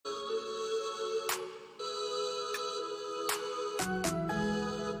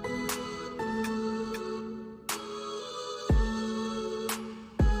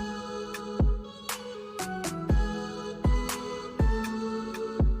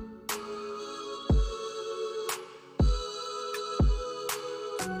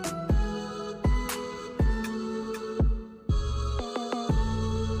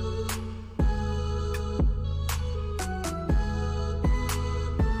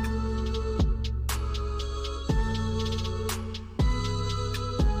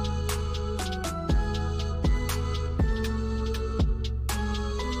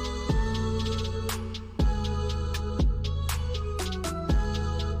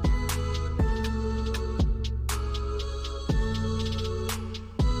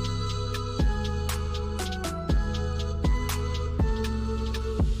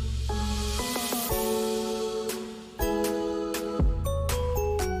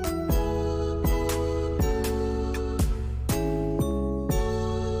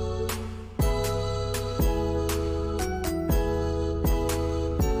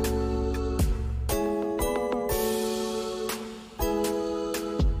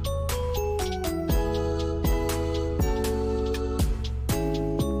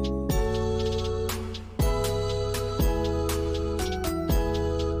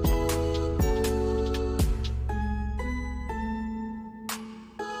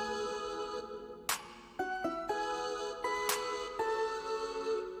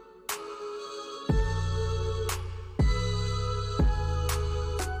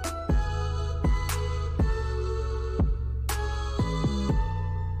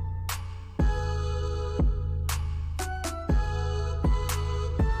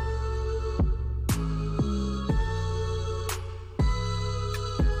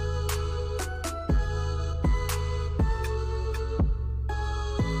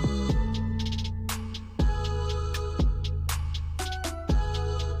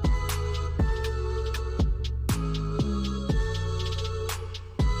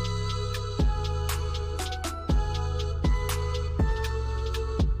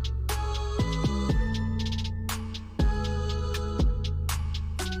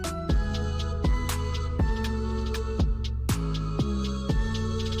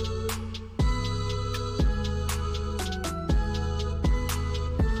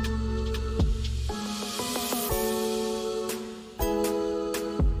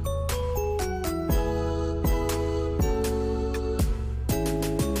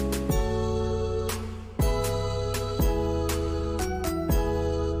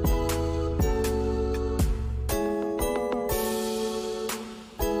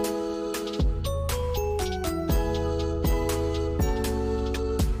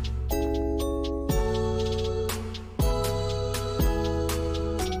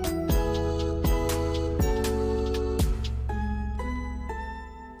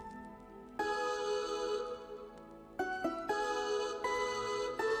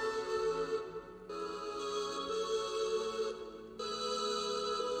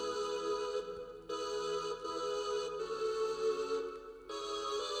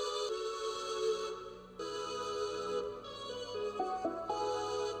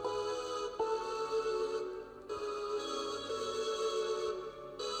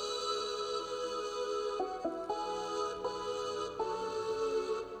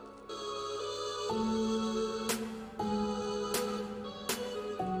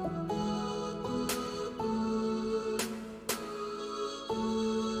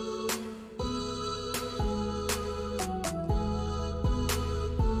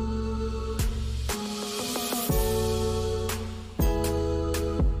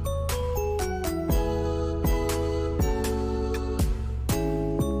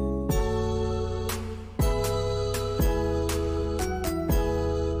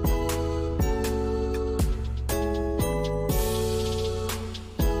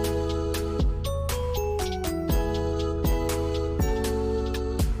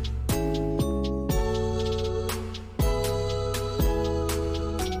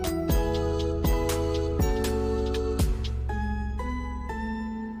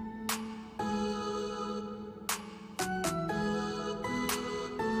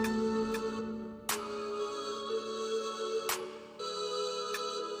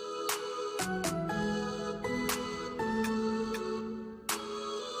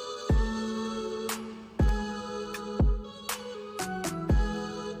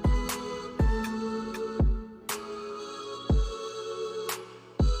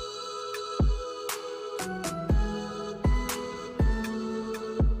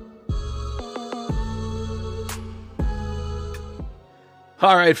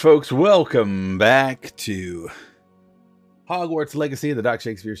All right, folks, welcome back to Hogwarts Legacy, the Doc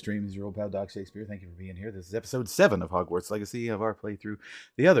Shakespeare stream. This is your old pal Doc Shakespeare. Thank you for being here. This is episode 7 of Hogwarts Legacy of our playthrough.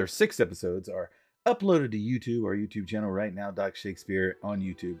 The other 6 episodes are uploaded to YouTube, our YouTube channel right now, Doc Shakespeare on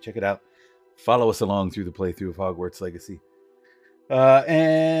YouTube. Check it out. Follow us along through the playthrough of Hogwarts Legacy.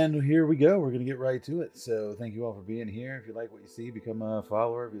 And here we go. We're going to get right to it. So thank you all for being here. If you like what you see, become a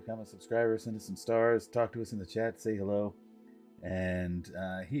follower, become a subscriber, send us some stars, talk to us in the chat, say hello. And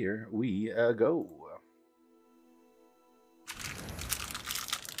here we go.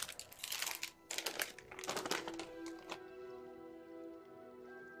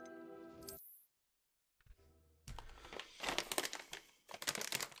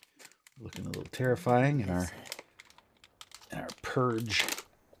 Looking a little terrifying in our purge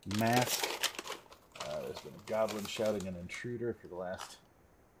mask. There's been a goblin shouting an intruder for the last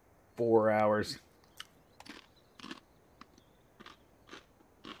 4 hours.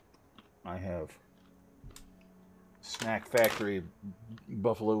 I have Snack Factory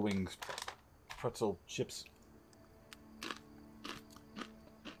buffalo wings pretzel chips.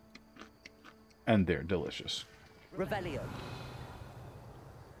 And they're delicious. Revelio.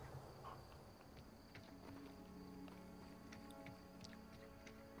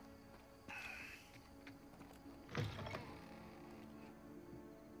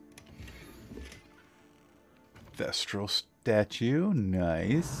 Thestral statue,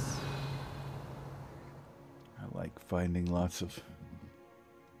 nice. I like finding lots of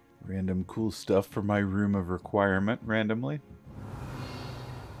random cool stuff for my room of requirement randomly.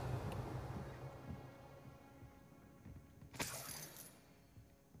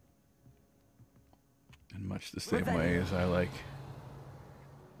 In much the same way as I like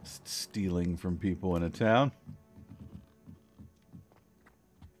stealing from people in a town.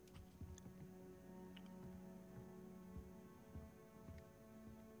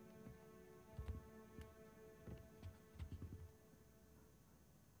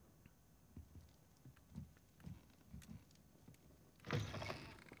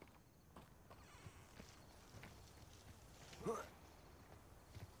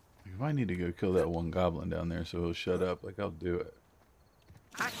 If I need to go kill that one goblin down there so he'll shut up, like, I'll do it.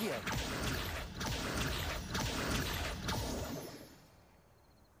 Accio.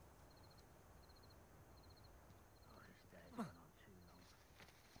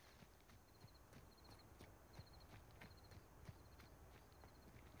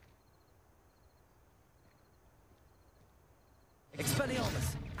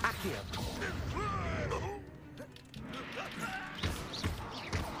 Expelliarmus. Accio.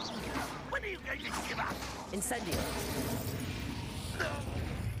 When are you going to give up? Incendio.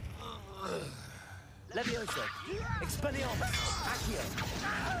 Levioso. Expelliarmus. Accio.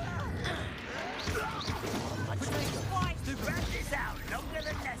 Why to drag this out longer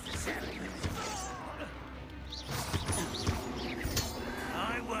than necessary?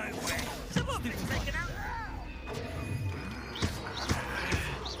 I won't wait. Some of you taken out.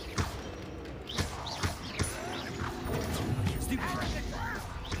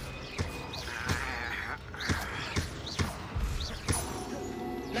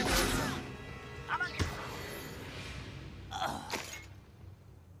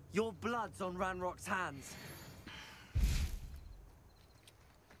 Your blood's on Ranrock's hands.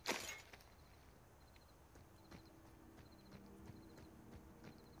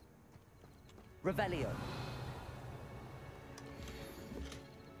 Revelio.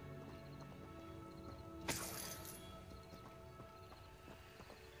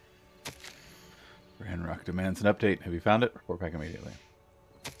 Ranrock demands an update. Have you found it? Report back immediately.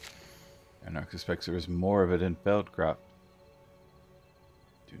 Ranrock suspects there is more of it in Feldcroft.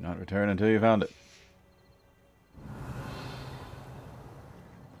 Do not return until you found it.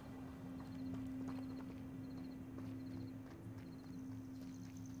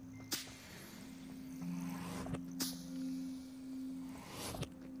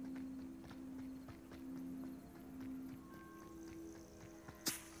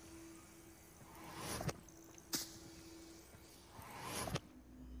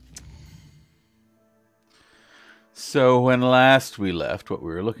 So when last we left, what we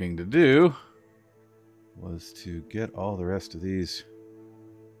were looking to do was to get all the rest of these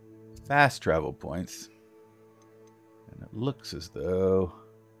fast travel points. And it looks as though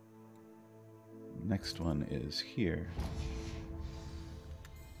the next one is here.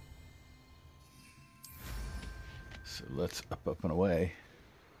 So let's up and away.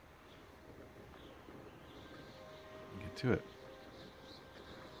 Get to it.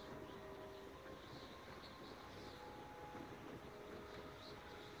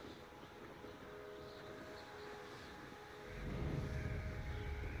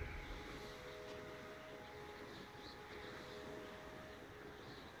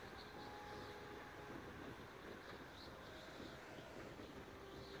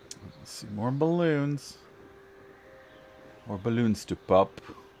 see more balloons. More balloons to pop.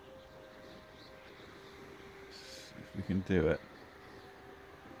 See if we can do it.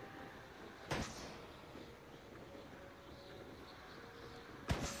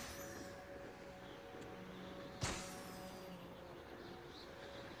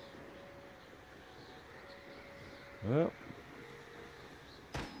 Well.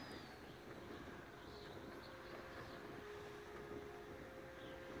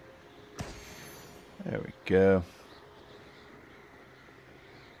 There we go.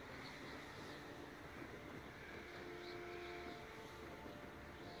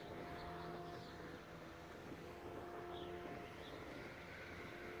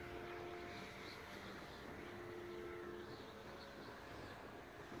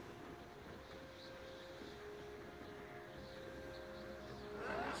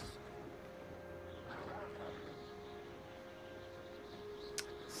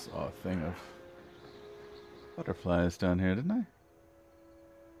 Saw a thing of butterflies down here, didn't I?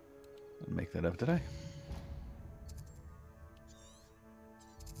 Didn't make that up, did I?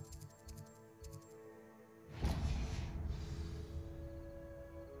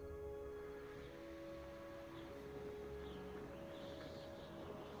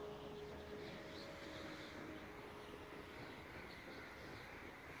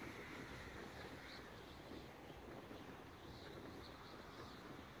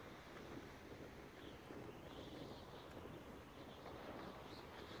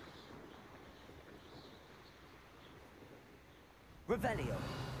 Revelio.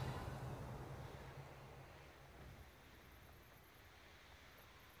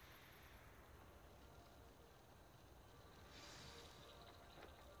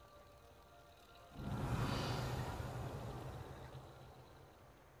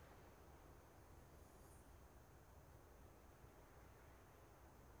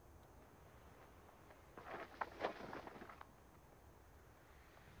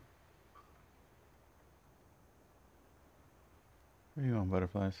 Where are you on,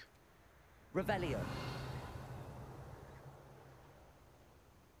 butterflies? Revelio.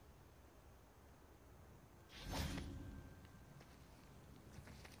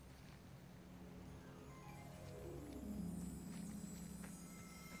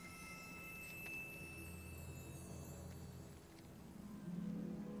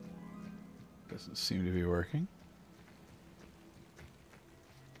 Doesn't seem to be working.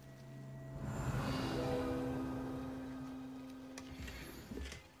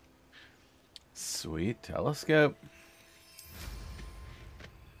 Sweet telescope.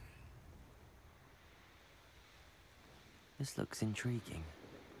 This looks intriguing.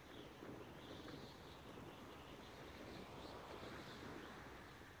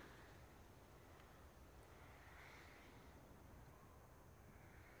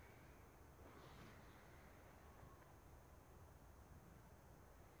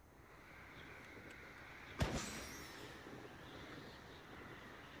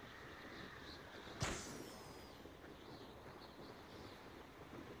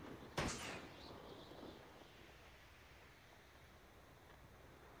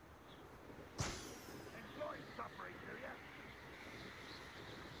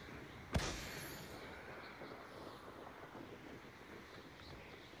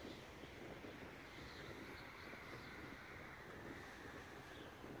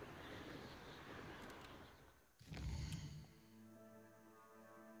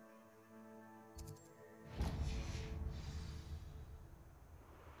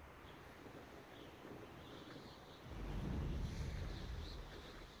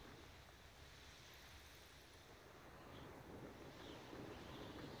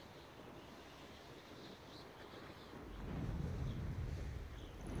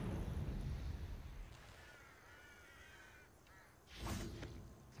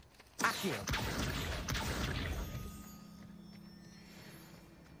 Accio.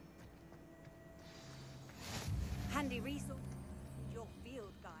 Handy resource. Your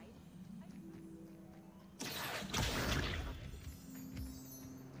field guide.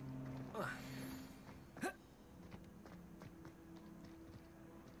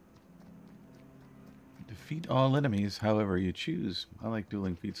 Defeat all enemies however you choose. I like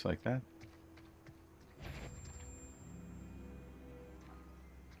dueling feats like that.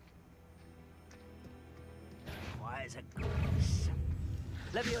 Why is a goose?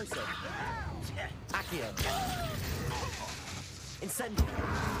 Levioso. Accio. Incendio.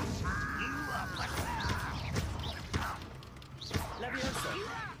 You are but Levioso.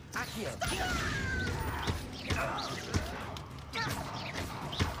 Accio.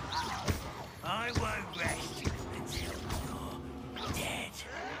 I won't rest until you're dead.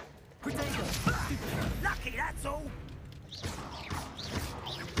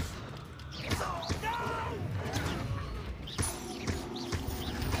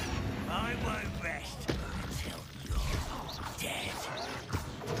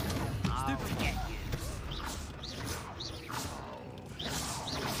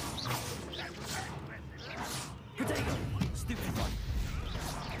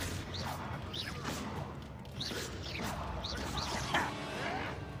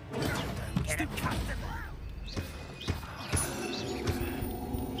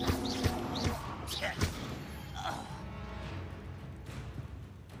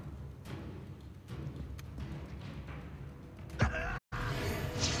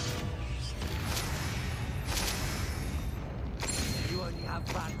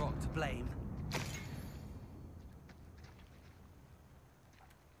 rock to blame.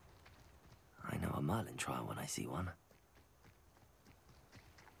 I know a Merlin trial when I see one.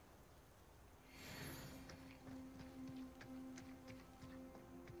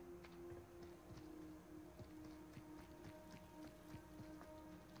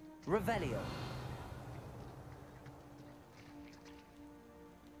 Revelio.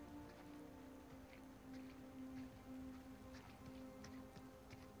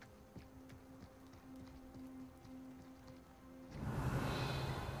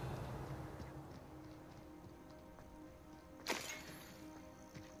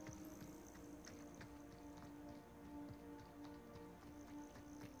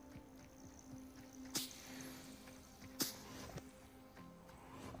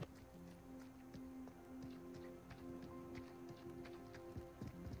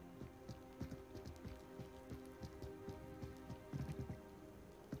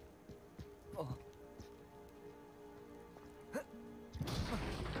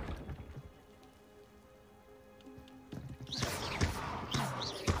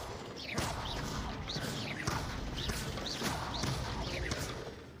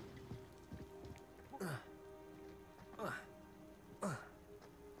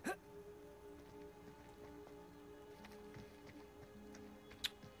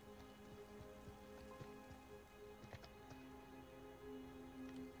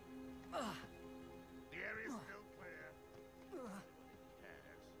 The area's still clear.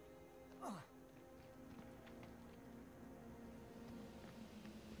 Yes.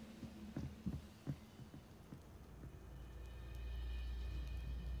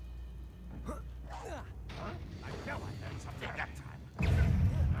 I know I heard something that time.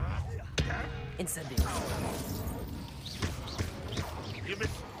 Incendio. You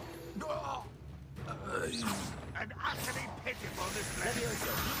missed. An utterly pitiful display.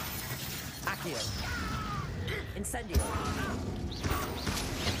 Levioso. Accio. Incendio.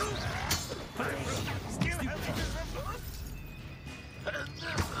 Still helping us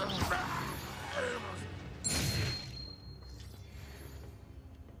from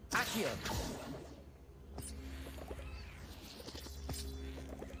Accio.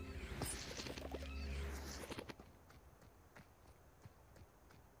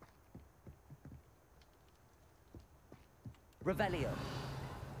 Revelio.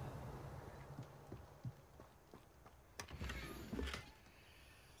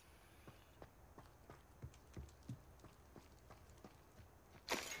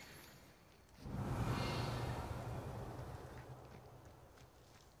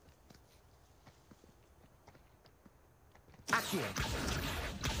 Accio.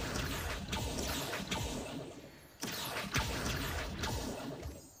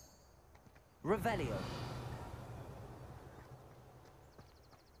 Revelio.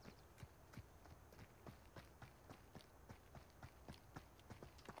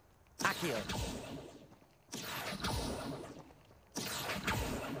 Accio.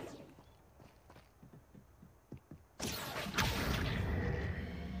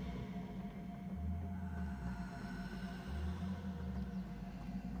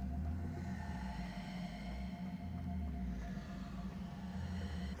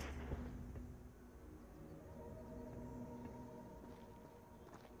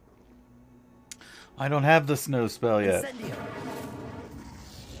 I don't have the snow spell yet. Incendio.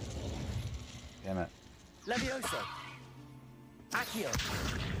 Damn it. Levioso. Accio.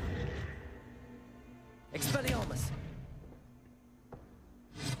 Expelliarmus.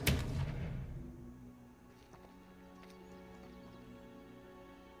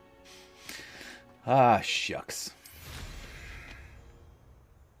 Ah, shucks.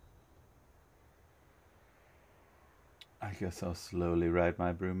 I guess I'll slowly ride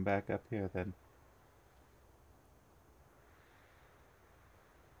my broom back up here then.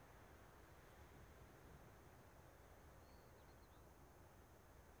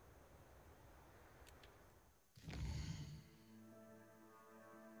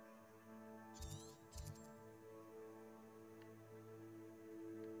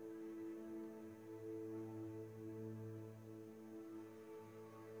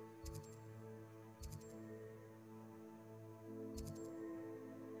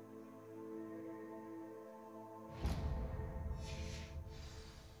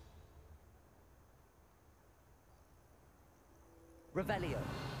 Revelio.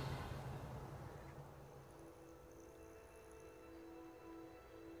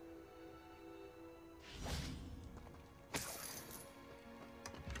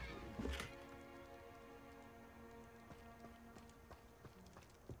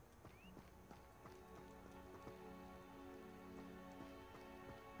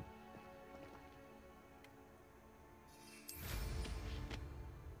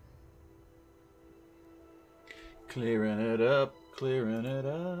 Clearing it up, clearing it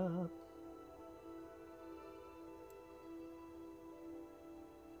up.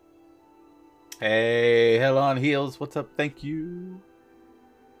 Hey, Hell on Heels, what's up? Thank you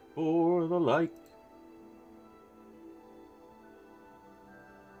for the like.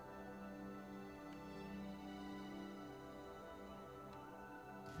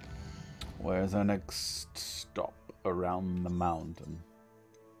 Where's our next stop around the mountain?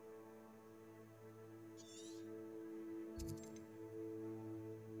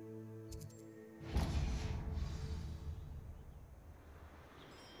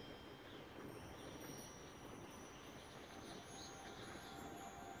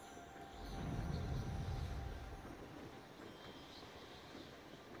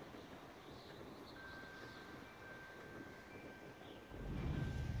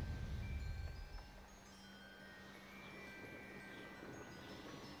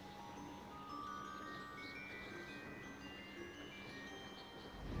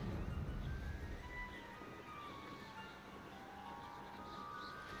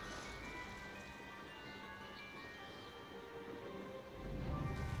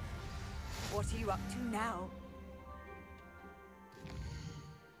 What are you up to now?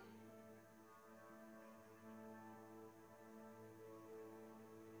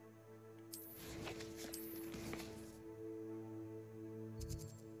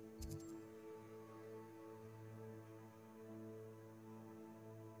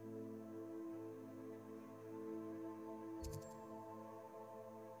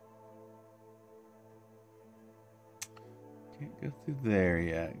 Can't go through there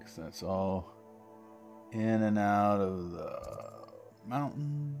yet, because that's all in and out of the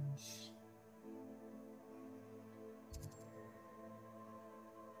mountains.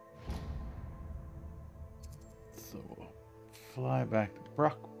 So we'll fly back to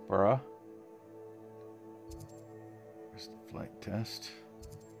Brockborough. Where's the flight test?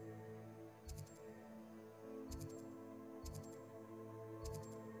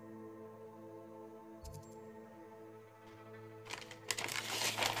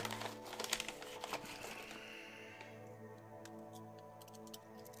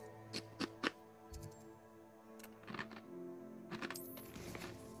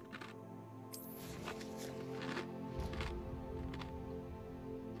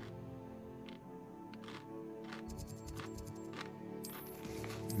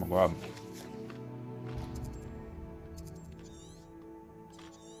 Oh my God.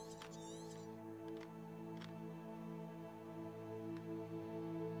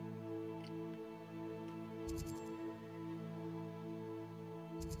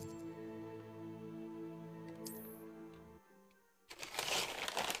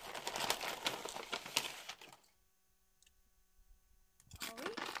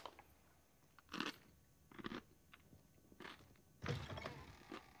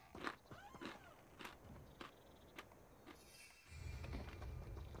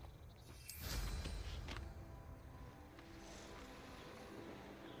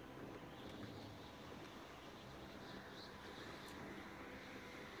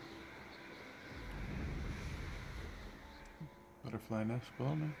 Butterfly nest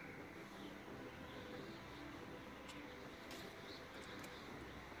below me.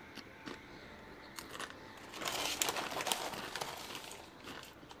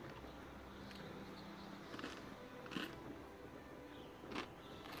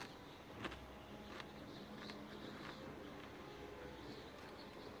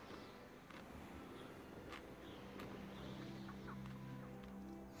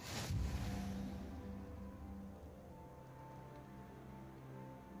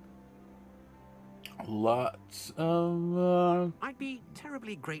 Lots of I'd be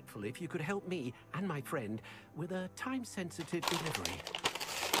terribly grateful if you could help me and my friend with a time-sensitive delivery.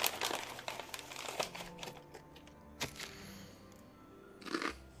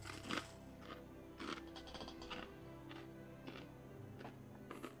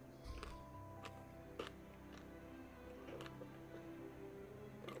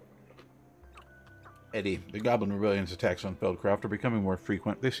 Eddie. The Goblin Rebellion's attacks on Feldcroft are becoming more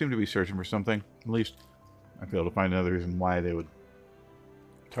frequent. They seem to be searching for something. At least, I fail to find another reason why they would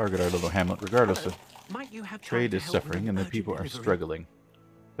target our little hamlet. Regardless, the Might you have time trade to is help with suffering an and the urgent people are delivery? struggling.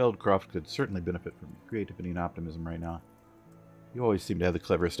 Feldcroft could certainly benefit from creativity and optimism right now. You always seem to have the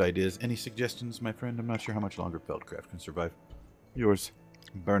cleverest ideas. Any suggestions, my friend? I'm not sure how much longer Feldcroft can survive. Yours,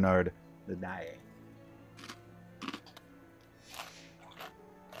 Bernard the Dying.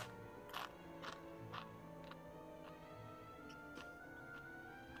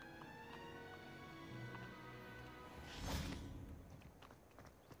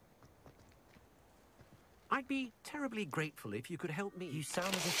 I'd be terribly grateful if you could help me. You sound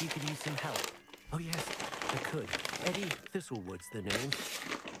as if you could use some help. Oh, yes, I could. Eddie Thistlewood's the name.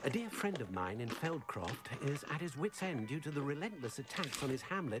 A dear friend of mine in Feldcroft is at his wit's end due to the relentless attacks on his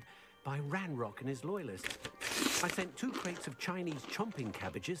hamlet by Ranrock and his loyalists. I sent 2 crates of Chinese chomping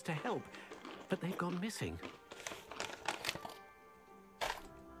cabbages to help, but they've gone missing.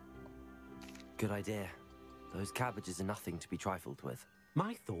 Good idea. Those cabbages are nothing to be trifled with.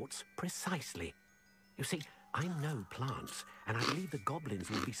 My thoughts precisely. You see, I know plants, and I believe the goblins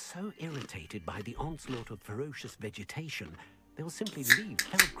will be so irritated by the onslaught of ferocious vegetation, they'll simply leave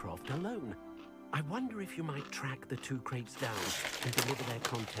Feldcroft alone. I wonder if you might track the 2 crates down and deliver their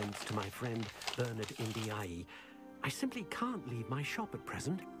contents to my friend Bernard Indiai. I simply can't leave my shop at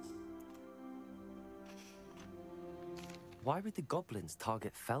present. Why would the goblins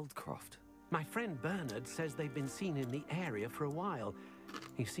target Feldcroft? My friend Bernard says they've been seen in the area for a while.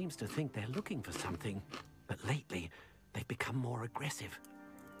 He seems to think they're looking for something, but lately they've become more aggressive.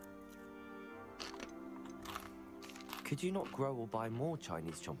 Could you not grow or buy more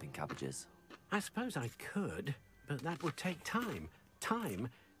Chinese chomping cabbages? I suppose I could, but that would take time. Time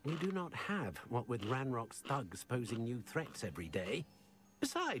we do not have, what with Ranrock's thugs posing new threats every day.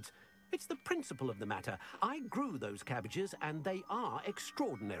 Besides, it's the principle of the matter. I grew those cabbages, and they are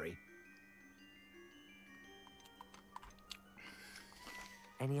extraordinary.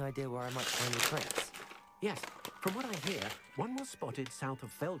 Any idea where I might find the crates? Yes, from what I hear, one was spotted south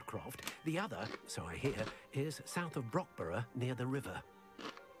of Feldcroft. The other, so I hear, is south of Brockborough, near the river.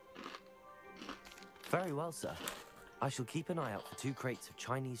 Very well, sir. I shall keep an eye out for 2 crates of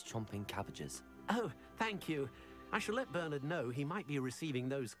Chinese chomping cabbages. Oh, thank you. I shall let Bernard know he might be receiving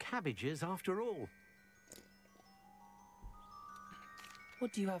those cabbages after all.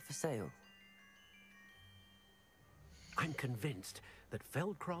 What do you have for sale? I'm convinced that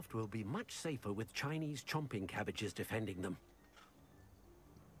Feldcroft will be much safer with Chinese chomping cabbages defending them.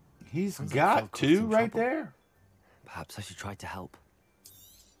 He's Sounds like got Feldcroft's 2 in right trouble. there. Perhaps I should try to help.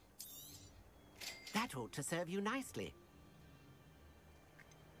 That ought to serve you nicely.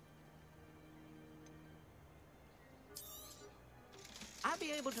 I'll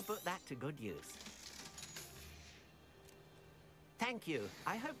be able to put that to good use. Thank you.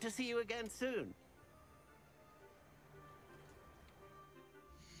 I hope to see you again soon.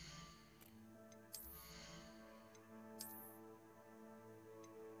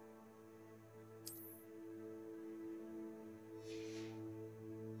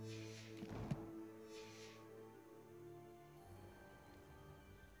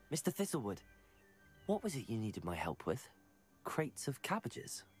 Mr. Thistlewood, what was it you needed my help with? Crates of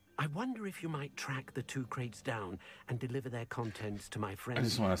cabbages? I wonder if you might track the 2 crates down and deliver their contents to my friend I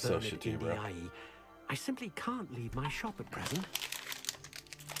just want to sell Bernard shit to you, bro. Indiai. I simply can't leave my shop at present.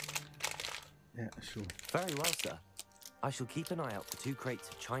 Yeah, sure. Very well, sir. I shall keep an eye out for 2 crates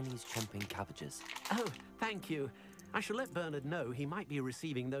of Chinese chomping cabbages. Oh, thank you. I shall let Bernard know he might be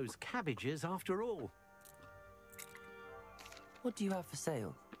receiving those cabbages after all. What do you have for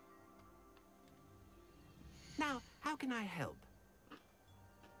sale? Now, how can I help?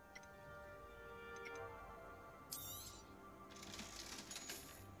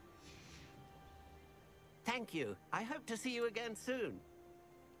 Thank you. I hope to see you again soon.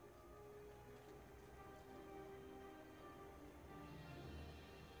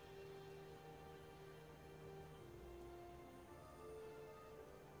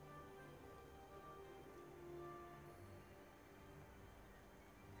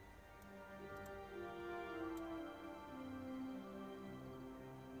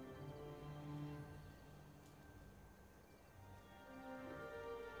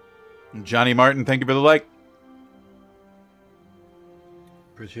 Johnny Martin, thank you for the like.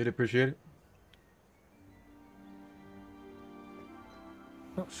 Appreciate it, appreciate it.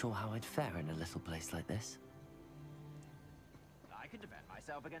 Not sure how I'd fare in a little place like this. I can defend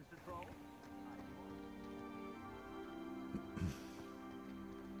myself against the troll.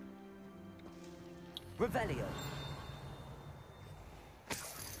 Revelio!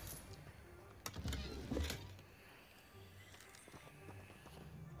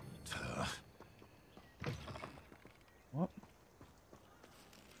 What?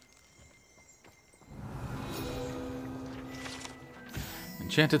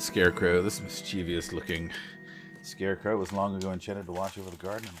 Enchanted Scarecrow. This mischievous looking scarecrow was long ago enchanted to watch over the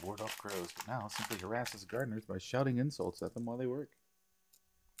garden and ward off crows, but now simply harasses gardeners by shouting insults at them while they work.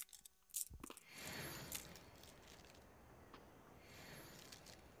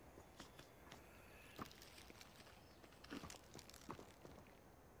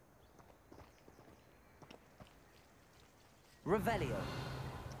 Revelio!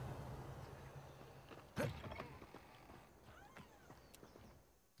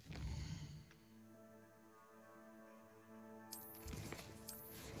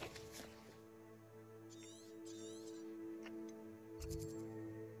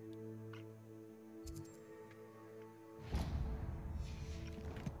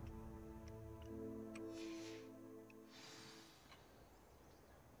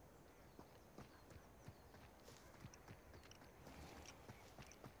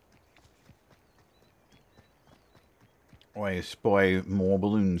 I spy more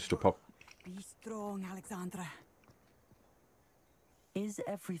balloons to pop. Be strong, Alexandra. Is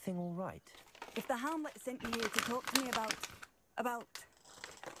everything all right? If the Hamlet sent you here to talk to me about...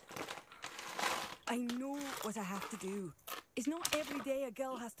 I know what I have to do. It's not every day a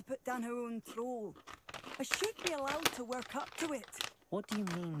girl has to put down her own troll. I should be allowed to work up to it. What do you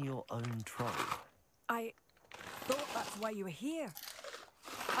mean your own troll? I thought that's why you were here.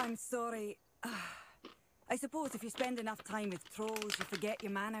 I'm sorry. I suppose if you spend enough time with trolls, you forget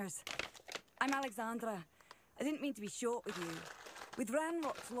your manners. I'm Alexandra. I didn't mean to be short with you. With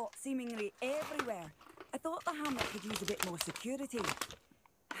Ranrock's lot seemingly everywhere, I thought the Hamlet could use a bit more security.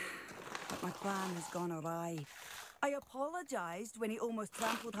 But my plan has gone awry. I apologised when he almost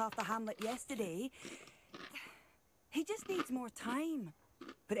trampled half the Hamlet yesterday. He just needs more time.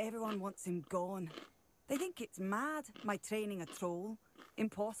 But everyone wants him gone. They think it's mad, my training a troll.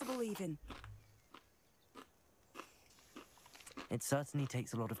 Impossible, even. It certainly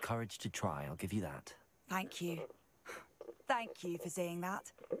takes a lot of courage to try, I'll give you that. Thank you. Thank you for saying that.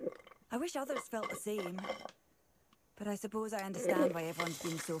 I wish others felt the same. But I suppose I understand why everyone's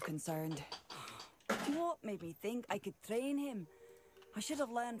been so concerned. What made me think I could train him? I should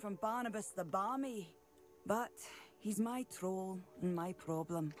have learned from Barnabas the Barmy. But he's my troll and my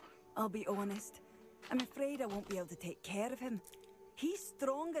problem. I'll be honest. I'm afraid I won't be able to take care of him. He's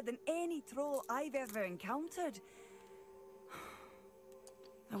stronger than any troll I've ever encountered.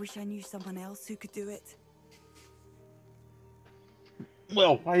 I wish I knew someone else who could do it.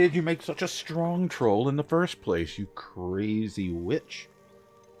 Well, why did you make such a strong troll in the first place, you crazy witch?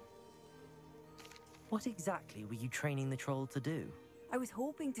 What exactly were you training the troll to do? I was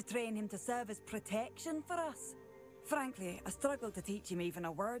hoping to train him to serve as protection for us. Frankly, I struggled to teach him even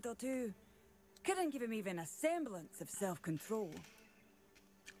a word or two. Couldn't give him even a semblance of self-control.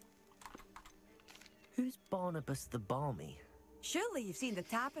 Who's Barnabas the Barmy? Surely you've seen the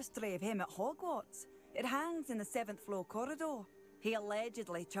tapestry of him at Hogwarts. It hangs in the 7th floor corridor. He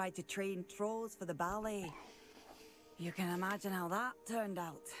allegedly tried to train trolls for the ballet. You can imagine how that turned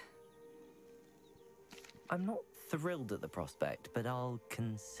out. I'm not thrilled at the prospect, but I'll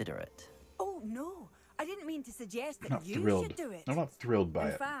consider it. Oh, no. I didn't mean to suggest that Not you thrilled. should do it. I'm not thrilled by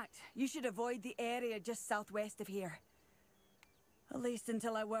In it. fact, you should avoid the area just southwest of here. At least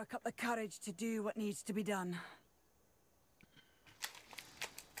until I work up the courage to do what needs to be done.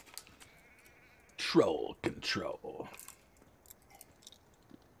 Troll control.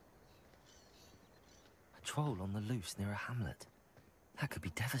 A troll on the loose near a hamlet. That could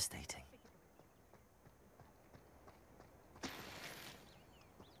be devastating.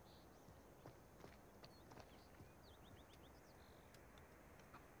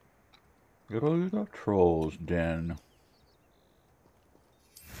 Go to the troll's den.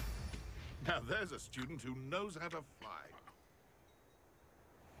 Now there's a student who knows how to fly.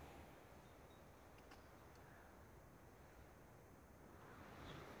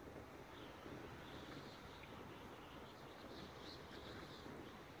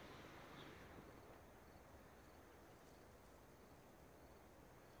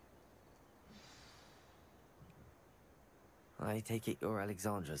 I take it you're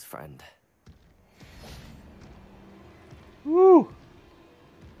Alexandra's friend. Woo!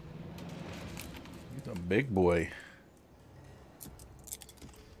 He's a big boy.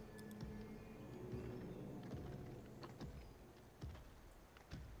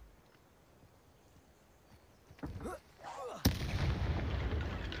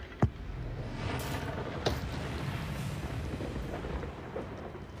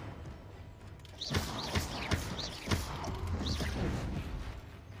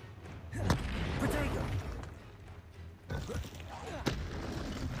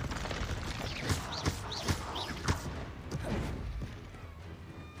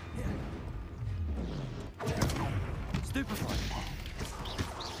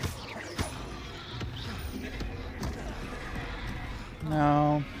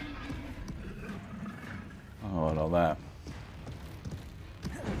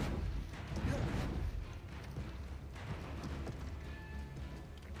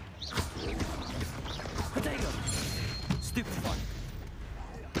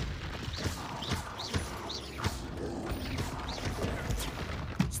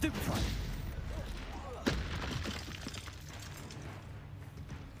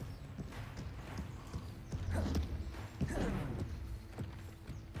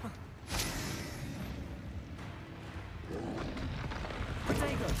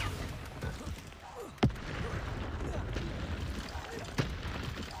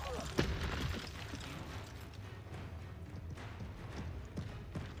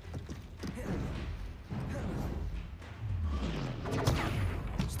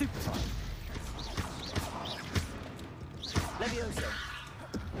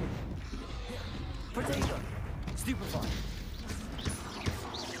 Protego! Stupefy!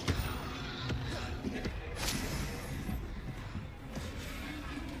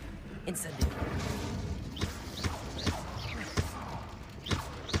 Incendio!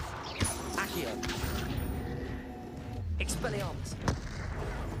 Accio! Expelliarmus!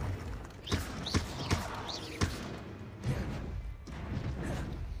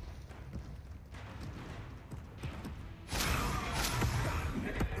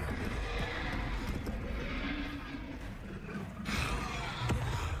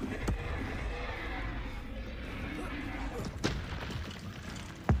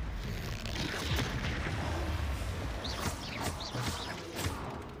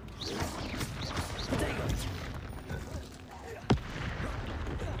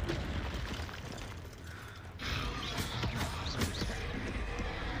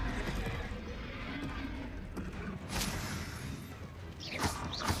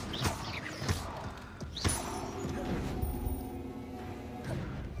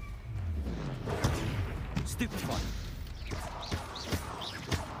 Stupefy!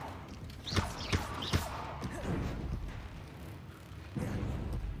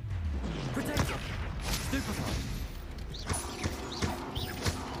 Protego! Stupefy!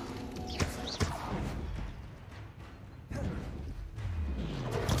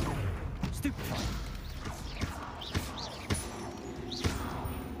 Stupefy!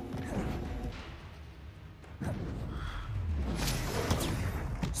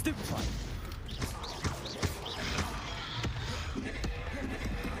 Stupefy!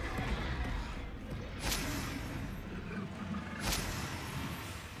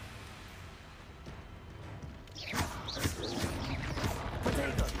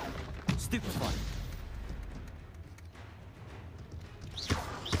 Protego! Stupefy!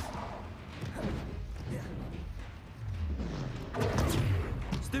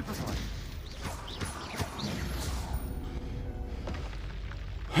 Stupefy!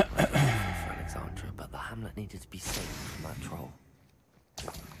 For Alexandra, but the hamlet needed to be saved from that troll.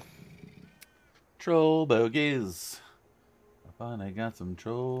 Troll bogies. I finally got some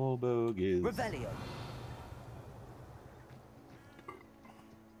troll bogies. Revelio!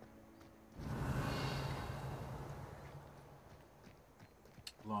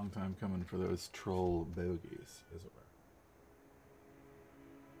 Long time coming for those troll bogies, as it were.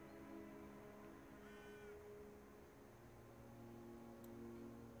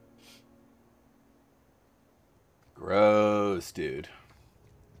 Gross, dude.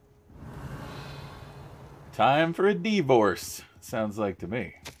 Time for a divorce, sounds like to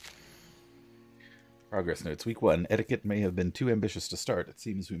me. Progress notes. Week 1. Etiquette may have been too ambitious to start. It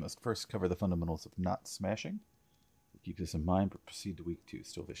seems we must first cover the fundamentals of not smashing. Keep this in mind, but proceed to week 2.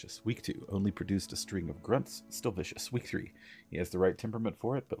 Still vicious. Week 2. Only produced a string of grunts. Still vicious. Week 3. He has the right temperament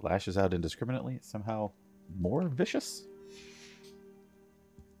for it, but lashes out indiscriminately. Somehow more vicious?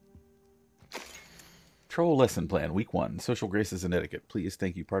 Troll lesson plan. Week 1. Social graces and etiquette. Please,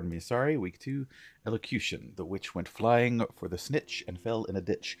 thank you, pardon me, sorry. Week 2. Elocution. The witch went flying for the snitch and fell in a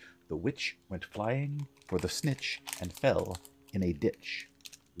ditch. The witch went flying for the snitch and fell in a ditch.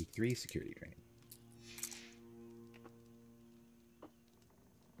 Week 3. Security training.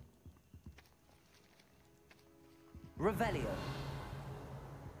 Revelio!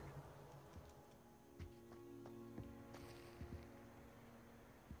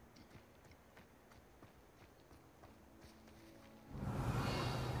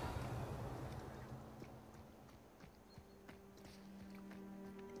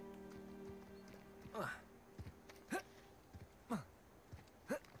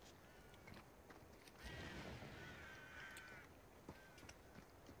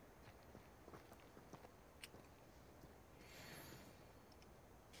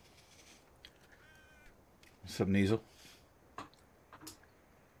 What's up, Neasel?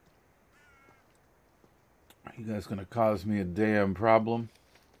 Are you guys gonna cause me a damn problem?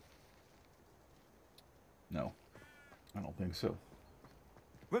 No, I don't think so.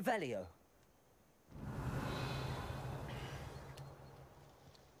 Revelio!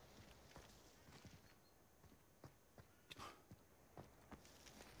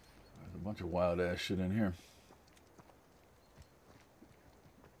 There's a bunch of wild ass shit in here.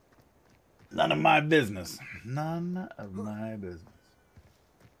 None of my business. None of my business.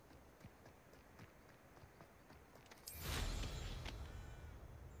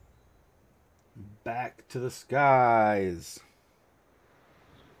 Back to the skies.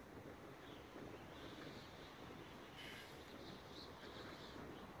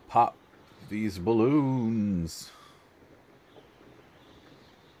 Pop these balloons.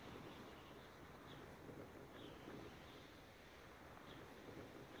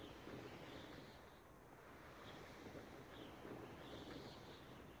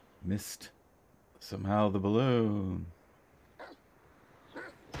 Missed somehow the balloon.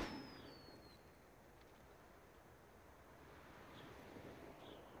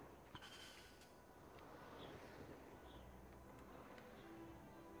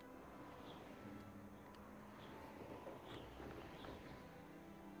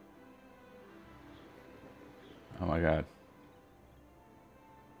 Oh my god.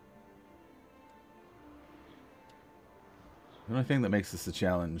 The only thing that makes this a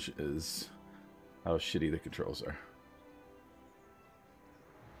challenge is how shitty the controls are.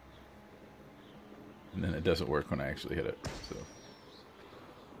 And then it doesn't work when I actually hit it, so.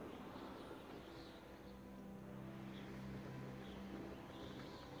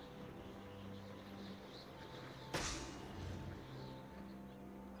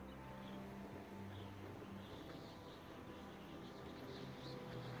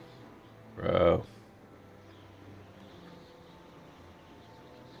 Bro.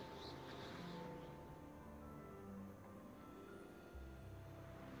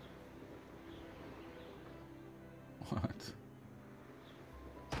 What?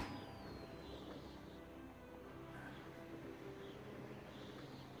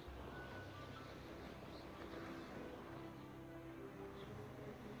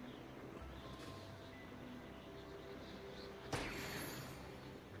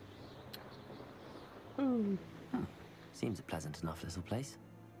 Seems a pleasant enough little place.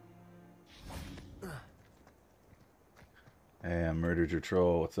 Hey, I murdered your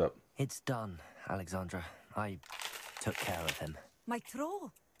troll. What's up? It's done, Alexandra. I took care of him. My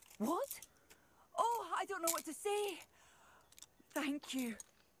troll? What? Oh, I don't know what to say. Thank you.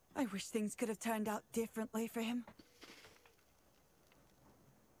 I wish things could have turned out differently for him.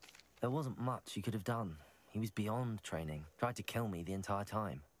 There wasn't much you could have done. He was beyond training. Tried to kill me the entire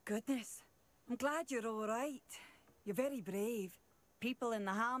time. Goodness. I'm glad you're all right. You're very brave. People in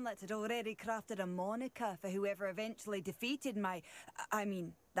the hamlet had already crafted a moniker for whoever eventually defeated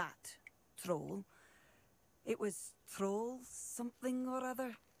that troll. It was Troll something or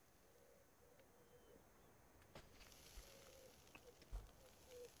other.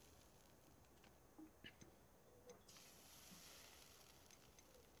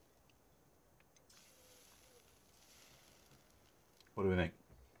 What do we think?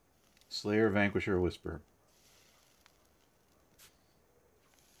 Slayer, Vanquisher, Whisperer?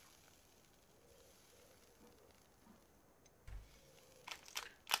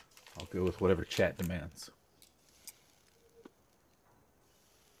 I'll go with whatever chat demands.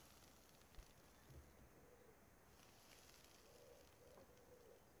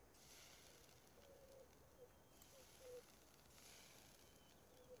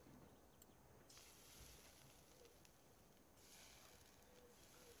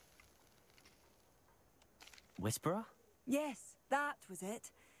 Whisperer? Yes, that was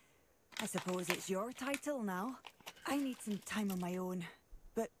it. I suppose it's your title now. I need some time on my own.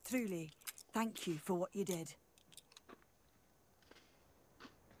 But truly, thank you for what you did.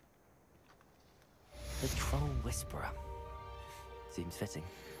 The Troll Whisperer. Seems fitting.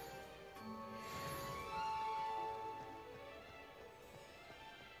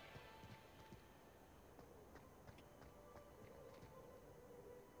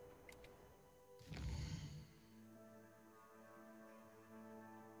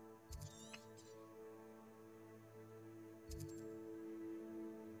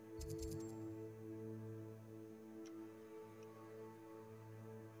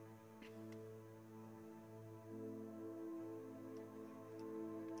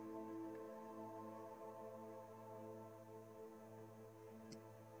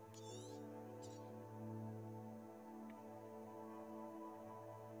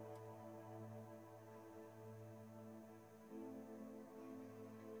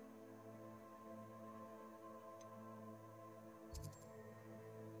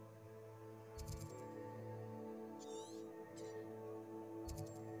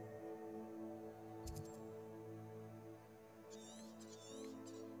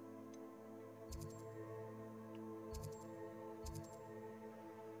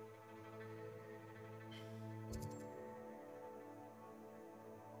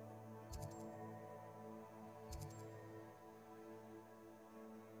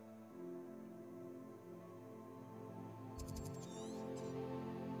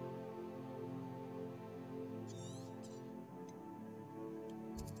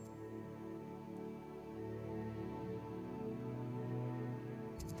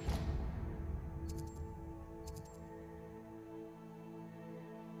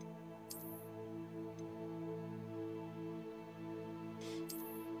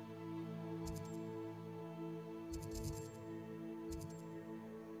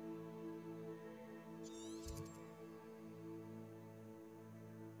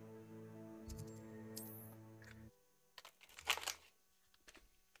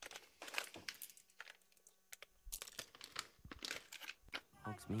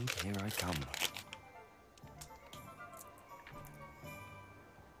 Mead, here I come.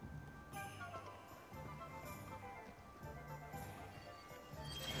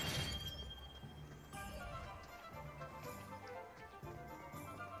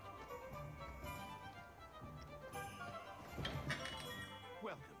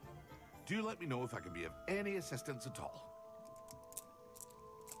 Welcome. Do let me know if I can be of any assistance at all.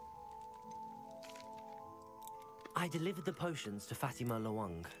 I delivered the potions to Fatima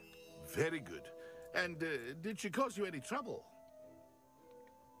Lawang. Very good. And did she cause you any trouble?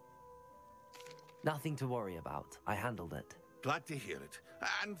 Nothing to worry about. I handled it. Glad to hear it.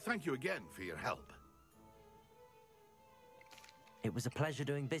 And thank you again for your help. It was a pleasure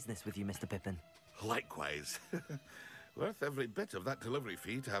doing business with you, Mr. Pippin. Likewise. Worth every bit of that delivery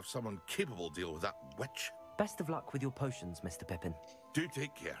fee to have someone capable deal with that witch. Best of luck with your potions, Mr. Pippin. Do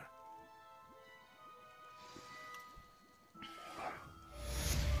take care.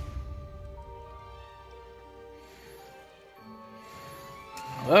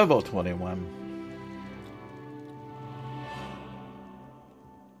 Level 21.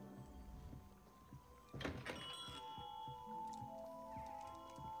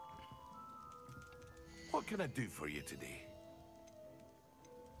 What can I do for you today?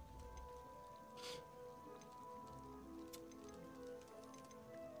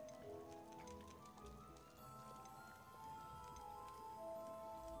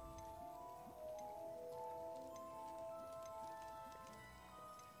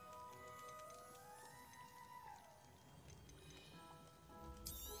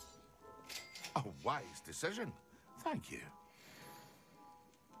 A wise decision. Thank you.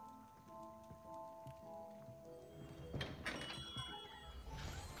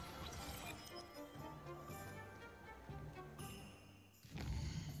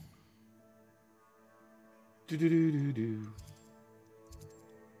 Do do do do do.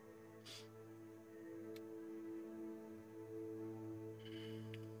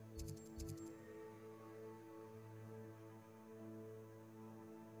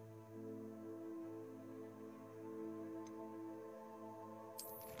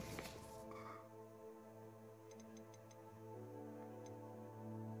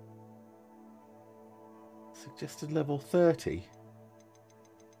 Suggested level 30.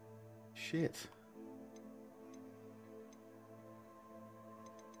 Shit.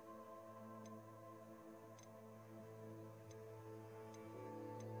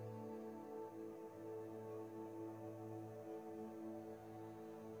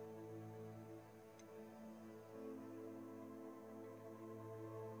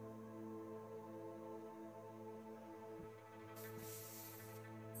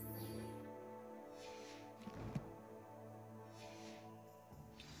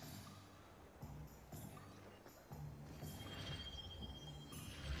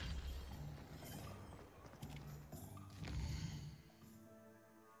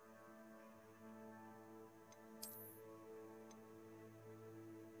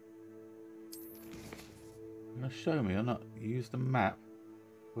 Now show me or not use the map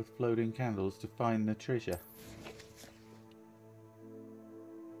with floating candles to find the treasure.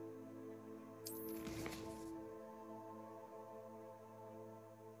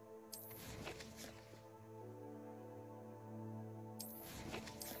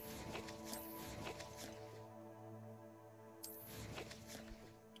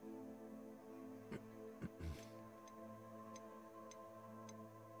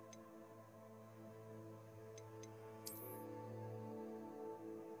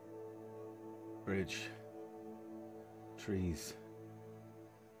 Bridge. Trees.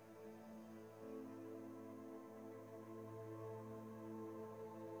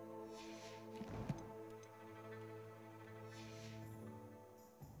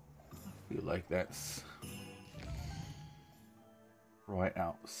 I feel like that's right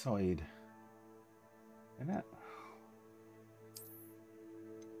outside. Isn't it?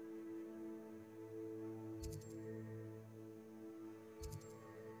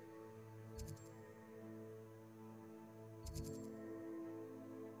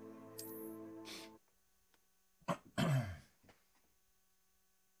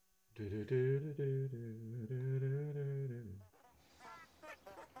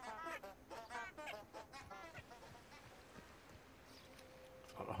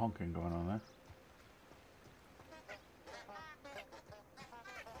 A lot of honking going on there.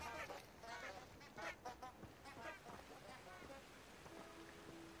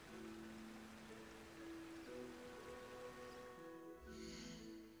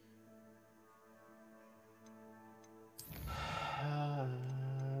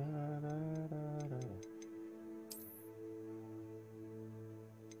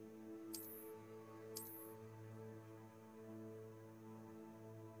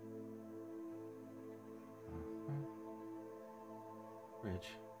 Bridge.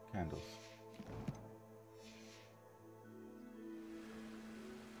 Candles.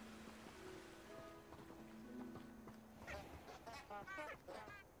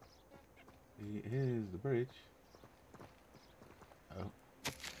 He is the bridge. Oh.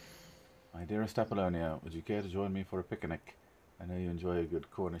 My dearest Apollonia, would you care to join me for a picnic? I know you enjoy a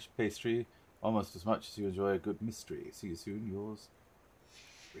good Cornish pastry almost as much as you enjoy a good mystery. See you soon, yours,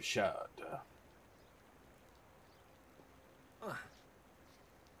 Richard.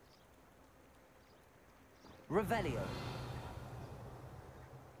 Revelio.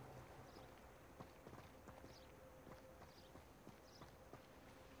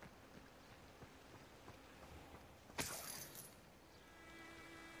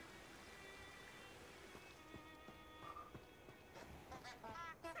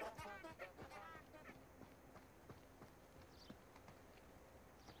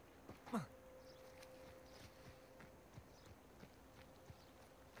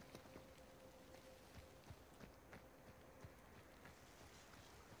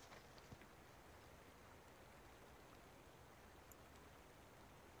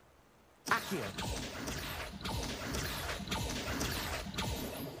 Accio.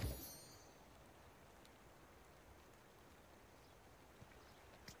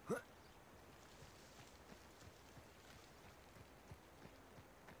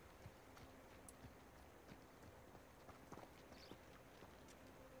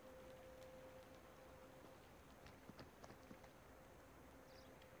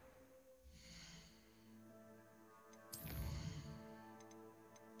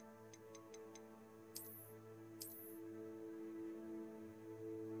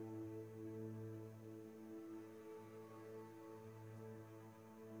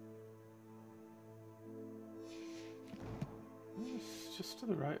 It's just to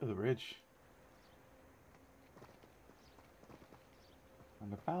the right of the bridge.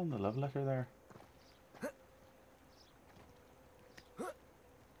 And I found the love letter there.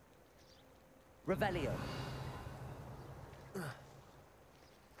 Revelio. Is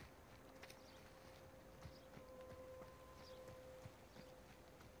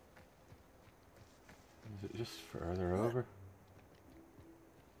it just further over?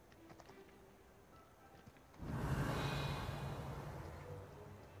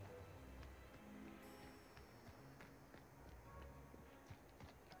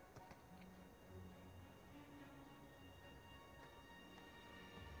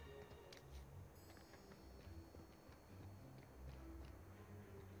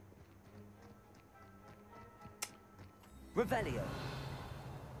 Revelio.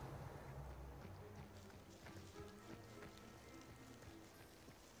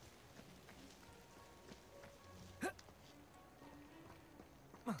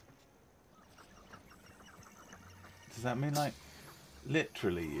 Does that mean, like,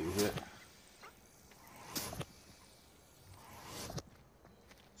 literally use it?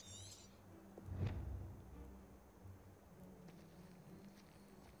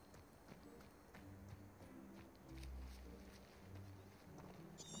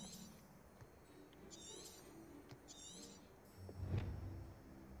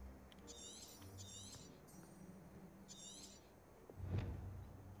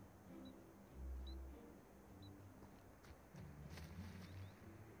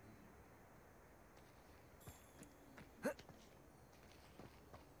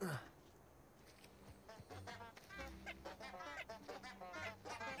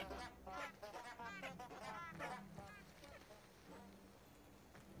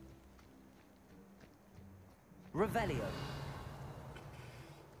 Revelio.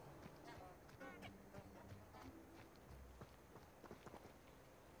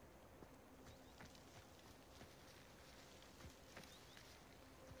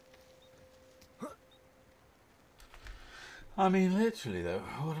 I mean, literally, though.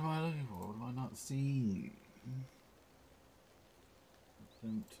 What am I looking for? What am I not seeing? I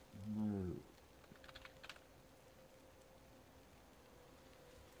don't know.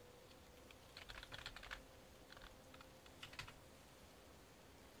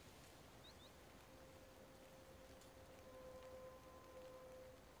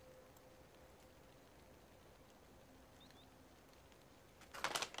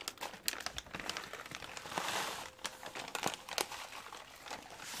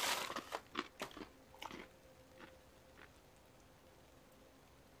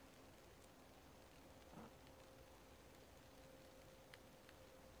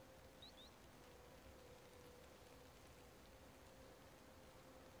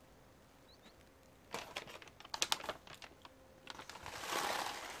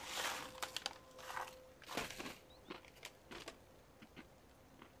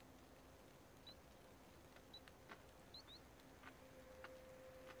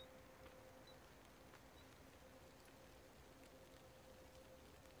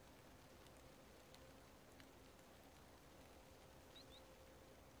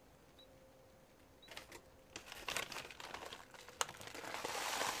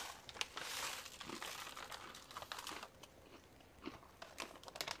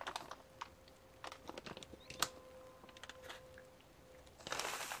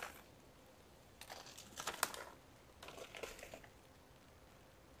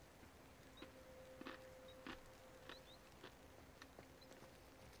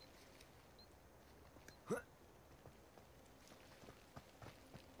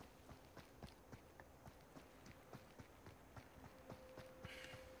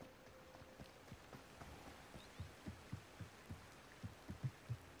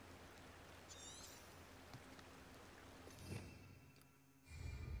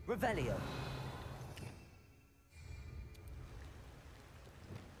 Revelio.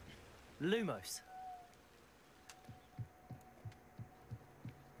 Lumos.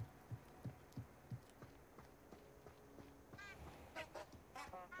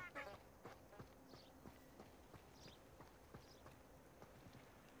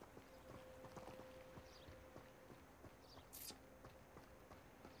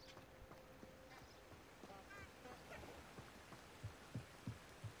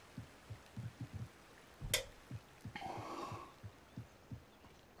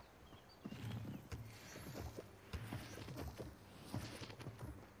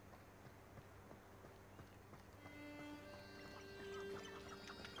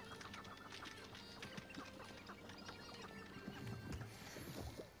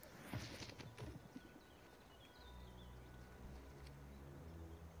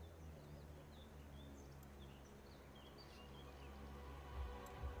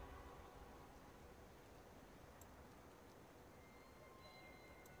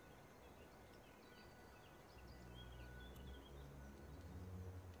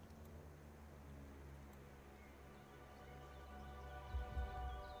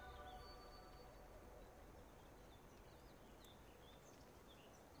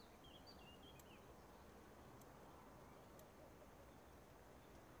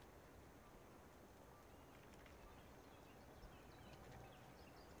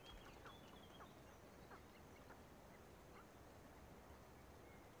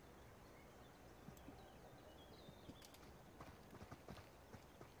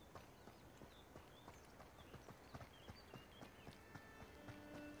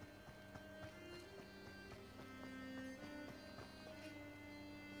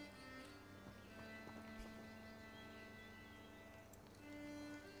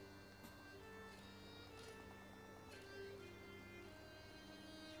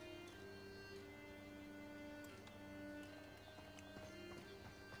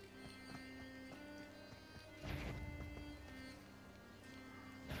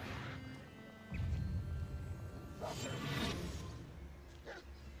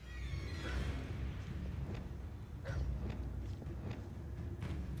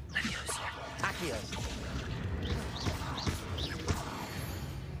 Accio.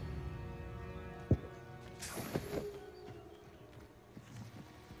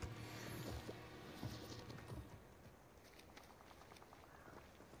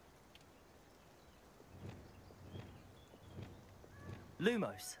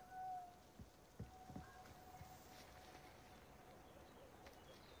 Lumos.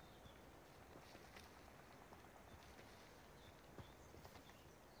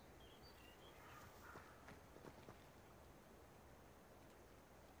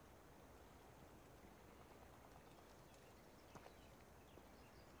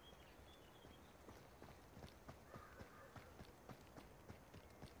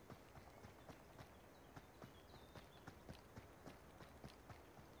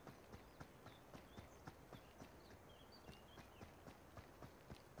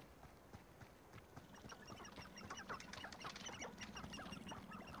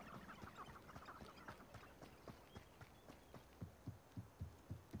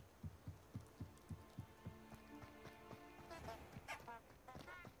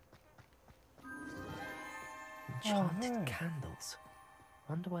 Enchanted candles.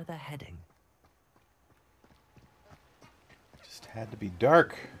 Wonder where they're heading. Just had to be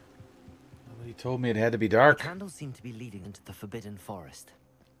dark. Nobody told me it had to be The dark. candles seem to be leading into the Forbidden Forest.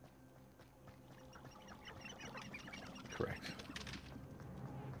 Correct.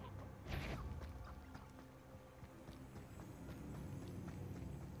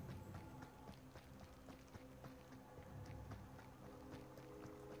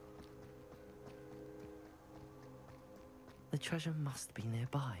 The treasure must be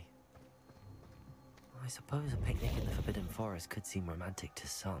nearby. I suppose a picnic in the Forbidden Forest could seem romantic to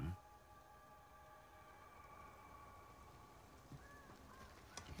some.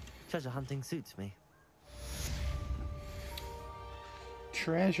 Treasure hunting suits me.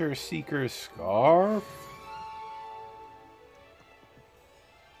 Treasure Seeker's Scarf?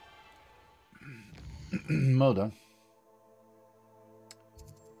 Well done.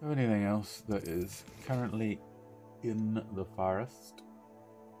 Anything else that is currently in the forest?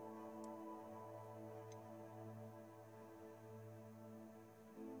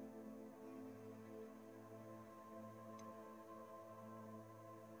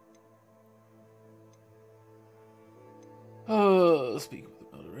 Speak with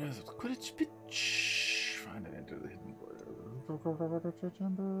the Elder of the Quidditch pitch. Find and enter the hidden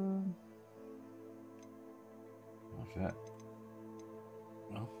chamber. What's that?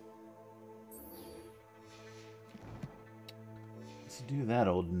 Well. do that,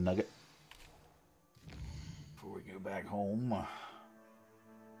 old nugget. Before we go back home.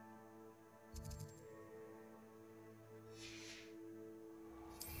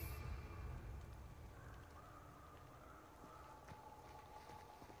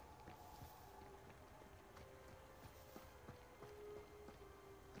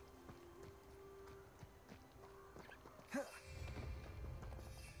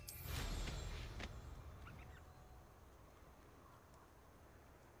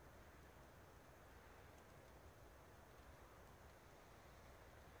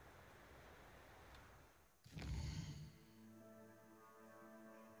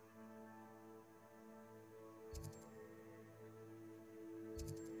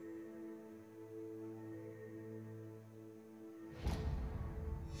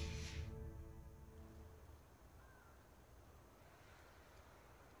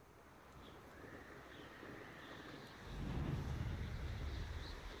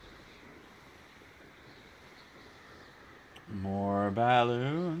 More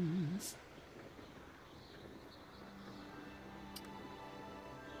balloons.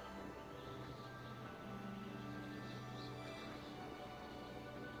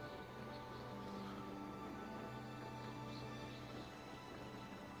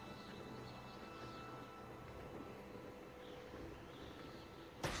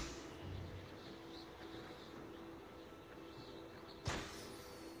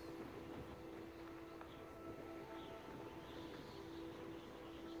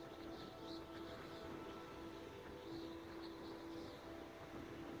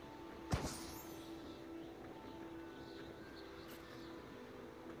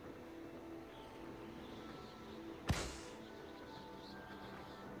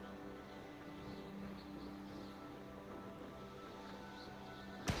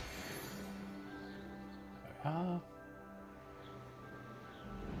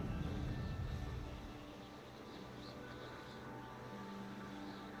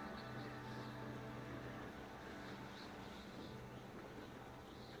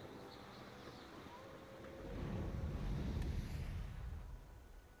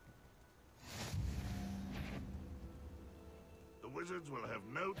 The wizards will have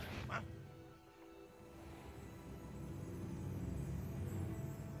no... What?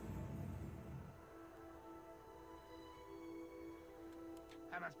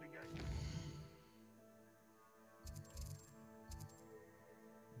 I must be going.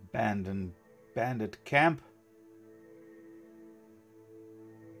 Abandoned bandit camp.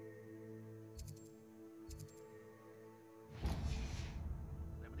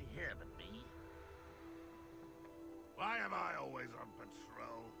 Nobody here but me? Why am I always on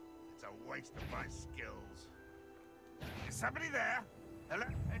patrol? It's a waste of my skills. Is somebody there? Hello?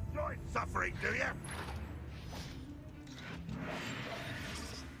 Enjoy suffering, do you?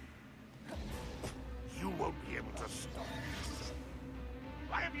 You won't be able to stop.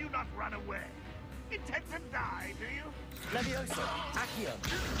 Why have you not run away? Intend to die, do you? Leviosa! Accio!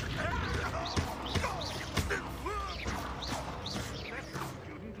 That's a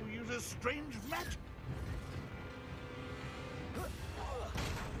student who uses strange magic.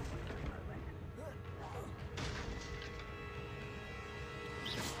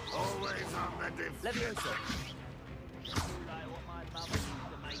 Always on the defense. Leviosa! Like what my mum used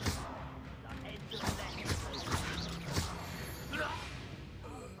to make. Like heads of letters.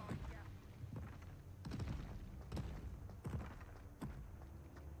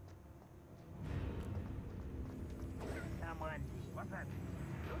 Someone. What's that?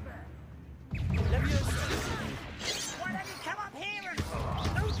 Who's there? Leviosa! Why don't you come up here and...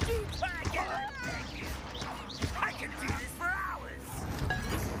 Don't you try again, I beg you. I can do this for hours.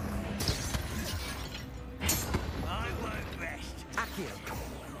 I won't rest. Accio!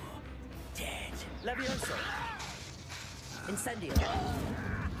 Dead. Leviosa! Incendio!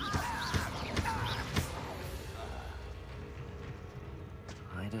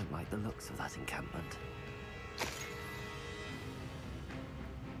 I don't like the looks of that encampment.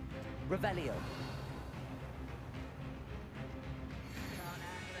 Revelio! Can't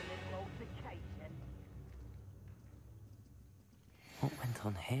handle a little altercation. What went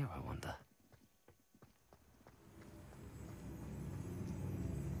on here, I wonder?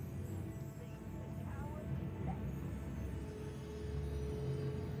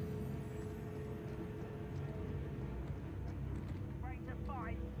 Ready to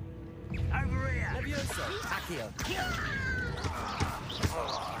fight. Over here. Leviosa! Accio!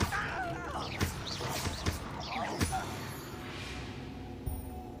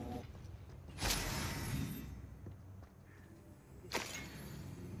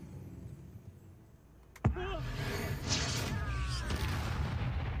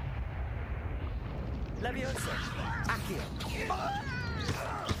 Leviosa! Accio!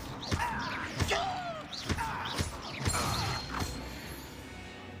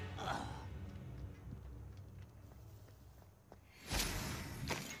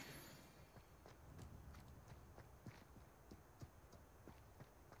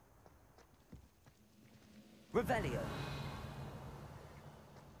 Revelio!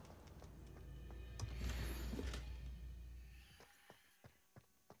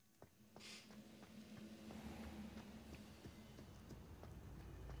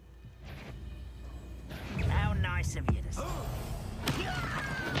 How nice of you to say.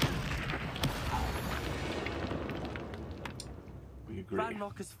 We agree.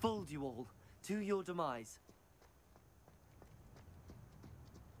 Ranrock has fooled you all, to your demise.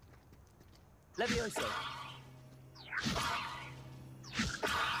 Levioso!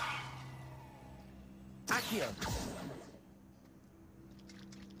 Accio!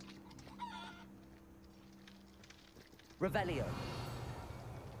 Revelio!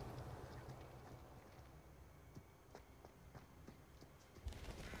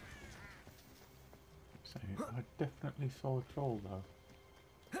 So, I definitely saw a troll though.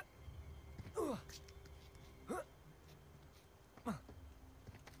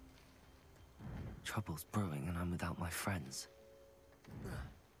 Trouble's brewing and I'm without my friends.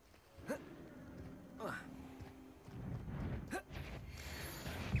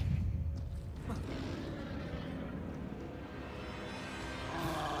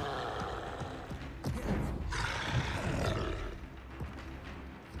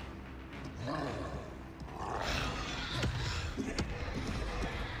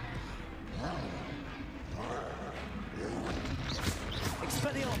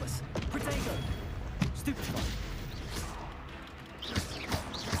 Expelliarmus! Protego! Stupefy!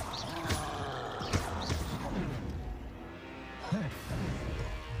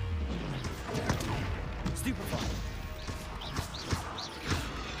 Stupefy!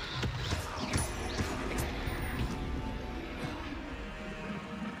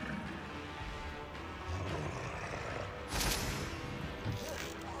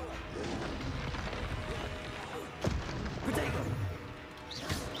 Protego!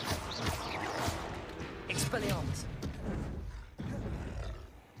 Expelliarmus!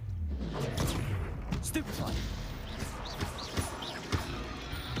 Stupefy!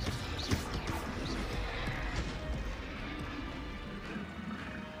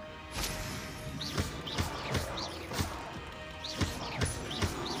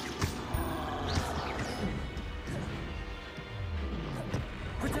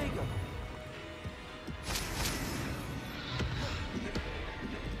 Protego!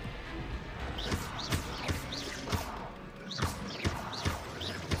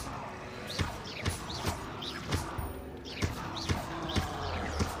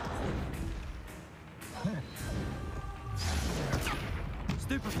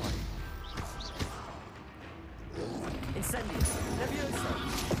 Stupefy! Incendio! Levioso!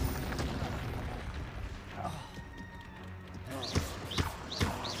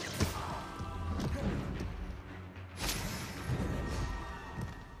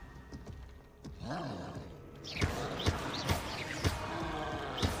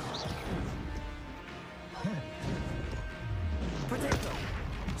 Protego!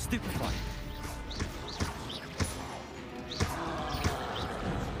 Stupefy!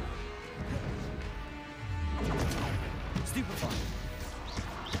 Stupefy!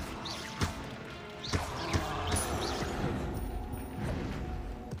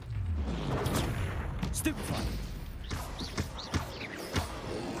 Stupefy!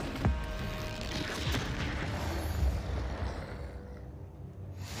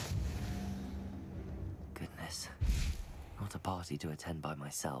 Goodness. Not a party to attend by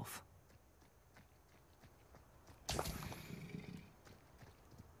myself.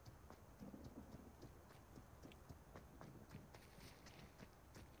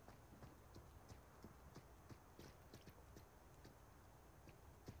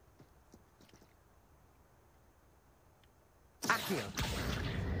 Accio!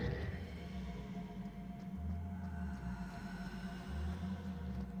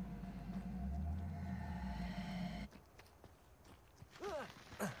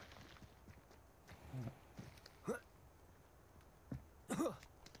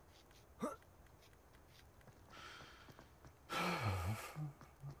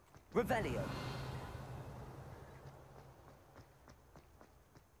 Revelio!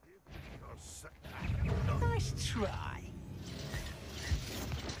 Nice try.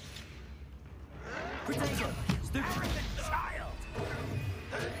 Protego! Stupefy! Child!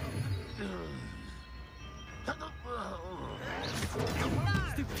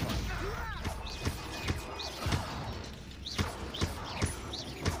 Stupefy!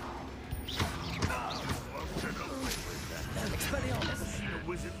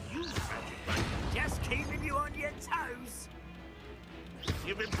 doesn't use magic like Just keeping you on your toes.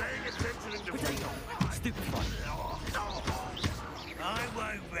 you've been paying attention in Potato! Stupefy! I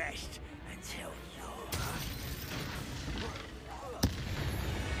won't rest until you're...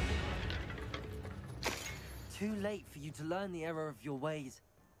 Too late for you to learn the error of your ways.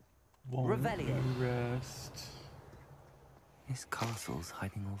 Won't Revelio. you rest? This castle's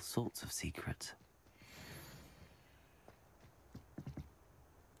hiding all sorts of secrets.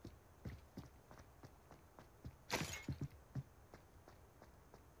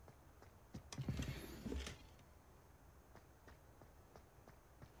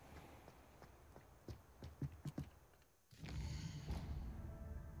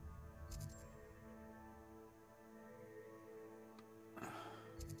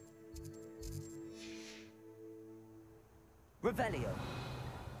 Revelio.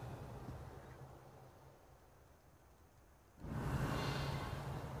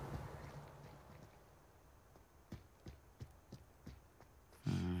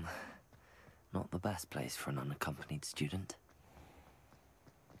 Not the best place for an unaccompanied student.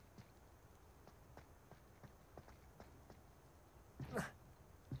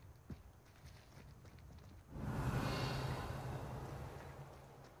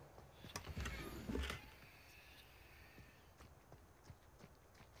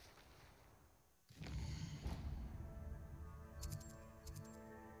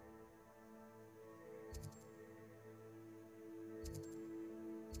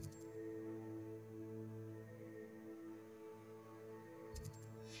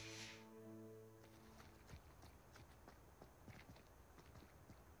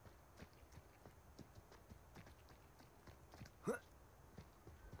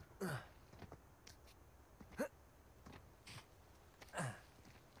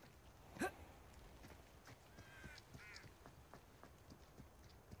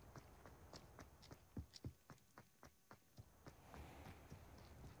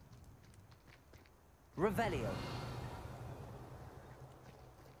 Revelio.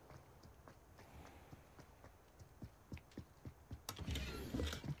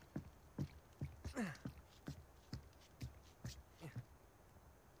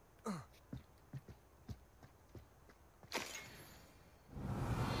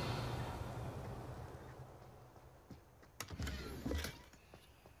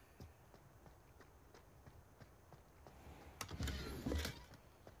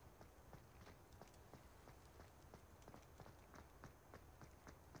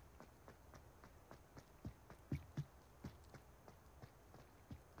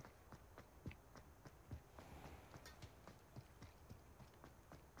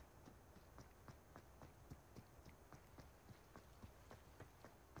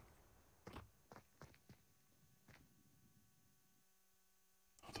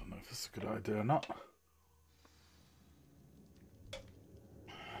 I don't know if it's a good idea or not.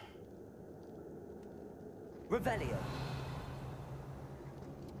 Revelio.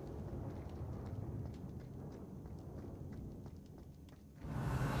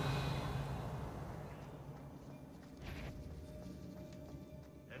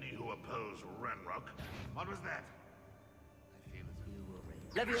 any who oppose Renrock. What was that? I feel as you were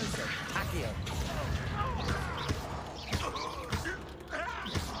raised. Levioso. Accio.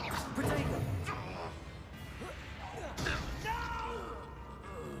 Potato.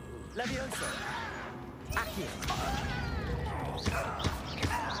 Levioso. Accio.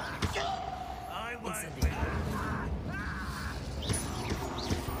 I won't Incendio.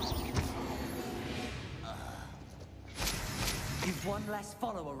 You've one less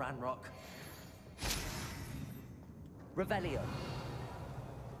follower, Ranrock. Revelio.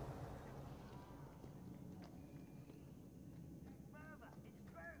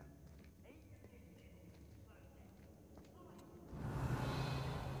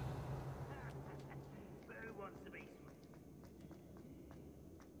 Who wants to be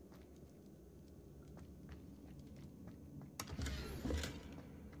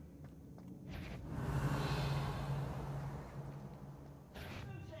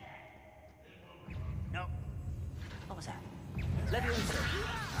No. What was that?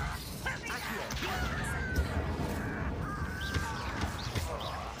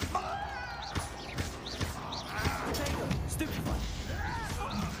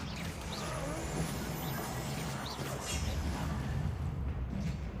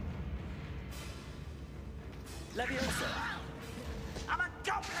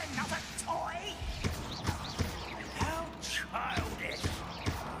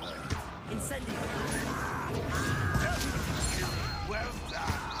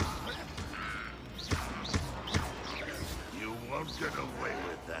 away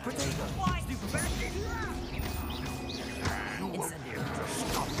with that. Why? You won't be able to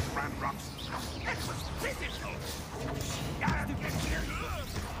stop Ranrock's. That was physical.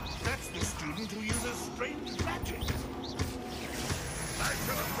 That's the student who uses strange magic. I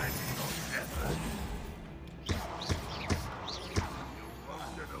shall avenge your death. You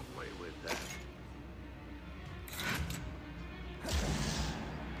won't get away with that.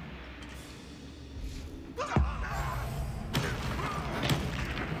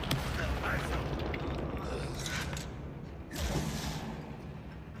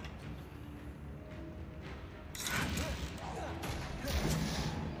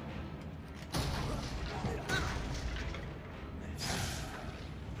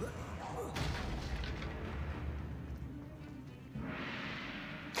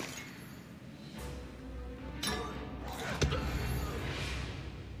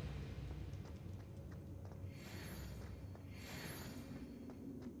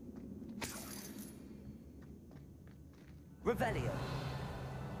 Revelio.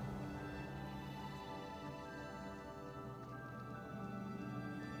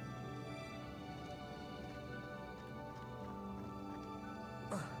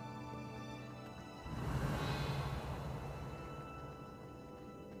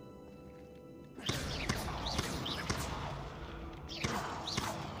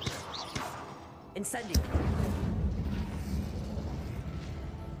 Incendio.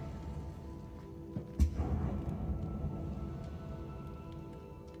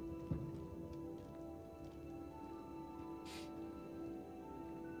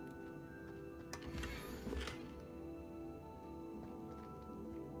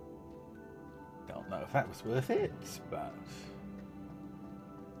 Don't know if that was worth it, but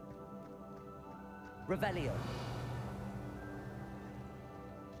Revelio.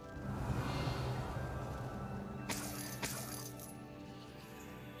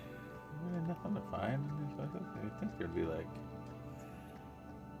 nothing to find. It's like, okay, I think there'd be like,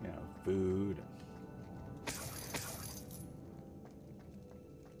 you know, food.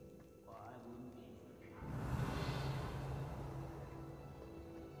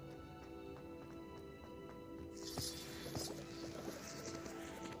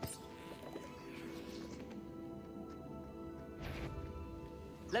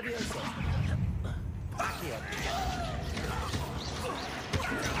 Levioso. Accio.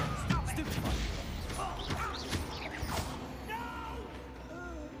 Stupefy.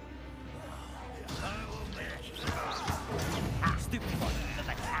 Stupefy.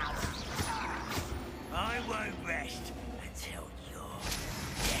 I won't rest until you're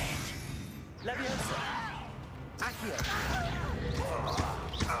dead. Levioso. Accio.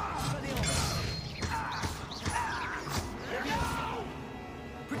 Levioso.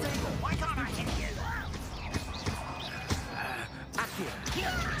 Protego. Why can't I hit you? Accio.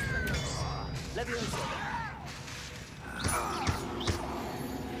 Levioso.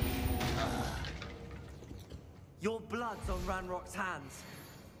 Your blood's on Ranrock's hands.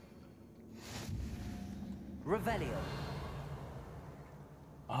 Revelio.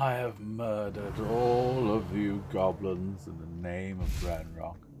 I have murdered all of you goblins in the name of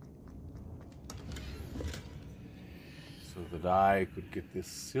Ranrock, so that I could get this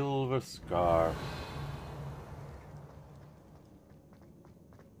silver scarf.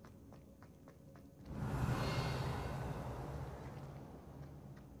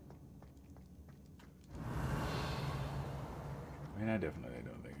 I mean, I definitely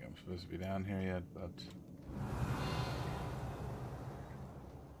don't think I'm supposed to be down here yet, but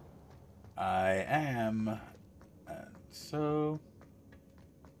I am, and so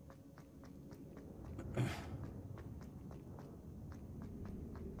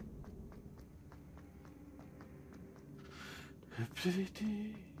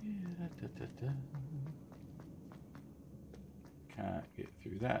can't get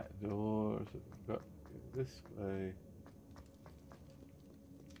through that door, so we've got to go this way.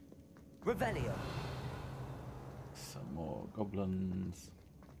 Revelio. Some more goblins.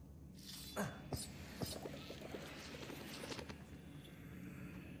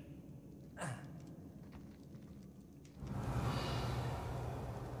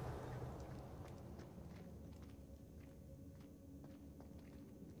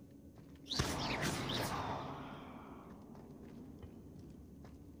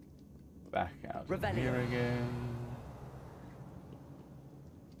 Back out of Revelio. here again.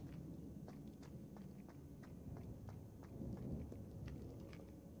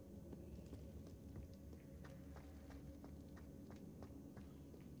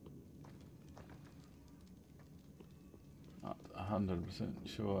 Not 100%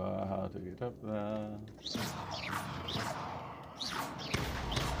 sure how to get up there.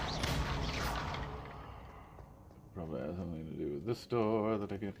 probably has something to do with this door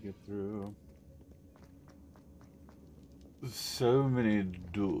that I can't get through. So many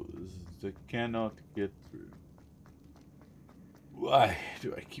doors that I cannot get through. Why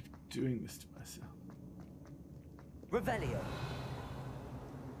do I keep doing this to myself? Revelio.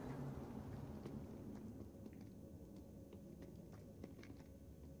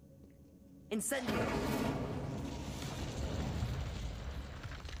 Incendio.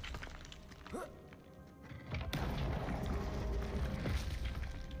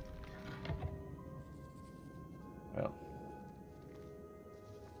 Well.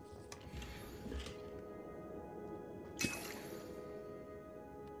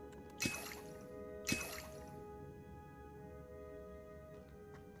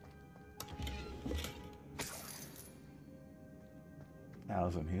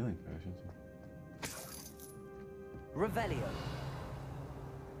 Some healing potions. Revelio.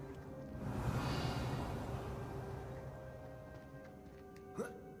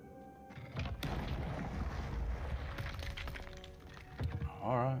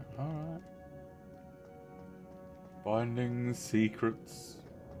 Alright, alright. Finding secrets.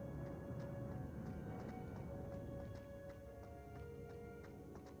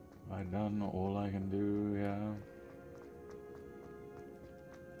 I done all I can do, yeah.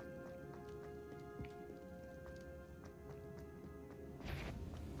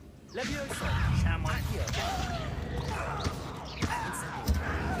 Levioso. Someone.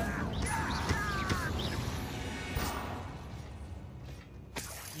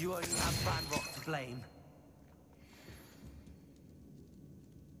 You only have Banrock to blame.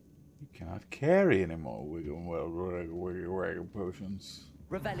 You cannot carry any more wiggle potions.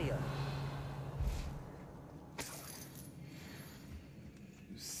 Revelio.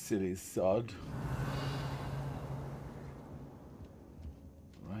 You silly sod.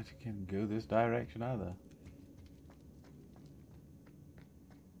 Right, you can't go this direction either.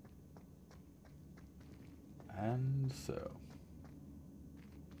 And so.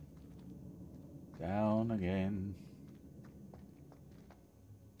 Down again.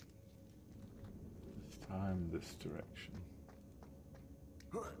 This time this direction.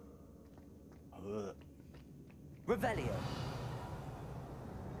 Revelio.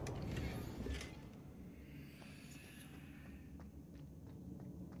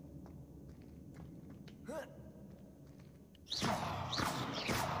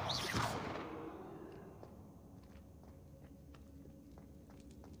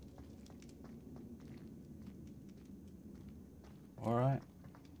 Alright.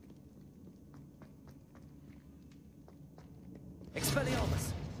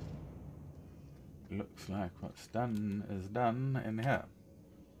 Expelliarmus. Looks like what's done is done in here.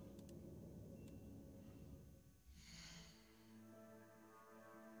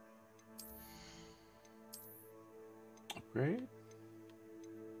 Upgrade.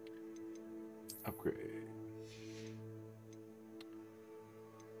 Upgrade.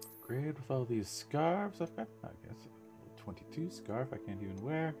 Upgrade with all these scarves I've got. I guess 22 scarf I can't even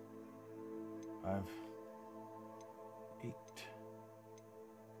wear. I've 8.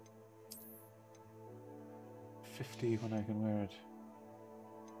 50 when I can wear it.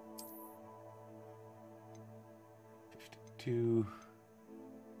 52.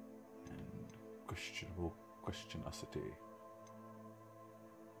 And questionable questionosity.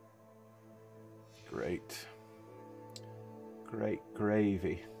 Great. Great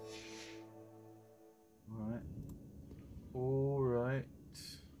gravy. Alright. Alright.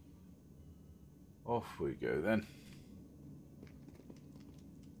 Off we go then.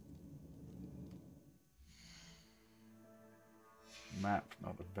 Map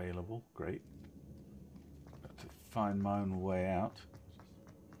not available. Great. Got to find my own way out.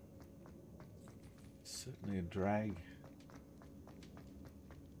 Certainly a drag.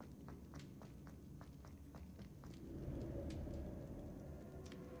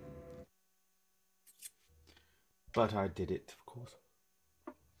 But I did it, of course.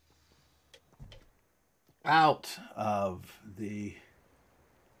 Out of the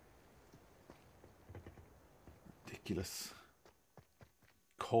ridiculous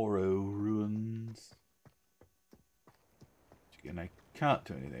Koro ruins. Which again, I can't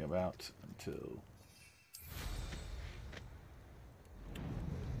do anything about until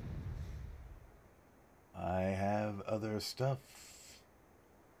I have other stuff.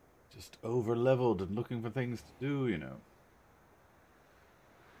 Just over leveled and looking for things to do, you know.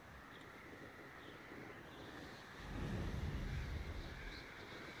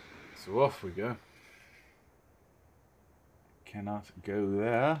 So off we go. Cannot go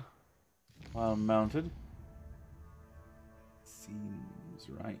there while mounted. Seems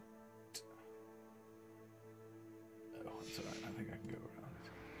right.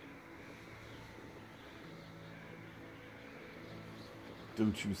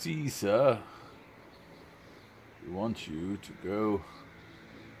 Don't you see, sir? We want you to go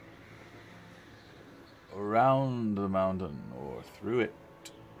around the mountain or through it,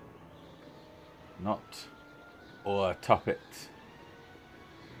 not or atop it.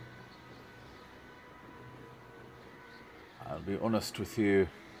 I'll be honest with you.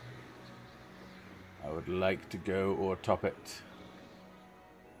 I would like to go or top it.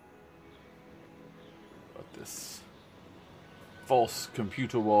 But this false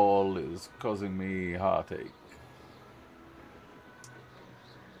computer wall is causing me heartache.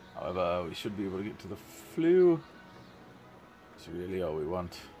 However, we should be able to get to the flue. That's really all we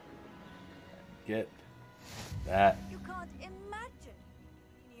want. Get that. You can't imagine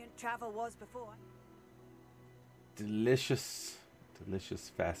convenient travel was before. Delicious, delicious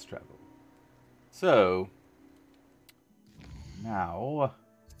fast travel. So, now,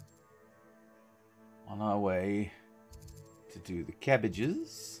 on our way to do the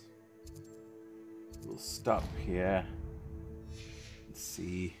cabbages, we'll stop here and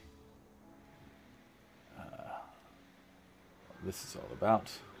see what this is all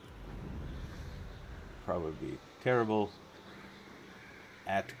about. Probably terrible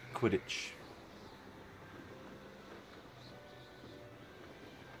at Quidditch.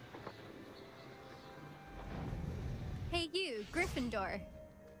 Hey you, Gryffindor.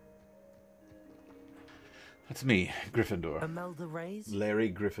 That's me, Gryffindor. Imelda Reyes?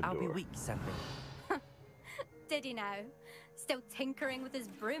 Larry Gryffindor. I'll be weak, Sammy. Did he now? Still tinkering with his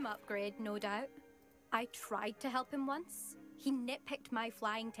broom upgrade, no doubt. I tried to help him once. He nitpicked my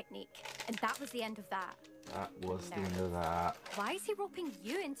flying technique, and that was the end of that. That was the end of that. Why is he roping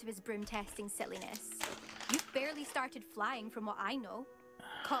you into his broom testing silliness? You've barely started flying from what I know.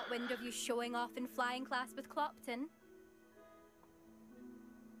 Caught wind of you showing off in flying class with Clopton.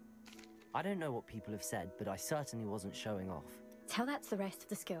 I don't know what people have said, but I certainly wasn't showing off. Tell that to the rest of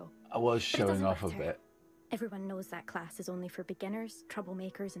the school. I was But it showing doesn't off a matter. bit. Everyone knows that class is only for beginners,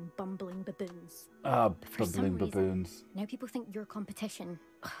 troublemakers, and bumbling baboons. Ah, For some bubbling reason- baboons. Now people think you're competition.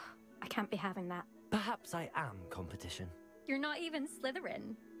 I can't be having that. Perhaps I am competition. You're not even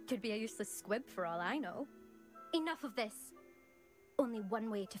Slytherin. Could be a useless squib for all I know. Enough of this. Only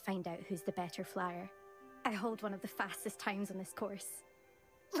one way to find out who's the better flyer. I hold one of the fastest times on this course.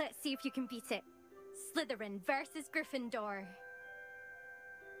 Let's see if you can beat it. Slytherin versus Gryffindor.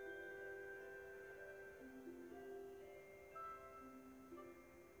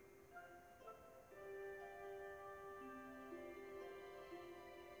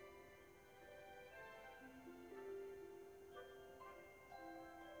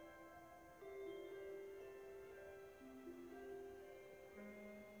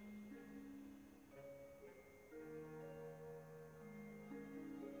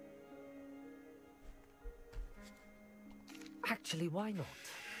 Actually, why not?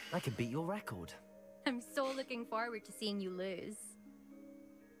 I could beat your record. I'm so looking forward to seeing you lose.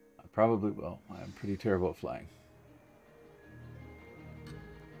 I probably will. I am pretty terrible at flying.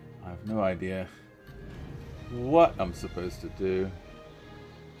 I have no idea what I'm supposed to do.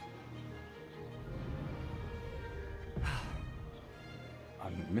 I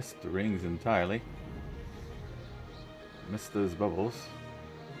missed the rings entirely. Missed those bubbles.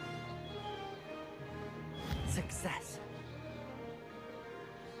 Success.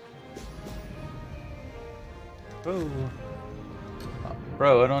 Oh.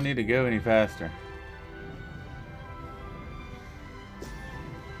 Bro, I don't need to go any faster.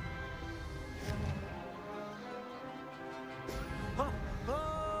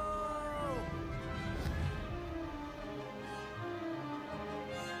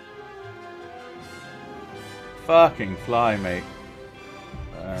 Fucking fly, mate.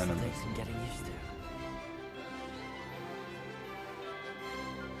 This'll take some getting used to.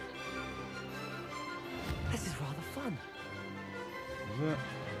 This is rather fun. Is it?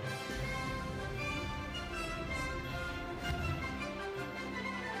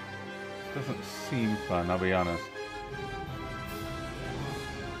 Doesn't seem fun, I'll be honest.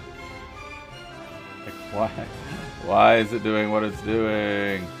 Like, why is it doing what it's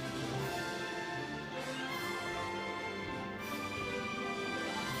doing?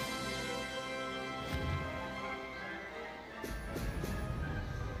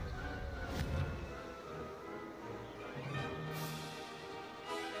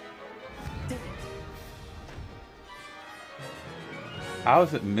 How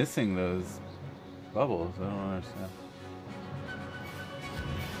is it missing those bubbles? I don't understand.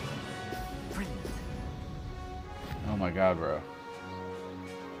 Brilliant. Oh my god, bro.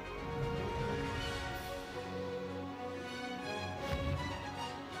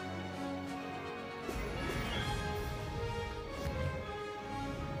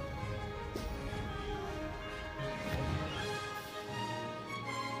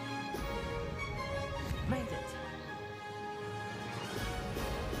 Made it.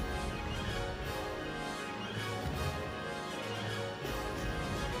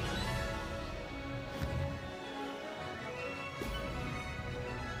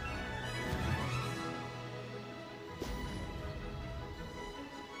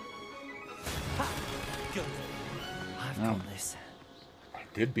 Good. I've got this. I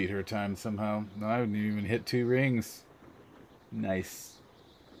did beat her time somehow. No, I didn't even hit 2 rings. Nice.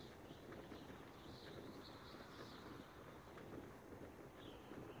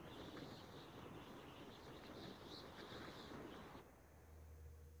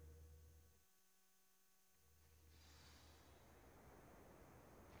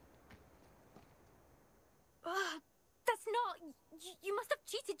 That's not. You must have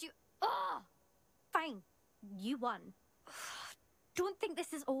cheated. Fine. You won. Don't think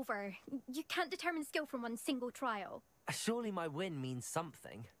this is over. You can't determine skill from one single trial. Surely my win means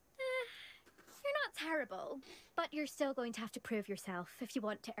something. You're not terrible, but you're still going to have to prove yourself if you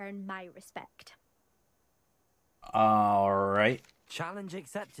want to earn my respect. Alright. Challenge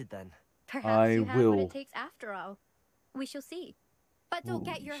accepted then. Perhaps you have what will. it takes after all. We shall see. But don't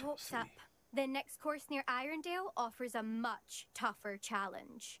get your hopes up. The next course near Irondale offers a much tougher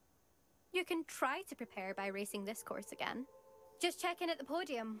challenge. You can try to prepare by racing this course again. Just check in at the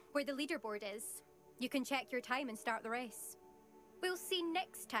podium, where the leaderboard is. You can check your time and start the race. We'll see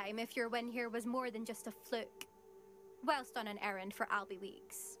next time if your win here was more than just a fluke. Whilst on an errand for Albie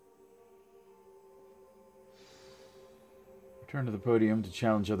Weeks. Return to the podium to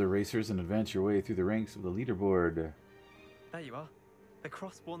challenge other racers and advance your way through the ranks of the leaderboard. There you are. The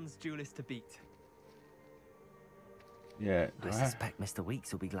cross-bonds duelist to beat. Yeah, I suspect Mr.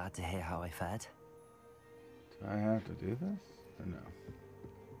 Weeks will be glad to hear how I fared. Do I have to do this? Or no?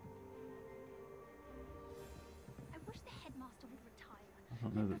 I wish the headmaster would retire. I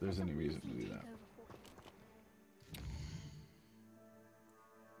don't know that there's any reason to do that.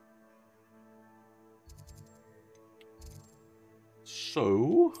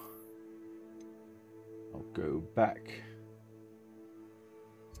 So, I'll go back.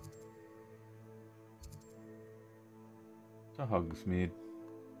 To Hogsmeade.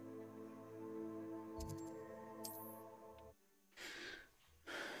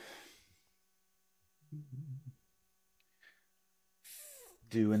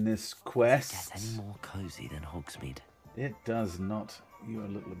 Doing this quest. Get any more cozy than Hogsmeade? It does not. You're a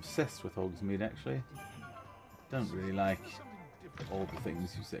little obsessed with Hogsmeade, actually. Don't really like all the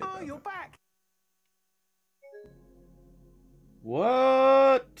things you say about you're it. back.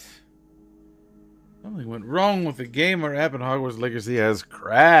 What? Something went wrong with the game. Our app in Hogwarts Legacy has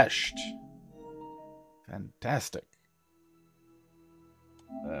crashed. Fantastic.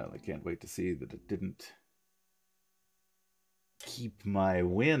 Well, I can't wait to see that it didn't keep my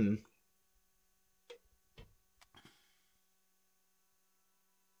win.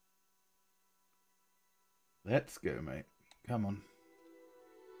 Let's go, mate. Come on.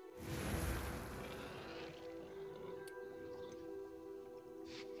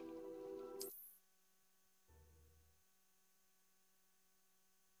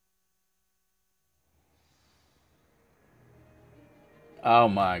 Oh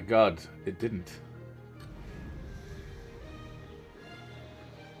my god, it didn't.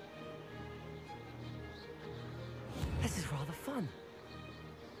 This is rather fun.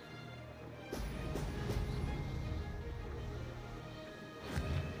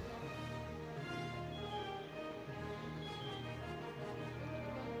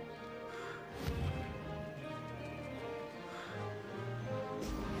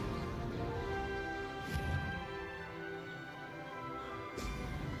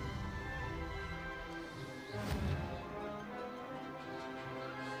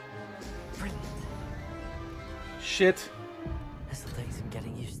 Brilliant. Shit. This'll take some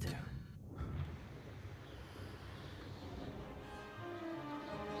getting used to.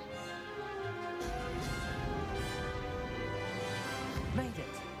 Made it.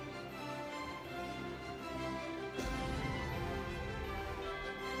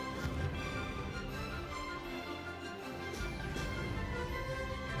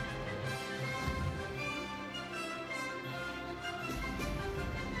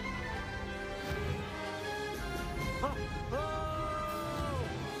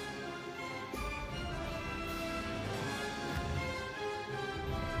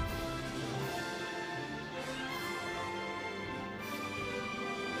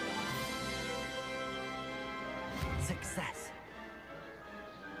 Success.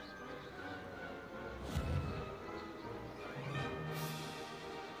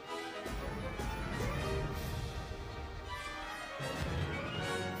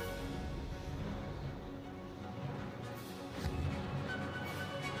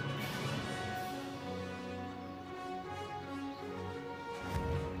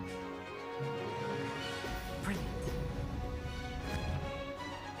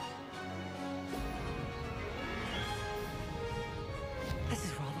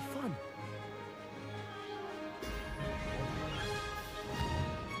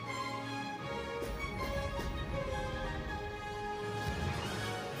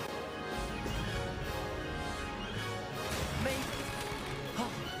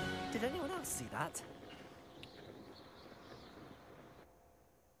 that.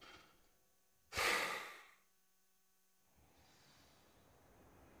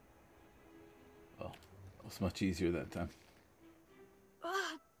 Well, it was much easier that time.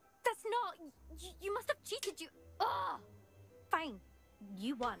 That's not... You must have cheated, you... Ugh. Fine.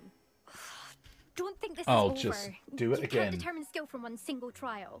 You won. Don't think this I'll is over. just do it you again. Can't determine skill from one single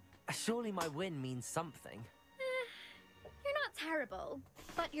trial. Surely my win means something. You're not terrible,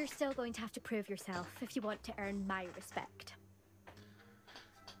 but you're still going to have to prove yourself if you want to earn my respect.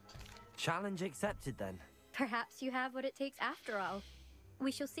 Challenge accepted then. Perhaps you have what it takes after all.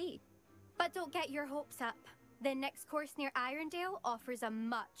 We shall see. But don't get your hopes up. The next course near Irondale offers a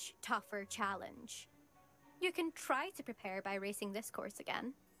much tougher challenge. You can try to prepare by racing this course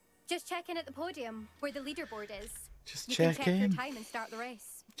again. Just check in at the podium, where the leaderboard is. Just you check can check in. your time and start the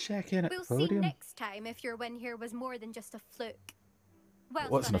race. Check in at We'll the podium. see next time if your win here was more than just a fluke. Well,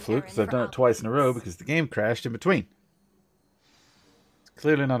 It wasn't a fluke because I've done it twice in a row because the game crashed in between. It's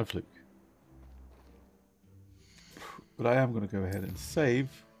clearly not a fluke. But I am going to go ahead and save.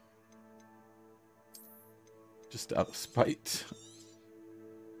 Just out of spite.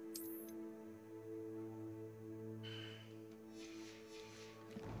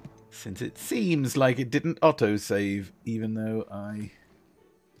 Since it seems like it didn't auto-save, even though I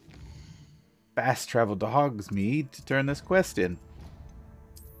fast traveled to Hogsmeade to turn this quest in.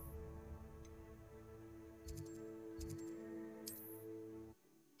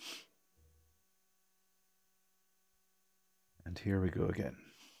 And here we go again.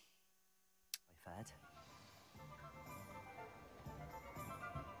 I fared.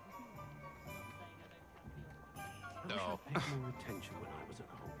 I wish I'd paid more attention when I was at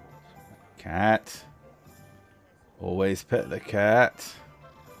Hogwarts. Cat. Always pet the cat.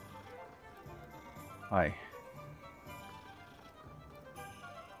 Hi.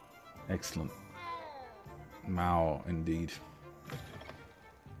 Excellent. Mao, indeed.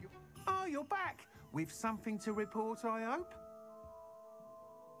 Oh, you're back! With something to report, I hope?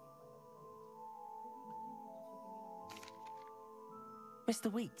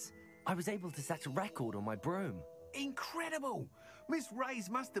 Mr. Weeks, I was able to set a record on my broom. Incredible! Miss Reyes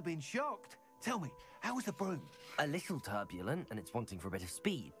must have been shocked. Tell me, how was the broom? A little turbulent and it's wanting for a bit of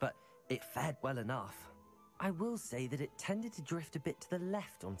speed, but it fared well enough. I will say that it tended to drift a bit to the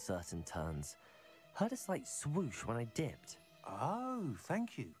left on certain turns. Heard a slight swoosh when I dipped. Oh,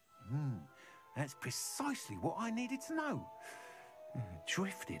 thank you. That's precisely what I needed to know.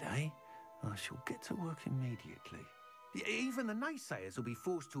 Drifted, eh? I shall get to work immediately. Even the naysayers will be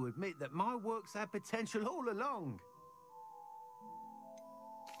forced to admit that my work's had potential all along.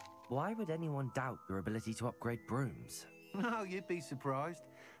 Why would anyone doubt your ability to upgrade brooms? No, you'd be surprised.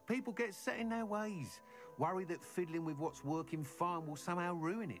 People get set in their ways, worry that fiddling with what's working fine will somehow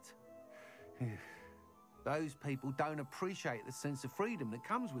ruin it. Those people don't appreciate the sense of freedom that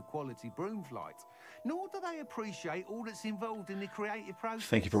comes with quality broom flight, nor do they appreciate all that's involved in the creative process.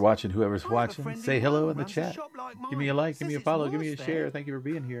 Thank you for watching, whoever's I have a watching. friend Say who hello in the runs a chat. shop like Give me a mine. like, give me a Says follow, it's give me a worse share. there. Thank you for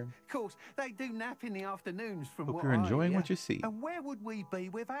being here. Of course, they do nap in the afternoons from Hope what you're I enjoying hear. what you see. And where would we be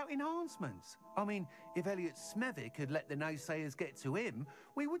without enhancements? I mean, if Elliot Smethwick had let the naysayers get to him,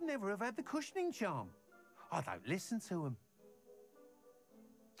 we would never have had the cushioning charm. I don't listen to them.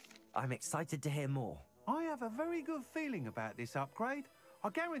 I'm excited to hear more. I have a very good feeling about this upgrade. I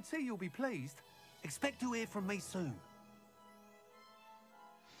guarantee you'll be pleased. Expect to hear from me soon.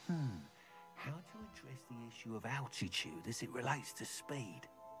 How to address the issue of altitude as it relates to speed?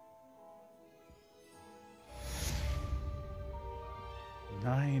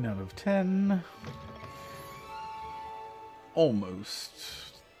 9 out of 10. Almost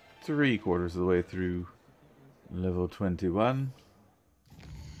 3/4 of the way through level 21.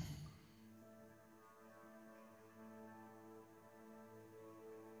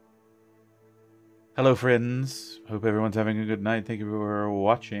 Hello friends, hope everyone's having a good night. Thank you for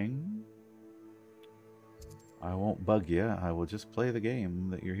watching. I won't bug you, I will just play the game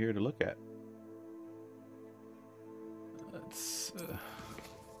that you're here to look at. Let's look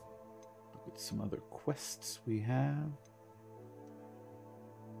at some other quests we have.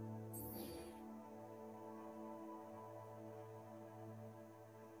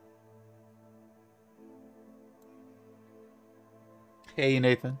 Hey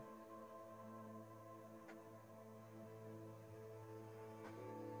Nathan.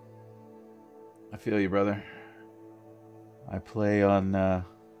 I feel you, brother. I play on I'm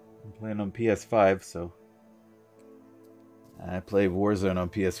playing on PS5, so I play Warzone on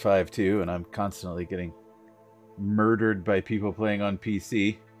PS5 too, and I'm constantly getting murdered by people playing on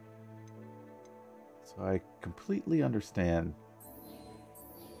PC. So I completely understand.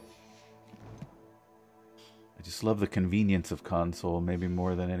 I just love the convenience of console, maybe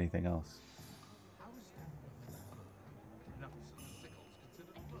more than anything else.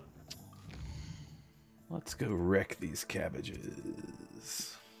 Let's go wreck these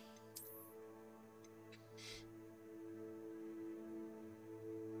cabbages.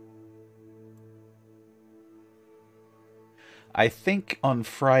 I think on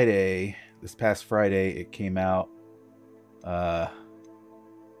Friday, this past Friday, it came out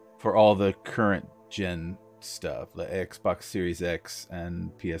for all the current gen stuff, the Xbox Series X and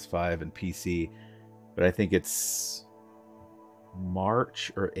PS5 and PC. But I think it's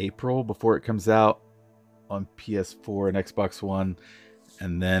March or April before it comes out on PS4 and Xbox One,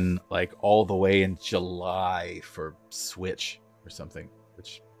 and then like all the way in July for Switch or something,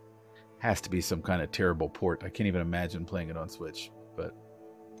 which has to be some kind of terrible port. I can't even imagine playing it on Switch, but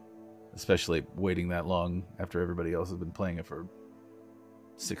especially waiting that long after everybody else has been playing it for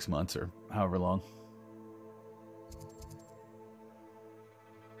 6 months or however long.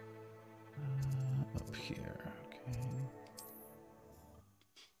 Up here, okay.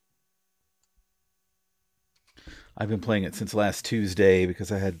 I've been playing it since last Tuesday because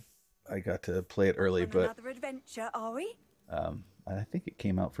I got to play it early, but another adventure, are we? I think it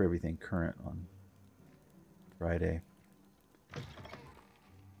came out for everything current on Friday.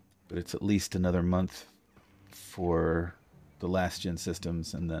 But it's at least another month for the last gen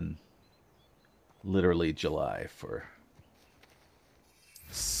systems, and then literally July for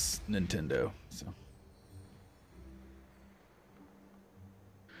Nintendo. So,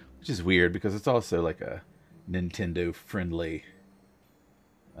 which is weird because it's also like a Nintendo friendly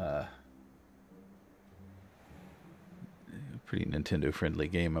pretty Nintendo friendly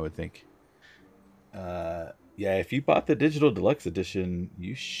game, I would think. Yeah, if you bought the digital deluxe edition,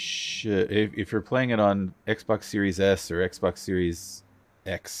 you should, if you're playing it on Xbox Series S or Xbox Series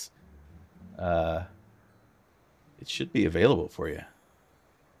X, it should be available for you.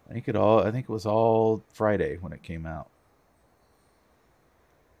 I think it was all Friday when it came out.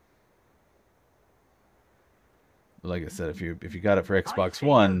 But like I said, if you got it for Xbox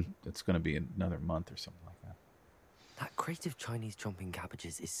One, it's going to be another month or something like that. That crate of Chinese chomping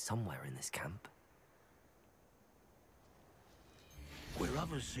cabbages is somewhere in this camp. Where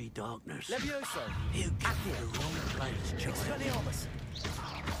others see darkness, Levioso! you get the wrong place, Johnny. Expelliarmus!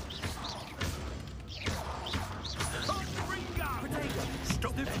 Potato!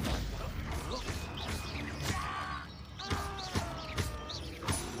 Stop them!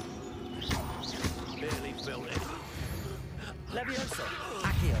 Barely felt it. Levioso!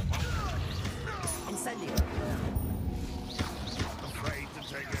 Accio! Incendio! Afraid to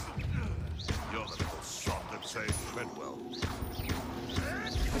take it? You're the little sot that saved Treadwell.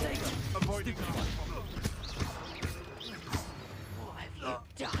 Potato! Avoiding What have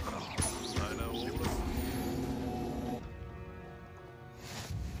you done? I know all the...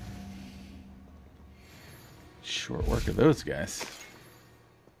 Short work of those guys.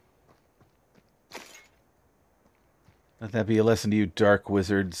 Let that be a lesson to you, dark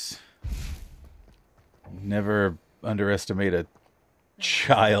wizards. Never underestimate a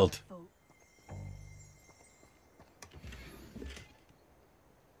child.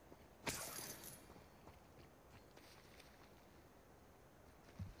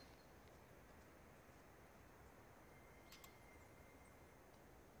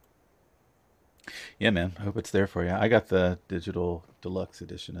 Yeah, man. I hope it's there for you. I got the digital deluxe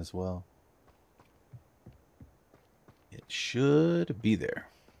edition as well. It should be there.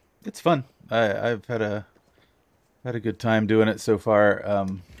 It's fun. I've had a good time doing it so far.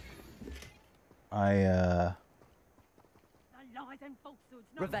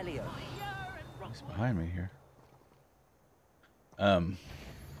 Revelio! Who's behind me here? Like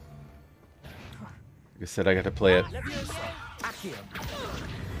I said, I got to play it. Levioso! Accio!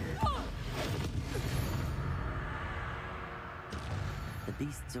 The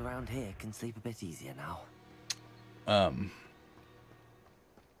beasts around here can sleep a bit easier now.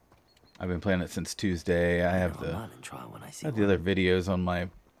 I've been playing it since Tuesday. I have the other videos on my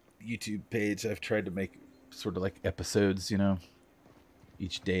YouTube page. I've tried to make sort of like episodes, you know,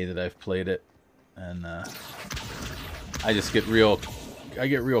 each day that I've played it, and I get real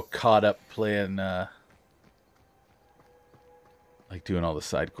caught up playing, like doing all the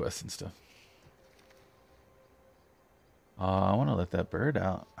side quests and stuff. I want to let that bird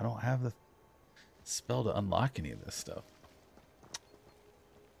out. I don't have the spell to unlock any of this stuff.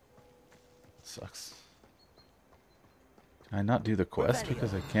 Sucks. Can I not do the quest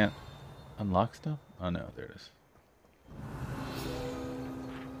because I can't unlock stuff? Oh no, there it is.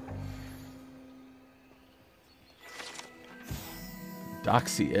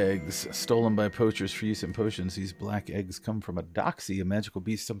 Doxy eggs, stolen by poachers for use in potions. These black eggs come from a doxy, a magical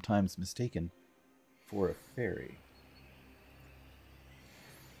beast sometimes mistaken for a fairy.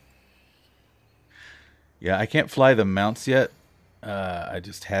 Yeah, I can't fly the mounts yet. I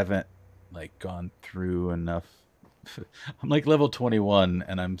just haven't like gone through enough. I'm like level 21,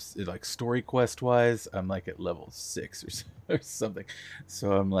 and I'm like story quest wise, I'm like at level 6 or something.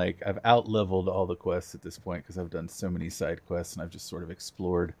 So I'm like I've out leveled all the quests at this point because I've done so many side quests and I've just sort of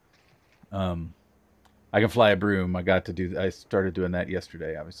explored. I can fly a broom. I started doing that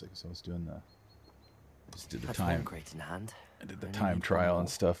yesterday, obviously, because I was doing just did the That's time. one crate in hand. I did the Only time need one trial more. and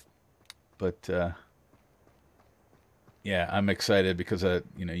stuff, but yeah, I'm excited because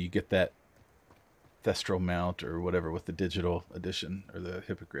you get that Thestral mount or whatever with the digital edition or the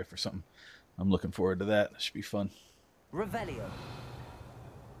Hippogriff or something. I'm looking forward to that. It should be fun. Revelio.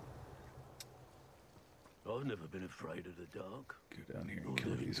 I've never been afraid of the dark. Go down here and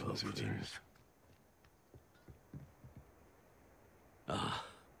kill these wizards.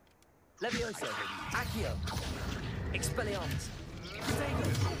 Levioso. Accio. Expelliarmus. Protego.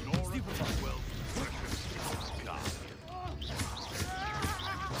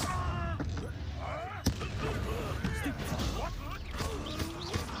 Stupefy.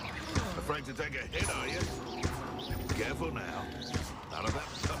 Afraid to take a hit, are you? Careful now. None of that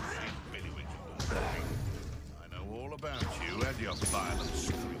stuff I know all about you and your violent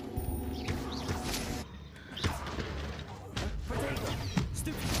streak. Protego.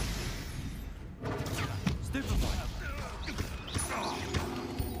 Stupefy. Stupefy.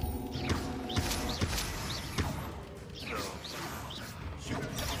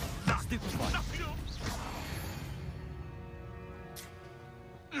 Stupefy.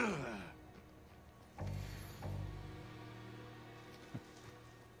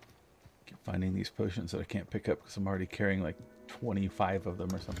 Keep finding these potions that I can't pick up because I'm already carrying like 25 of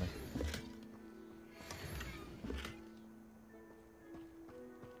them or something.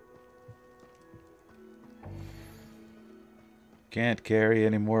 Can't carry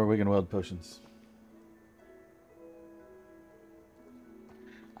any more Wiggenweld potions.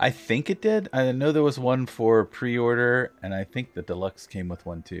 I think it did. I know there was one for pre-order, and I think the deluxe came with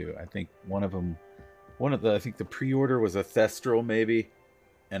one too. I think I think the pre-order was a Thestral maybe,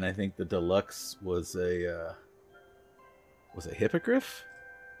 and I think the deluxe was a Hippogriff.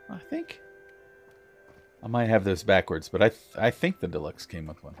 I think. I might have those backwards, but I think the deluxe came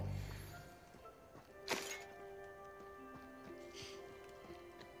with one.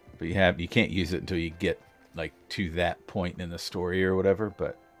 But you can't use it until you get like to that point in the story or whatever,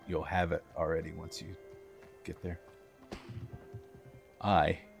 but you'll have it already once you get there.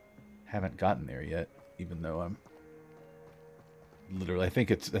 I haven't gotten there yet, even though I'm literally I think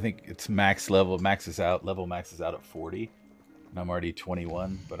it's max level maxes out at 40 and I'm already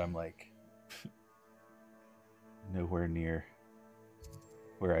 21, but I'm like nowhere near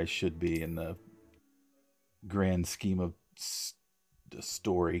where I should be in the grand scheme of the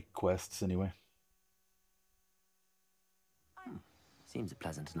story quests anyway. Seems a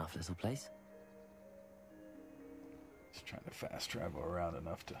pleasant enough little place. Just trying to fast travel around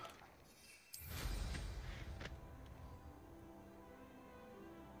enough to...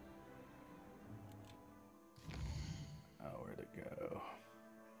 Oh, where to go?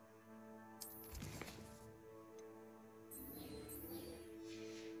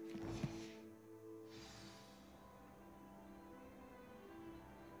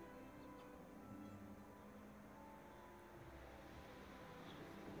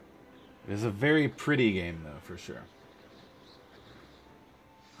 It is a very pretty game, though, for sure.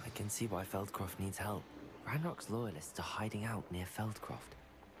 I can see why Feldcroft needs help. Ranrock's loyalists are hiding out near Feldcroft.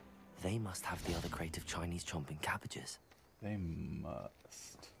 They must have the other crate of Chinese chomping cabbages. They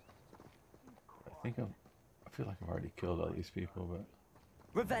must. I feel like I've already killed all these people, but...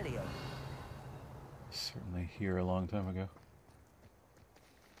 Revelio. Certainly here a long time ago.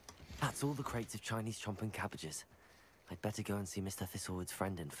 That's all the crates of Chinese chomping cabbages. I'd better go and see Mr. Thistlewood's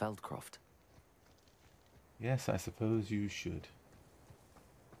friend in Feldcroft. Yes, I suppose you should.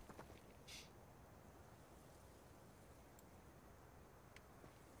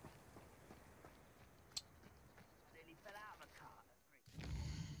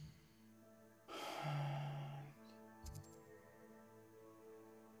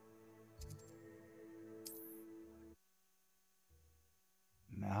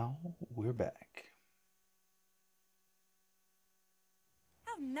 Now we're back.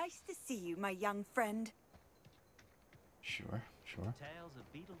 How nice to see you, my young friend. Sure. Tales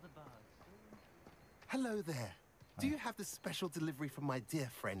of Beetle the Bug. Hello there. Do you have the special delivery from my dear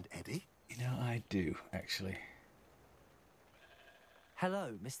friend Eddie? You know, I do, actually.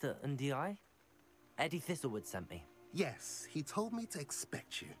 Hello, Mr. Ndi. Eddie Thistlewood sent me. Yes, he told me to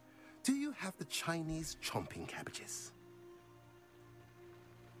expect you. Do you have the Chinese chomping cabbages?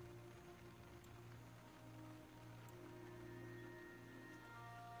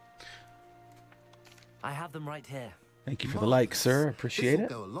 I have them right here. Thank you for the like, sir. Appreciate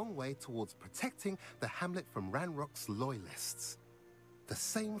This it. will go a long way towards protecting the hamlet from Ranrock's loyalists. The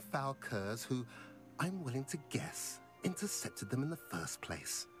same foul curs who, I'm willing to guess, intercepted them in the first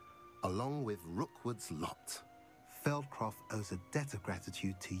place, along with Rookwood's lot. Feldcroft owes a debt of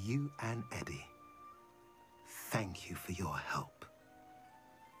gratitude to you and Eddie. Thank you for your help.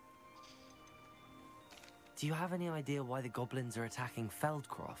 Do you have any idea why the goblins are attacking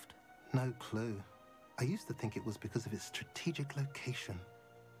Feldcroft? No clue. I used to think it was because of its strategic location,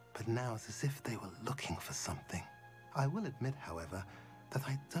 but now it's as if they were looking for something. I will admit, however, that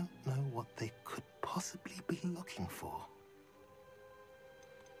I don't know what they could possibly be looking for.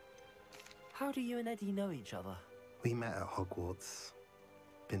 How do you and Eddie know each other? We met at Hogwarts.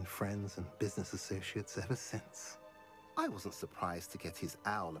 Been friends and business associates ever since. I wasn't surprised to get his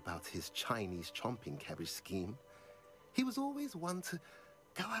owl about his Chinese chomping cabbage scheme. He was always one to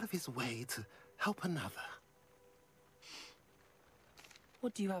go out of his way to help another.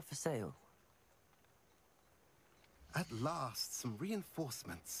 What do you have for sale? At last, some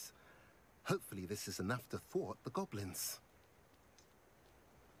reinforcements. Hopefully this is enough to thwart the goblins.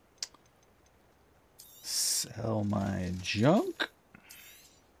 Sell my junk.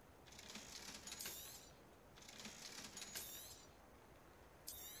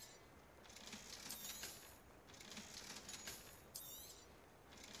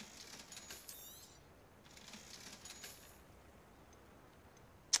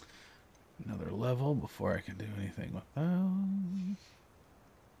 Another level before I can do anything with those.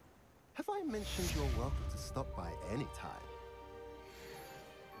 Have I mentioned you're welcome to stop by any time?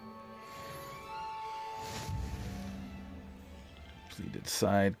 Completed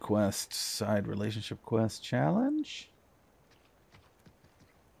side quest, side relationship quest challenge.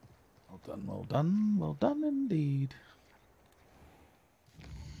 Well done, well done, well done indeed.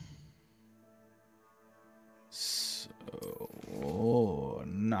 So,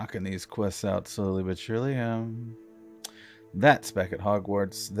 knocking these quests out slowly but surely. That's back at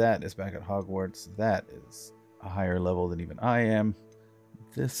Hogwarts. That is back at Hogwarts. That is a higher level than even I am.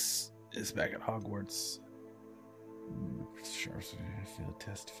 This is back at Hogwarts. Field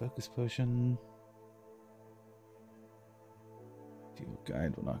test focus potion. Field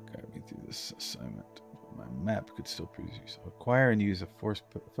guide will not guide me through this assignment. My map could still prove useful. Acquire and use a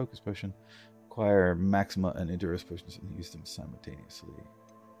focus potion. Acquire Maxima and Endurance potions and use them simultaneously.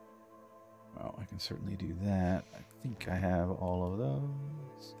 Well, I can certainly do that. I think I have all of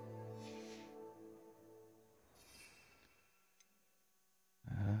those.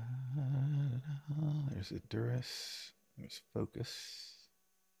 There's Endurance. There's Focus.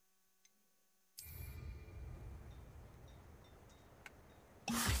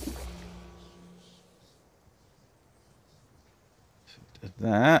 So did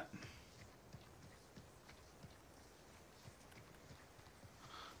that.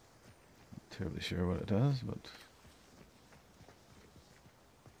 Not terribly sure what it does, but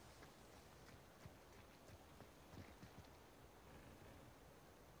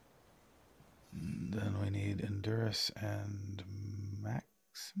then we need Endurance and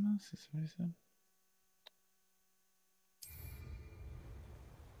Maximus, is what he said?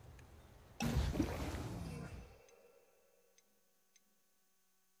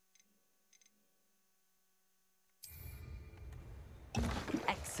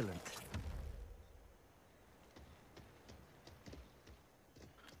 Excellent.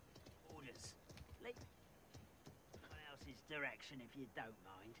 Orders. Lead someone else's direction if you don't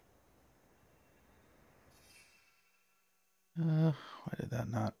mind. Why did that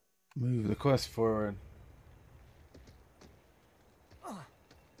not move the quest forward?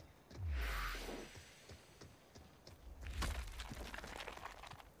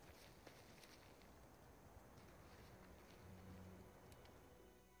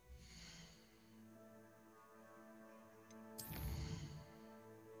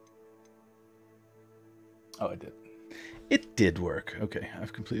 Oh, it did. It did work. Okay,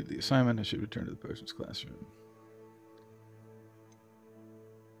 I've completed the assignment. I should return to the potions classroom.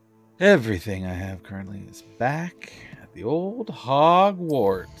 Everything I have currently is back at the old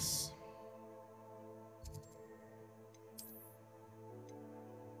Hogwarts.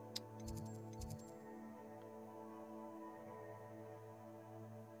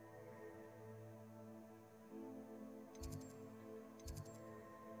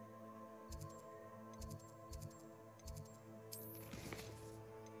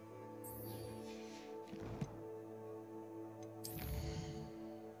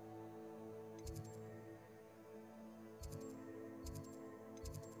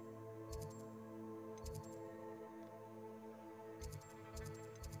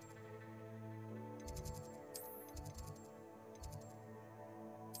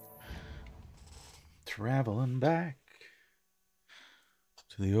 Traveling back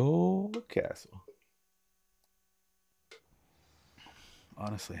to the old castle.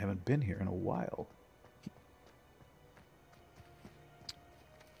 Honestly, haven't been here in a while.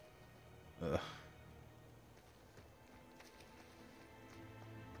 Ugh.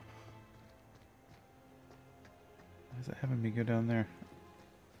 Why is it having me go down there?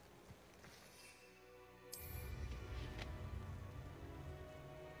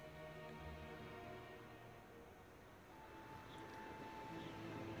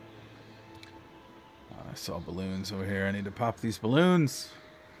 I saw balloons over here. I need to pop these balloons.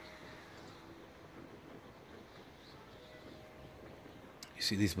 You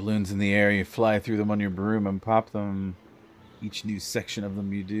see these balloons in the air, you fly through them on your broom and pop them. Each new section of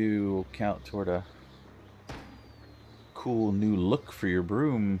them you do will count toward a cool new look for your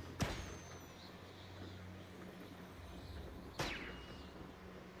broom.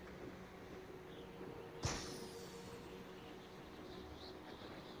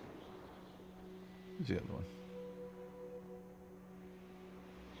 Where's the other one?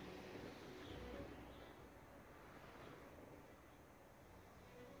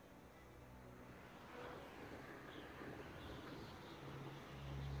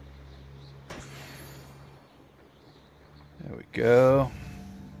 There we go.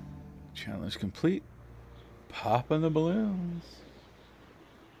 Challenge complete. Popping the balloons.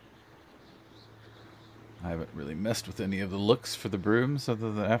 I haven't really messed with any of the looks for the brooms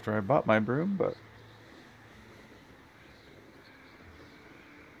other than after I bought my broom, but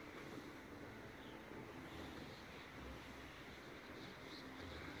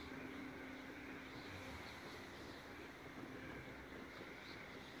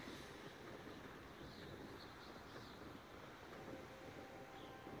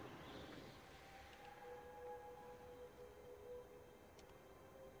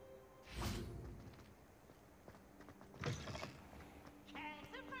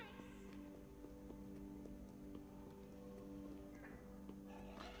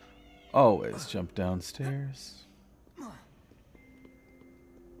always jump downstairs.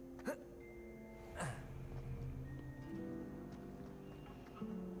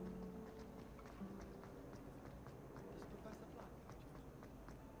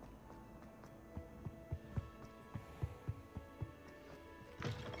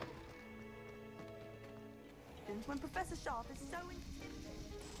 When Professor Sharp is so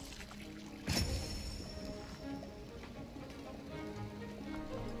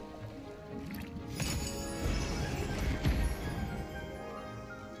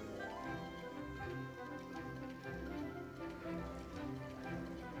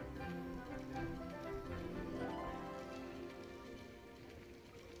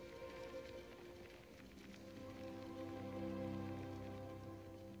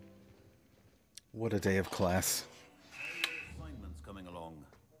What a day of class. Assignments coming along.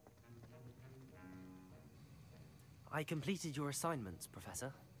 I completed your assignments,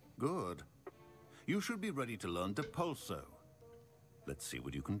 Professor. Good. You should be ready to learn Depulso. Let's see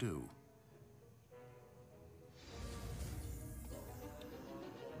what you can do.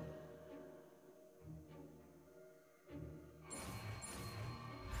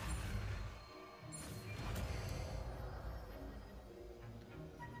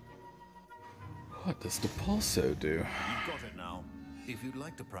 What does Depulso do? You've got it now. If you'd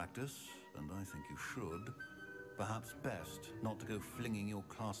like to practice, and I think you should, perhaps best not to go flinging your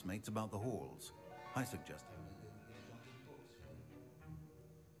classmates about the halls. I suggest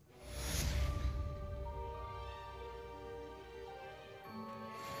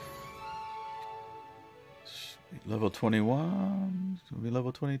Level 21? Will be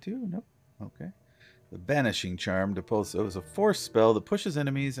level 22? Nope. Okay. The Banishing Charm, Depulso, is a force spell that pushes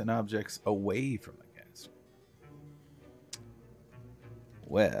enemies and objects away from the caster.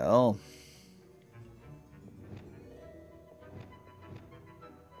 Well...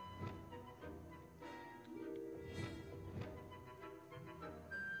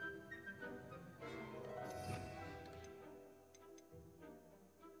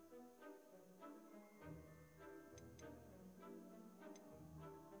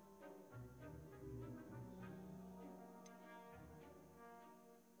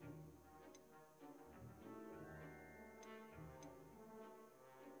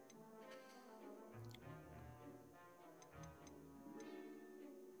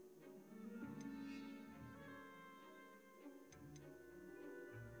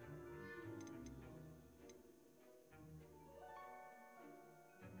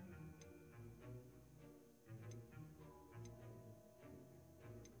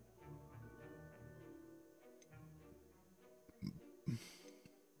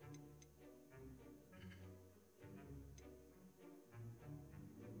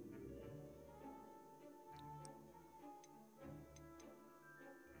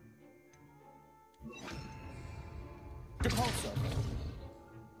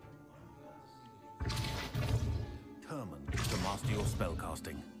 your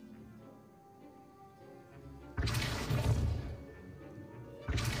spellcasting.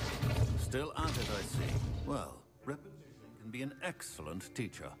 Still at it, I see. Well, repetition can be an excellent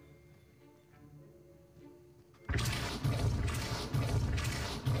teacher.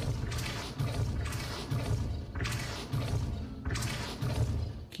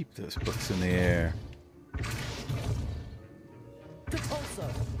 Keep those books in the air. Depulso!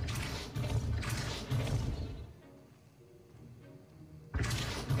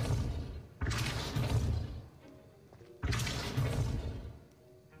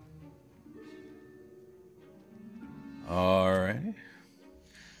 Alright.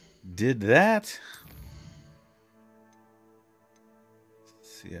 Did that.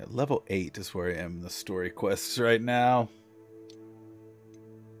 So yeah, level 8 is where I am in the story quests right now.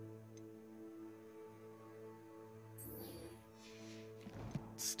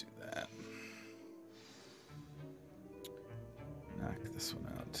 Let's do that. Knock this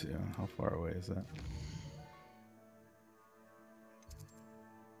one out too. How far away is that?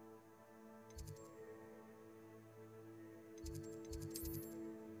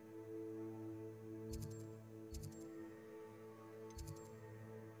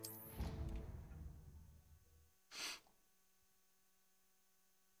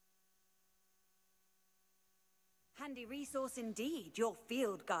 Handy resource indeed, your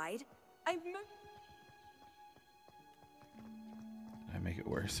field guide. Did I make it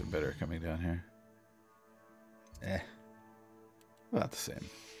worse or better coming down here? About the same.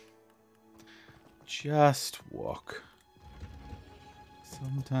 Just walk.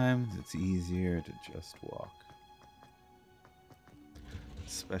 Sometimes it's easier to just walk.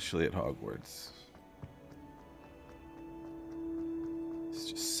 Especially at Hogwarts. It's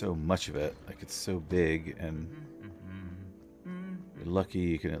just so much of it. Like, it's so big, and you're lucky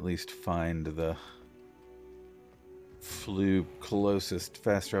you can at least find the flue closest,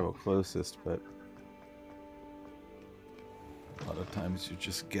 fast travel closest, but a lot of times you're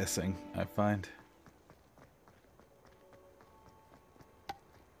just guessing, I find.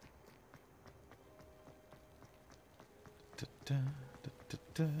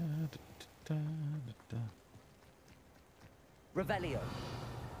 Revelio.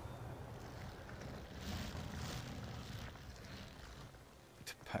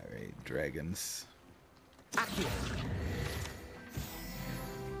 To pirate dragons. Accio.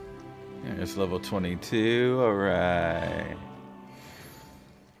 There's level 22, alright.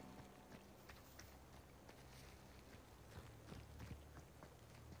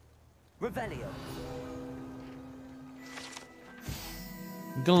 Revelio.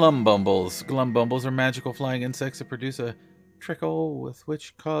 Glumbumbles. Glumbumbles are magical flying insects that produce a trickle which will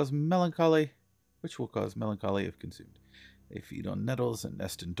cause melancholy if consumed. They feed on nettles and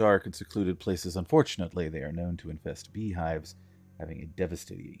nest in dark and secluded places. Unfortunately, they are known to infest beehives, having a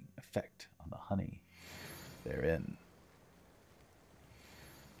devastating effect on the honey therein.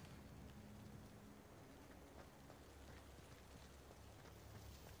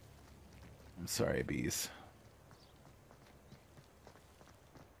 I'm sorry, bees.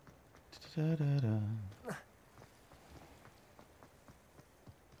 Da-da-da.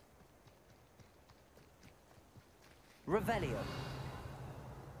 Revelio.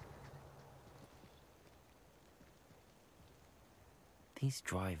 These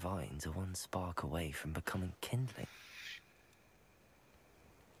dry vines are one spark away from becoming kindling.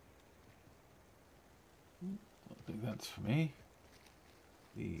 Don't think that's for me.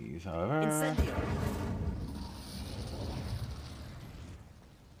 These, however. Incendio.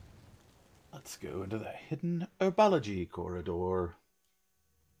 Let's go into the hidden herbology corridor.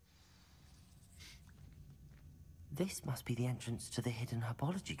 This must be the entrance to the hidden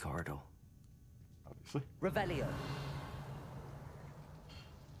herbology corridor. Obviously. Revelio.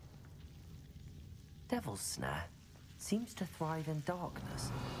 Devil's Snare seems to thrive in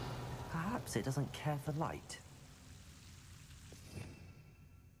darkness. Perhaps it doesn't care for light.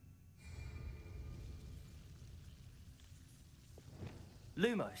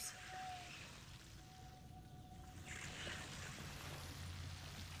 Lumos.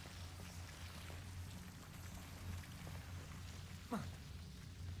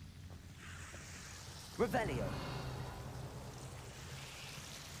 Revelio.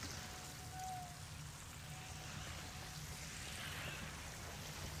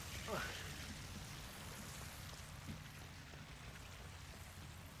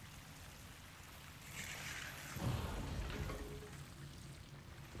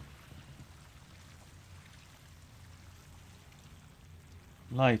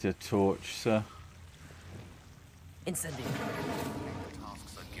 Light a torch, sir. Incendio.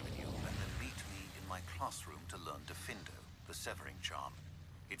 Tasks are given you and then meet me in my classroom to learn Diffindo, the severing charm.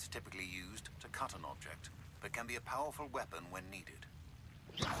 It's typically used to cut an object, but can be a powerful weapon when needed.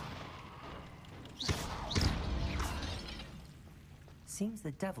 Seems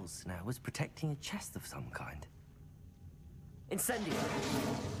the devil's snare was protecting a chest of some kind. Incendio!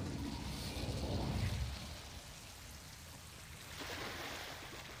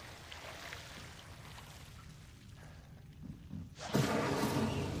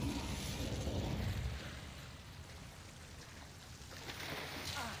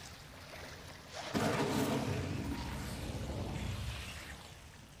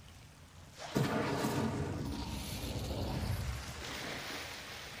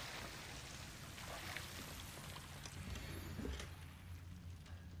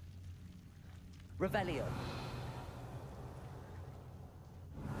 Revelio.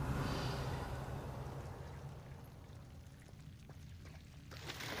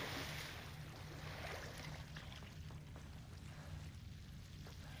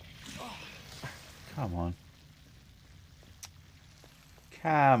 Come on.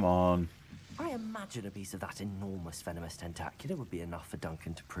 Come on. I imagine a piece of that enormous venomous tentacular would be enough for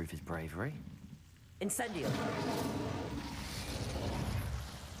Duncan to prove his bravery. Incendio.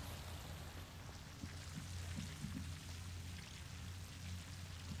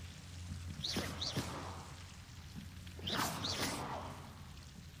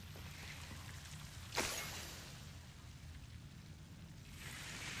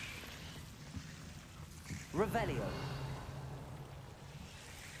 Revelio.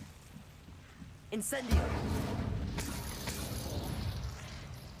 Incendio.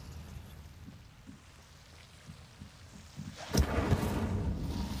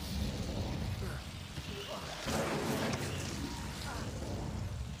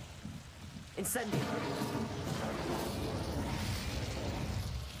 Incendio.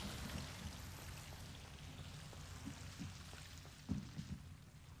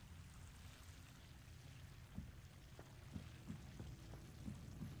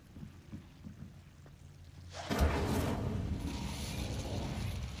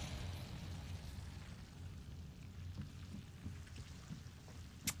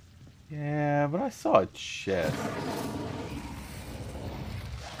 Yeah, but I saw a chest.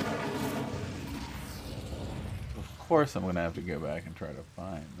 Of course I'm going to have to go back and try to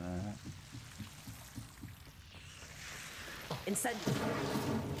find that. Incendio.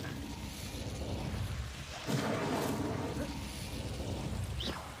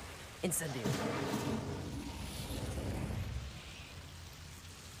 Incendio.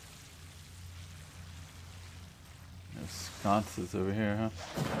 No sconces over here, huh?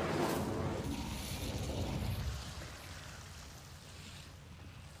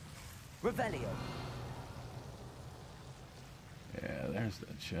 Revelio. Yeah, there's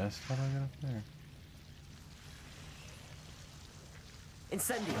that chest. How do I get up there?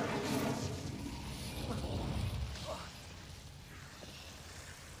 Incendio.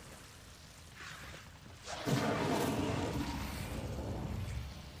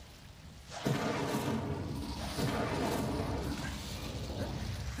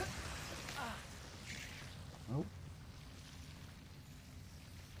 Oh.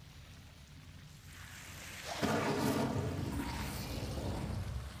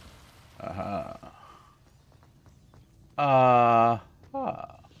 Aha.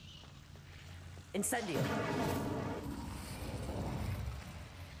 Incendio.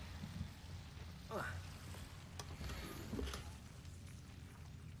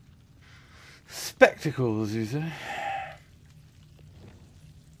 Spectacles, you say?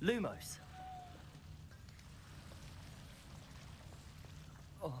 Lumos.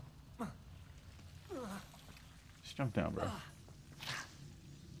 Just jump down, bro.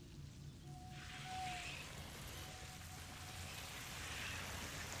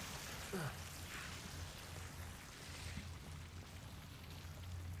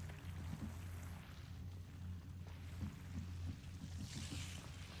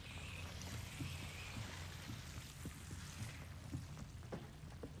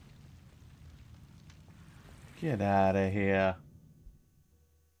 Get out of here.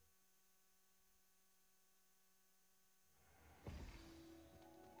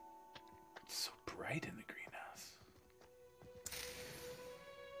 It's so bright in the greenhouse.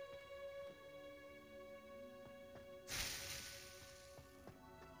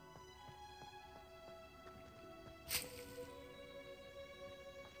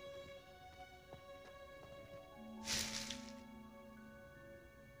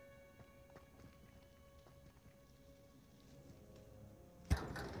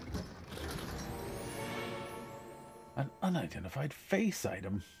 An unidentified face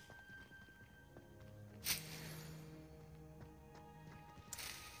item.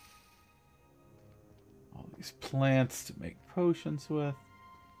 these plants to make potions with.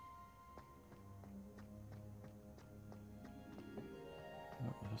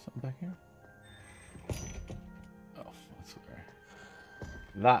 Oh, there's something back here? Oh,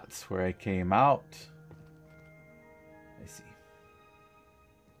 that's where I came out. I see.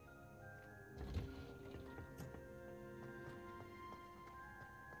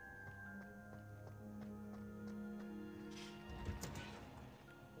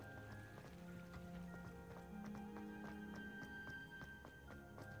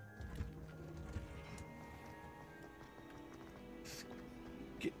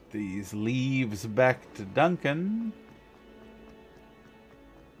 Get these leaves back to Duncan.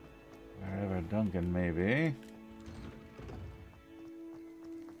 Wherever Duncan may be.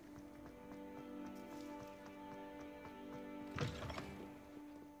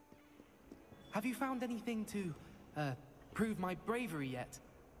 Have you found anything to, prove my bravery yet?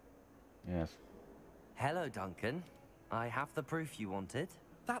 Yes. Hello, Duncan. I have the proof you wanted.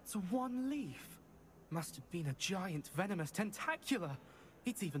 That's one leaf. Must have been a giant venomous tentacula.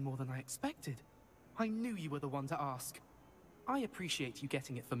 It's even more than I expected. I knew you were the one to ask. I appreciate you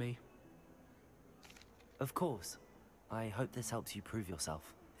getting it for me. Of course. I hope this helps you prove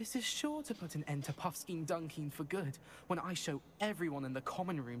yourself. This is sure to put an end to Puffskein Dunkin for good when I show everyone in the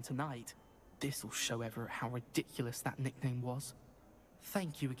common room tonight. This'll show Everett how ridiculous that nickname was.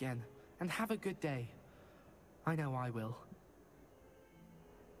 Thank you again, and have a good day. I know I will.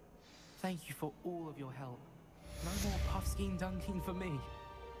 Thank you for all of your help. No more Puffskein Dunkin for me.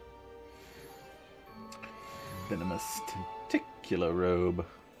 Venomous tentacular robe.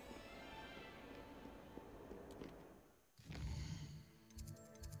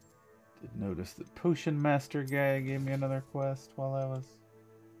 Did notice that Potion Master guy gave me another quest while I was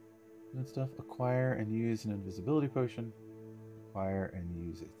doing stuff. Acquire and use an invisibility potion. Acquire and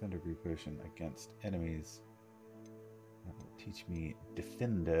use a Thunderbrew potion against enemies. That will teach me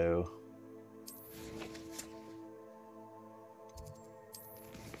Defendo.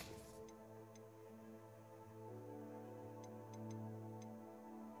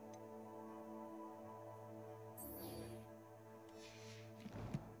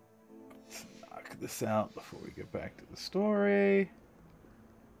 This out before we get back to the story.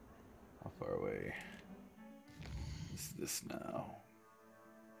 How far away is this now?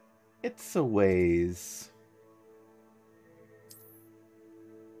 It's a ways.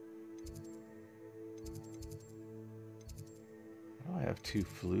 Oh, I have 2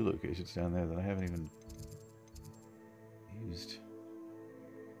 flu locations down there that I haven't even used.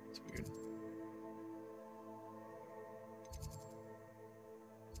 It's weird.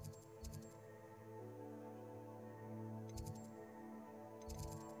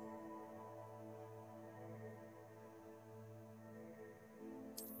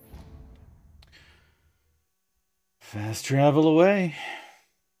 Fast travel away.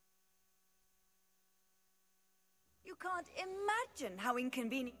 You can't imagine how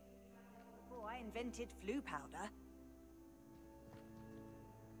inconvenient before I invented flu powder.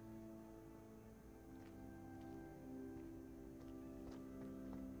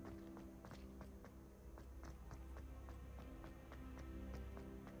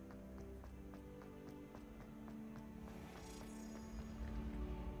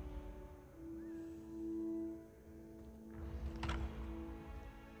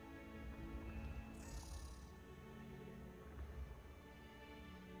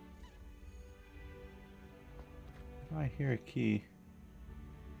 I hear a key.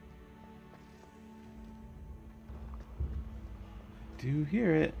 I do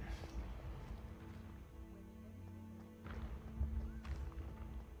hear it.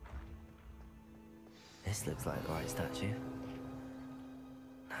 This looks like the right statue.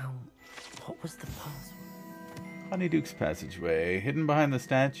 Now, what was the password? Honeyduke's Passageway. Hidden behind the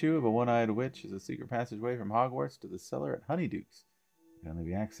statue of a one-eyed witch is a secret passageway from Hogwarts to the cellar at Honeyduke's. It can only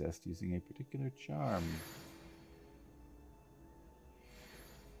be accessed using a particular charm.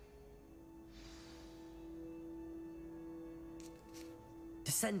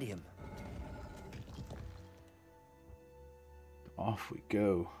 Descendium. Off we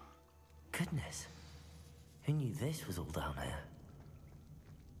go. Goodness. Who knew this was all down here?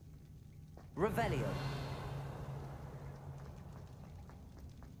 Revelio.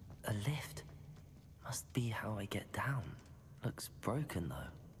 A lift. Must be how I get down. Looks broken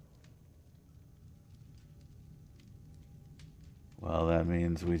though. Well, that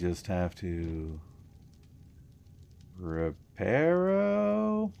means we just have to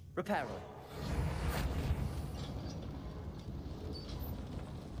reparo. Reparo.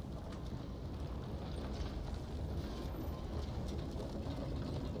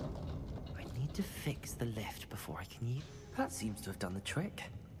 I need to fix the lift before I can use. That seems to have done the trick.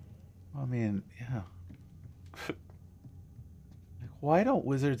 I mean, yeah. Like, why don't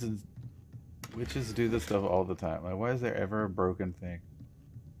wizards and witches do this stuff all the time? Like, why is there ever a broken thing?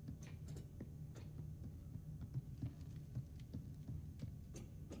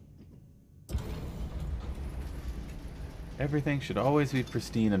 Everything should always be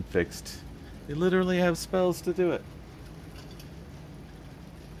pristine and fixed. They literally have spells to do it.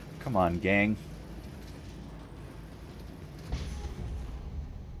 Come on, gang.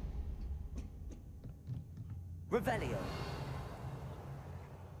 Revelio.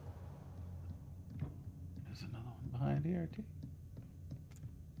 There's another one behind here, too.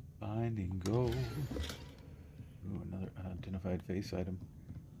 Binding gold. Ooh, another unidentified face item.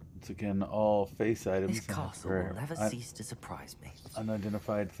 Once again, all face items This castle will never cease to surprise me.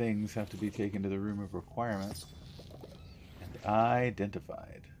 Unidentified things have to be taken to the room of requirement and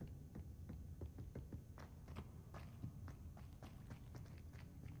identified.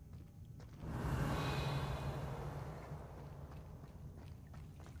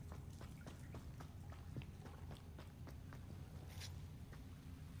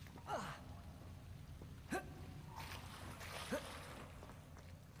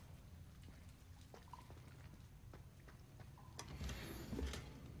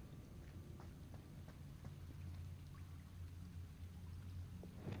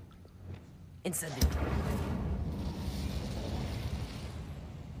 Incendio.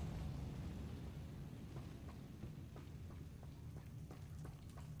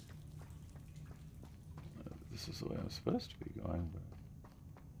 This is the way I'm supposed to be going, but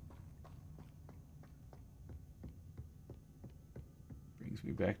brings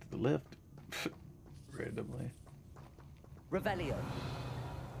me back to the lift randomly. Revelio.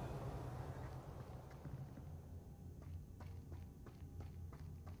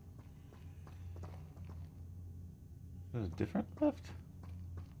 There's a different lift?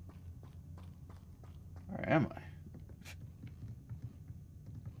 Where am I?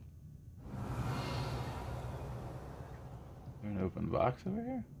 Is there an open box over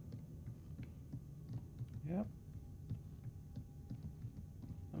here? Yep.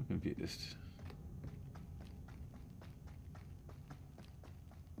 I'm confused.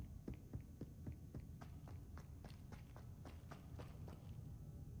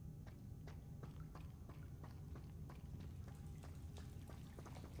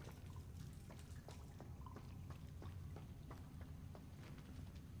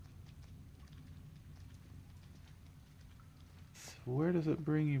 Where does it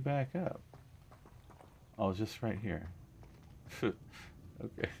bring you back up? Oh, just right here.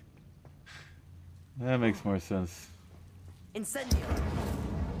 Okay. That makes more sense. Incendio.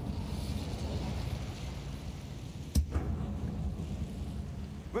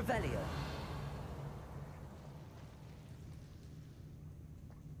 Revelio.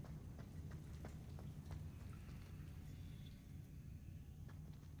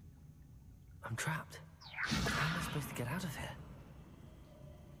 I'm trapped. How am I supposed to get out of here?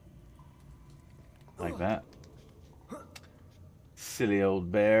 Like that. Silly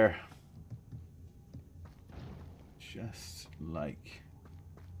old bear. Just like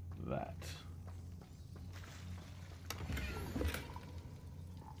that.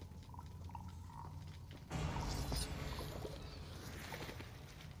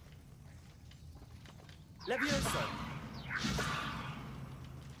 Levioso.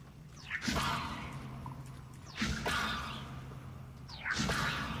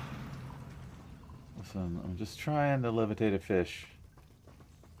 Listen, I'm just trying to levitate a fish.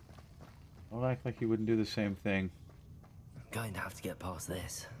 Don't act like you wouldn't do the same thing. I'm going to have to get past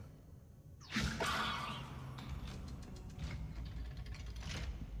this.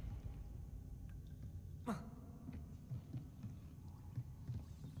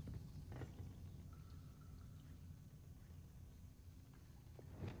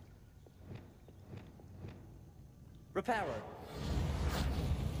 Reparo.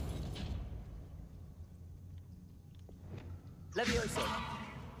 Levioso.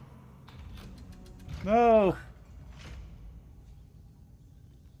 No!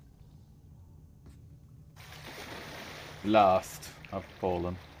 Lost. I've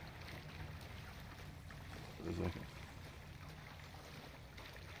fallen. For a second.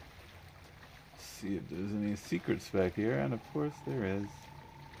 See if there's any secrets back here, and of course there is.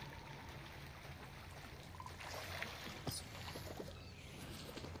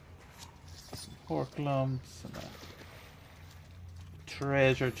 Some pork lumps and a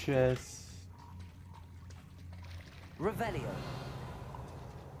treasure chest. Revelio.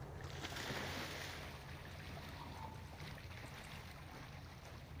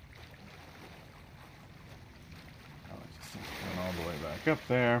 the way back up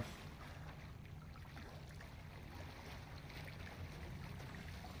there.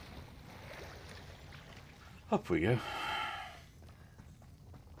 Up we go.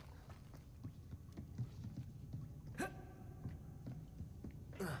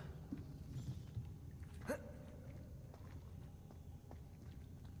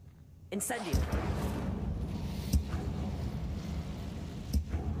 Incendio!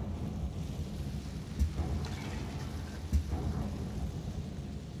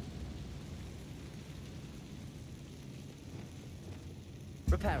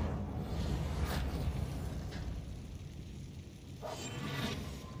 Reparo.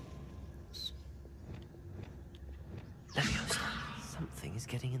 Something is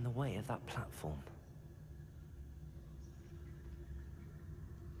getting in the way of that platform.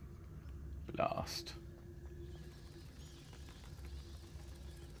 Blast.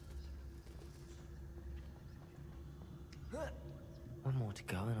 One more to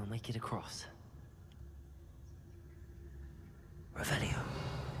go and I'll make it across. Revelio.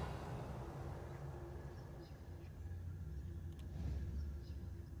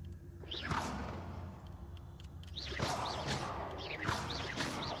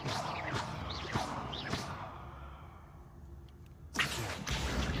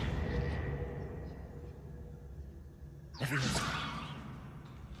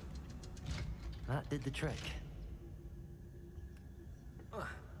 That did the trick.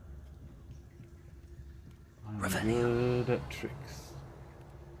 I'm good at tricks.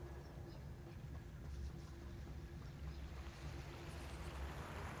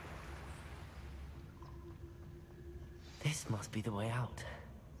 This must be the way out.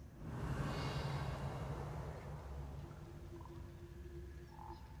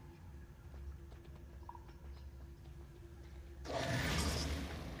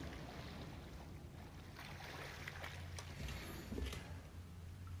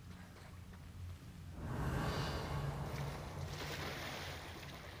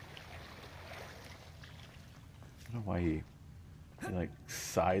 I don't know why he like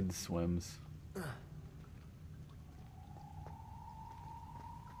side swims.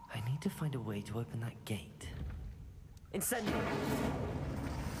 I need to find a way to open that gate. Incendio!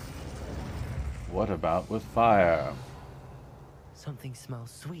 What about with fire? Something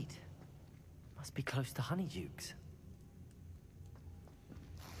smells sweet. Must be close to Honeydukes.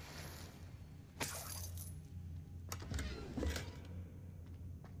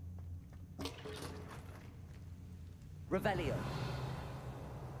 Revelio.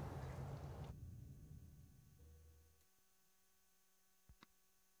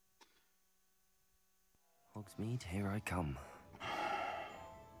 Hogsmeade, here I come.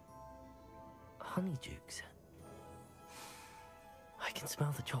 Honeydukes. I can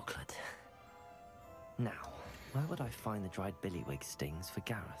smell the chocolate. Now, where would I find the dried billywig stings for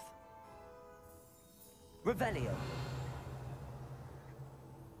Gareth? Revelio.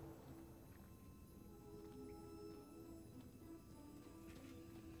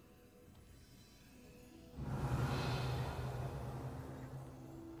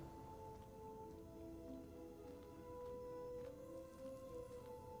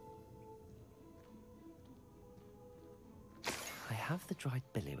 I have the dried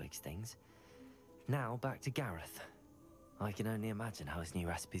billywig stings. Now back to Gareth. I can only imagine how his new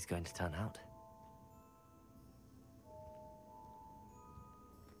recipe's going to turn out.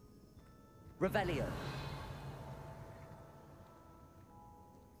 Revelio.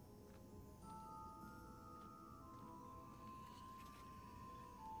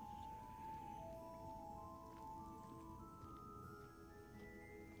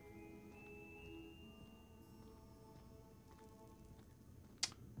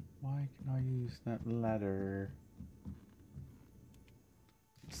 Why can I use that ladder?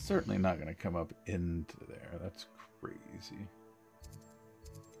 It's certainly not going to come up into there. That's crazy.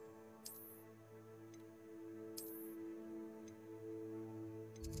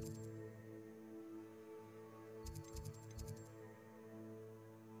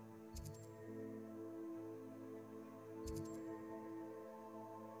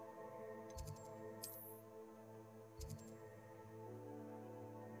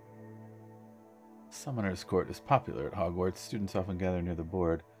 Summoner's Court is popular at Hogwarts. Students often gather near the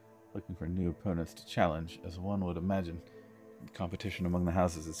board, looking for new opponents to challenge. As one would imagine, the competition among the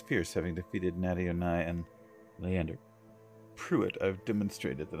houses is fierce. Having defeated Natty O'Neill and Leander Pruitt, I've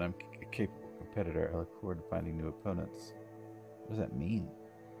demonstrated that I'm a capable competitor. I look forward to finding new opponents. What does that mean?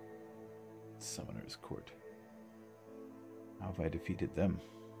 Summoner's Court. How have I defeated them?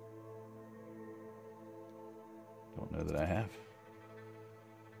 Don't know that I have.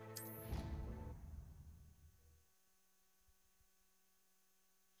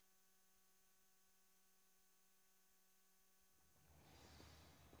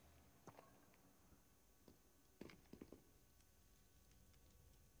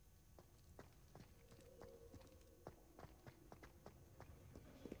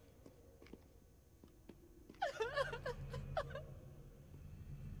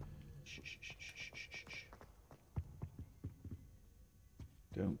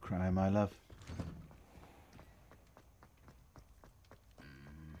 Don't cry, my love.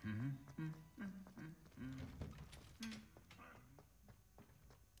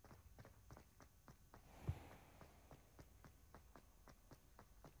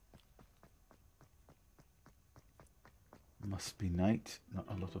 Must be night, not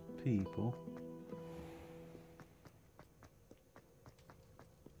a lot of people.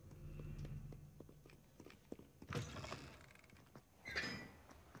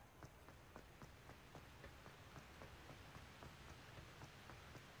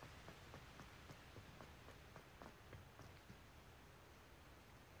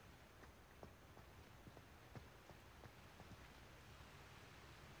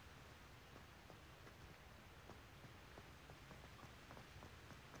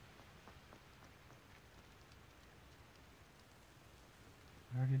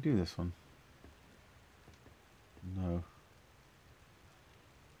 I already do this one. No.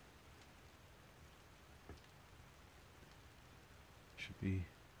 Should be.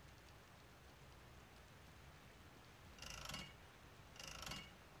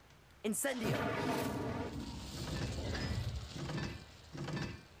 Incendio!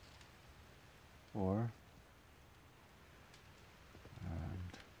 Four.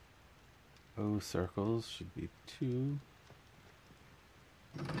 And O circles should be 2.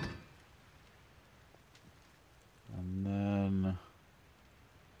 And then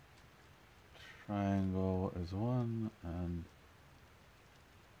triangle is 1 and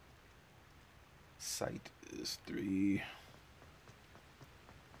sight is 3.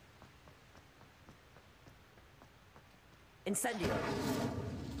 Incendio!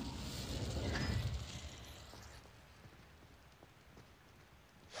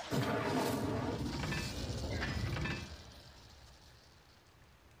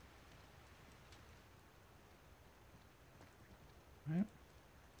 Right.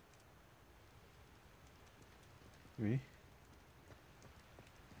 3.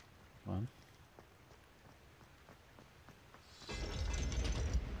 1.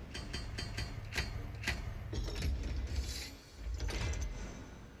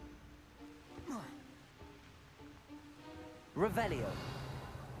 Revelio.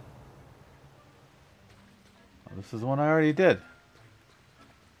 Oh, this is the one I already did.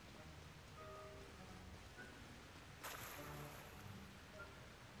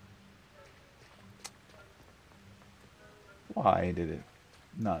 Why did it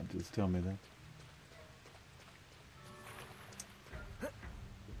not just tell me that?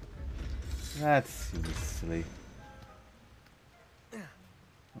 That seems silly. I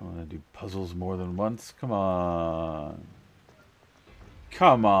want to do puzzles more than once. Come on.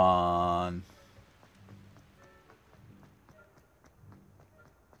 Come on.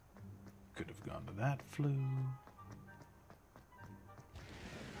 Could have gone to that flue.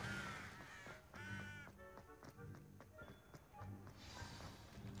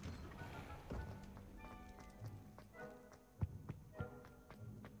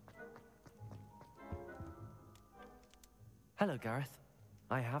 Hello, Gareth.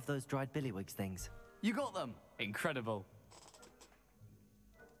 I have those dried billywigs things. You got them? Incredible.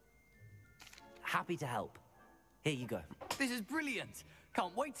 Happy to help. Here you go. This is brilliant.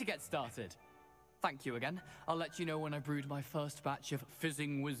 Can't wait to get started. Thank you again. I'll let you know when I brewed my first batch of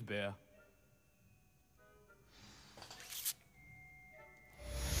fizzing whiz beer.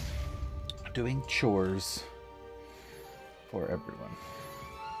 Doing chores for everyone.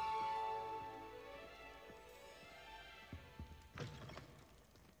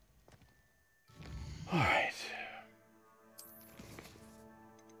 All right.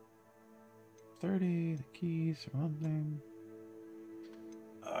 30, the keys for one thing.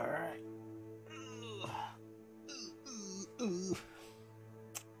 All right.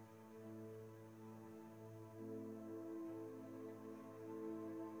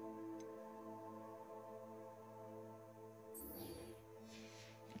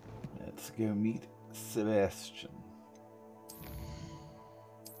 Let's go meet Sebastian.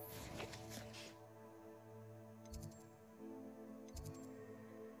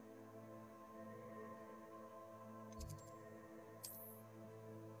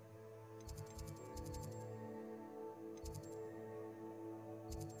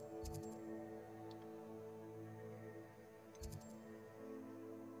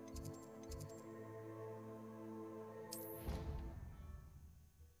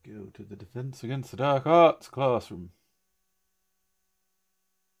 Go to the Defense Against the Dark Arts classroom.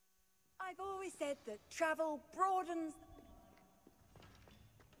 I've always said that travel broadens.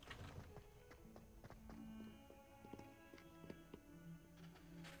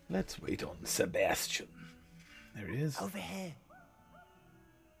 Let's wait on Sebastian. There he is. Over here.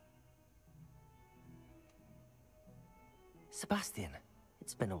 Sebastian,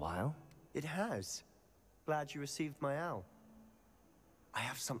 it's been a while. It has. Glad you received my owl. I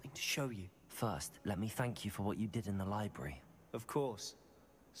have something to show you. First, let me thank you for what you did in the library. Of course.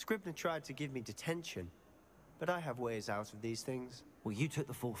 Scribner tried to give me detention, but I have ways out of these things. Well, you took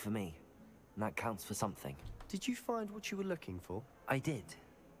the fall for me, and that counts for something. Did you find what you were looking for? I did,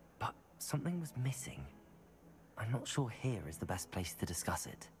 but something was missing. I'm not sure here is the best place to discuss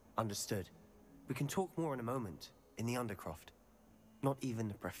it. Understood. We can talk more in a moment, in the Undercroft. Not even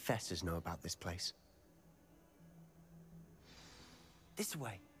the professors know about this place. This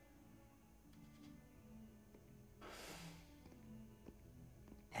way.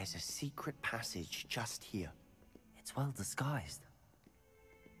 There's a secret passage just here. It's well disguised.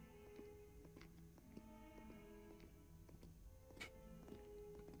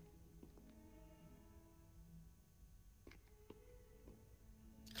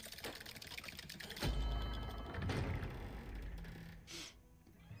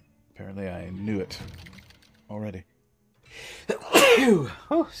 Apparently I knew it already.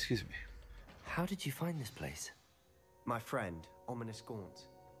 Oh, excuse me. How did you find this place? My friend, Ominous Gaunt.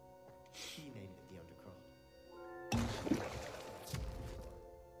 He named it the Undercroft.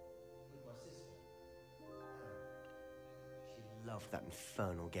 With my sister. She loved that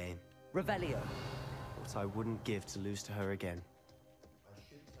infernal game. Revelio. What I wouldn't give to lose to her again. I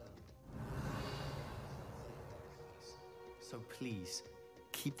should tell you. So please,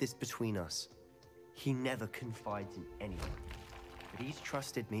 keep this between us. He never confides in anyone. But he's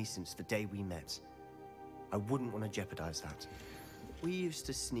trusted me since the day we met. I wouldn't want to jeopardize that. We used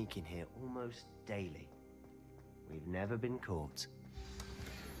to sneak in here almost daily. We've never been caught.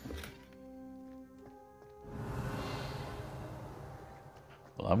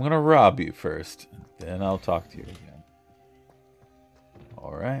 Well, I'm gonna rob you first, then I'll talk to you again.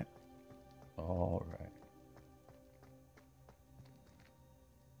 Alright. Alright.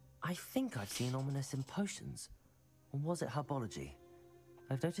 I think I've seen Ominous in potions. Or was it herbology?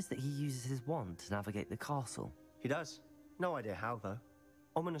 I've noticed that he uses his wand to navigate the castle. He does. No idea how, though.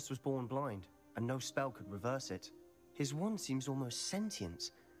 Ominous was born blind, and no spell could reverse it. His wand seems almost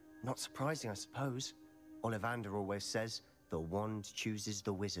sentient. Not surprising, I suppose. Ollivander always says, the wand chooses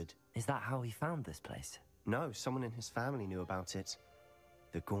the wizard. Is that how he found this place? No, someone in his family knew about it.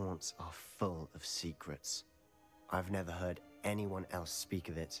 The Gaunts are full of secrets. I've never heard anyone else speak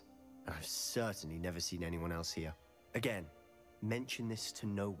of it, and I've certainly never seen anyone else here. Again, mention this to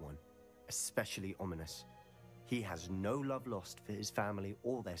no one, especially Ominous. He has no love lost for his family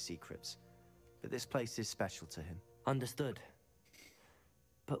or their secrets, but this place is special to him. Understood.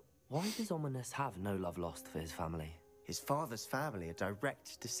 But why does Ominous have no love lost for his family? His father's family are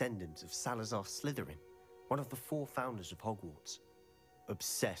direct descendants of Salazar Slytherin, one of the 4 founders of Hogwarts.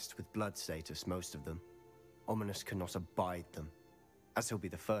 Obsessed with blood status, most of them. Ominous cannot abide them, as he'll be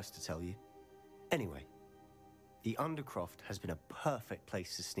the first to tell you. Anyway, the Undercroft has been a perfect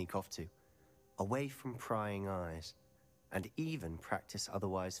place to sneak off to, away from prying eyes, and even practice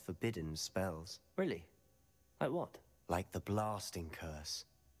otherwise forbidden spells. Really? Like what? Like the blasting curse.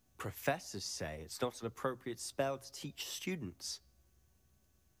 Professors say it's not an appropriate spell to teach students.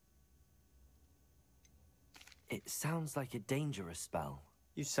 It sounds like a dangerous spell.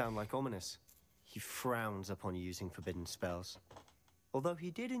 You sound like Ominous. He frowns upon using forbidden spells. Although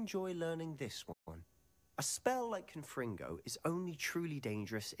he did enjoy learning this one. A spell like Confringo is only truly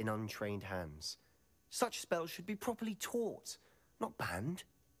dangerous in untrained hands. Such spells should be properly taught, not banned.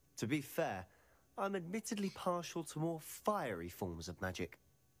 To be fair, I'm admittedly partial to more fiery forms of magic.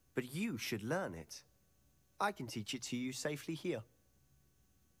 But you should learn it. I can teach it to you safely here.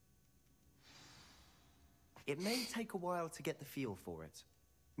 It may take a while to get the feel for it.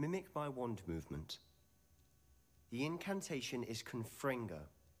 Mimic my wand movement. The incantation is Confringo.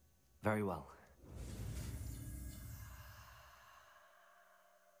 Very well.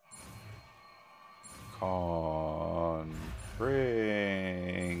 Confringo.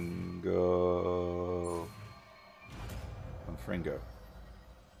 Confringo.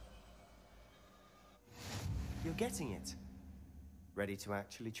 You're getting it. Ready to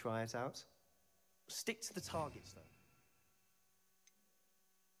actually try it out? Stick to the targets, though.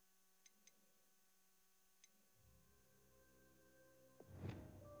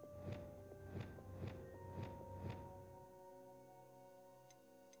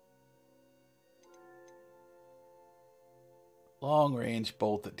 Long range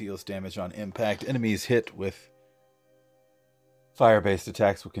bolt that deals damage on impact. Enemies hit with fire-based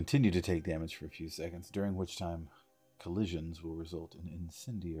attacks will continue to take damage for a few seconds, during which time collisions will result in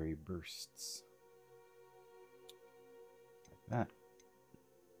incendiary bursts. Like that.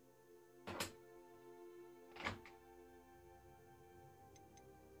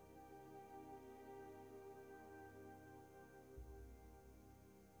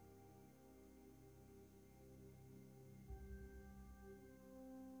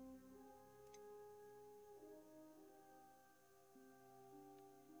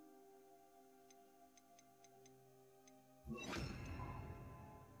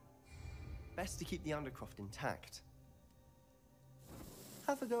 best to keep the Undercroft intact.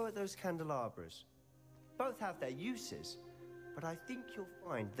 Have a go at those candelabras. Both have their uses, but I think you'll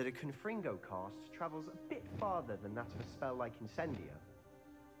find that a Confringo cast travels a bit farther than that of a spell like Incendio.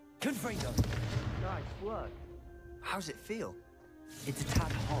 Confringo! Nice work. How's it feel? It's a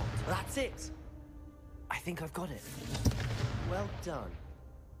tad hot. That's it! I think I've got it. Well done.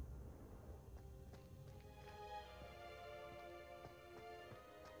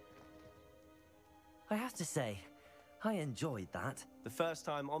 I have to say, I enjoyed that. The first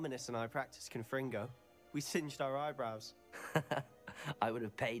time Ominous and I practiced Confringo, we singed our eyebrows. I would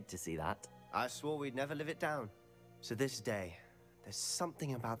have paid to see that. I swore we'd never live it down. So this day, there's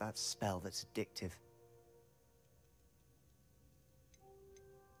something about that spell that's addictive.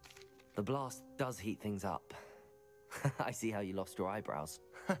 The blast does heat things up. I see how you lost your eyebrows.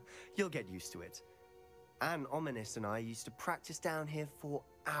 You'll get used to it. Anne, Ominous and I used to practice down here for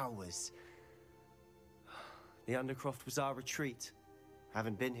hours. The Undercroft was our retreat.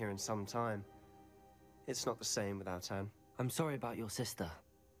 Haven't been here in some time. It's not the same without Anne. I'm sorry about your sister.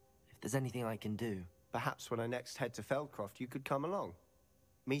 If there's anything I can do... Perhaps when I next head to Feldcroft, you could come along.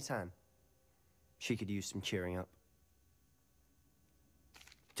 Meet Anne. She could use some cheering up.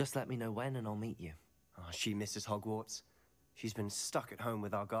 Just let me know when and I'll meet you. Oh, she misses Hogwarts. She's been stuck at home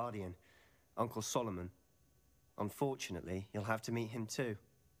with our guardian, Uncle Solomon. Unfortunately, you'll have to meet him too.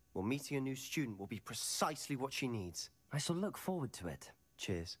 Well, meeting a new student will be precisely what she needs. I shall look forward to it.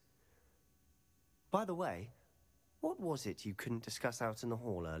 Cheers. By the way, what was it you couldn't discuss out in the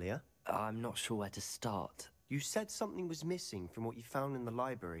hall earlier? I'm not sure where to start. You said something was missing from what you found in the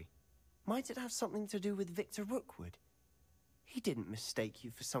library. Might it have something to do with Victor Rookwood? He didn't mistake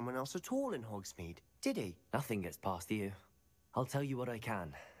you for someone else at all in Hogsmeade, did he? Nothing gets past you. I'll tell you what I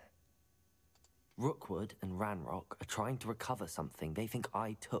can. Rookwood and Ranrock are trying to recover something they think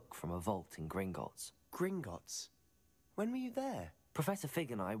I took from a vault in Gringotts. Gringotts? When were you there? Professor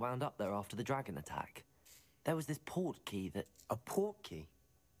Fig and I wound up there after the dragon attack. There was this port key that... A port key?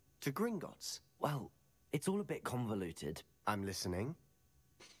 To Gringotts? Well, it's all a bit convoluted. I'm listening.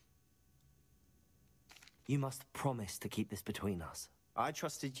 You must promise to keep this between us. I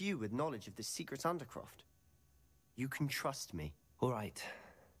trusted you with knowledge of the secret Undercroft. You can trust me. All right.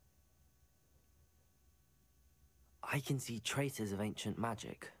 I can see traces of ancient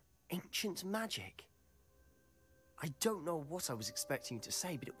magic. Ancient magic? I don't know what I was expecting you to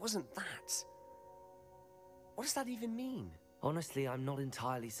say, but it wasn't that. What does that even mean? Honestly, I'm not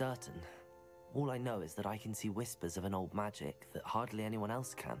entirely certain. All I know is that I can see whispers of an old magic that hardly anyone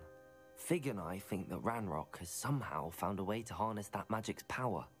else can. Fig and I think that Ranrock has somehow found a way to harness that magic's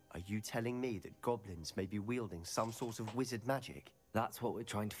power. Are you telling me that goblins may be wielding some sort of wizard magic? That's what we're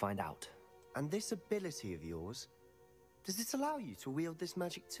trying to find out. And this ability of yours, does it allow you to wield this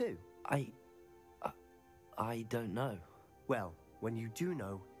magic too? I don't know. Well, when you do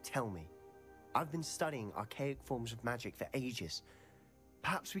know, tell me. I've been studying archaic forms of magic for ages.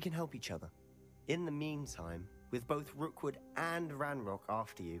 Perhaps we can help each other. In the meantime, with both Rookwood and Ranrock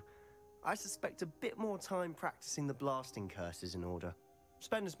after you, I suspect a bit more time practicing the blasting curse is in order.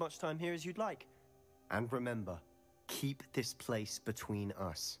 Spend as much time here as you'd like. And remember, keep this place between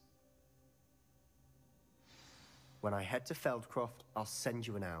us. When I head to Feldcroft, I'll send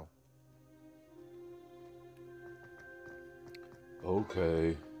you an owl.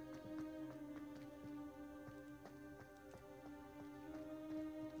 Okay.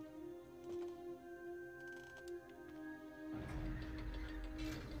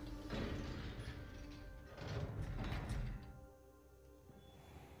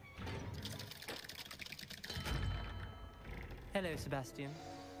 Hello, Sebastian.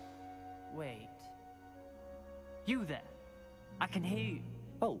 Wait. You there? I can hear you.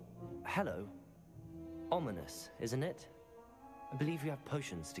 Oh, hello. Ominous, isn't it? I believe we have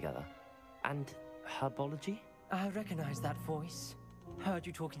potions together. And herbology? I recognize that voice. Heard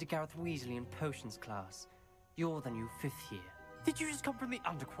you talking to Gareth Weasley in potions class. You're the new 5th year. Did you just come from the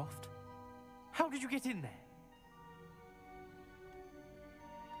Undercroft? How did you get in there?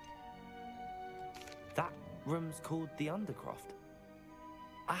 That room's called the Undercroft.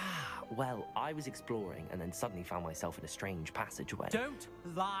 Ah, well, I was exploring and then suddenly found myself in a strange passageway. Don't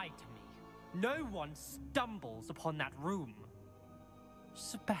lie to me. No one stumbles upon that room.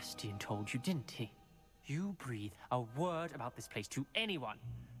 Sebastian told you, didn't he? You breathe a word about this place to anyone,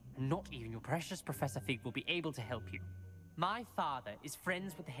 and not even your precious Professor Fig will be able to help you. My father is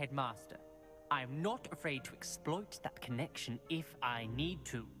friends with the headmaster. I am not afraid to exploit that connection if I need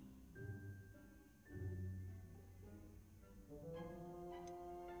to.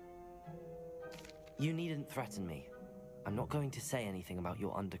 You needn't threaten me. I'm not going to say anything about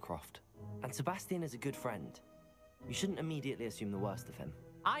your Undercroft. And Sebastian is a good friend. You shouldn't immediately assume the worst of him.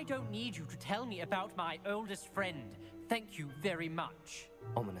 I don't need you to tell me about my oldest friend. Thank you very much.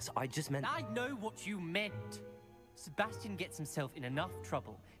 Ominous, I just meant... I know what you meant. Sebastian gets himself in enough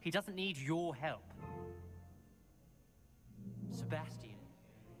trouble. He doesn't need your help. Sebastian.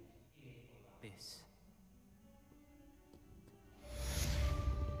 This.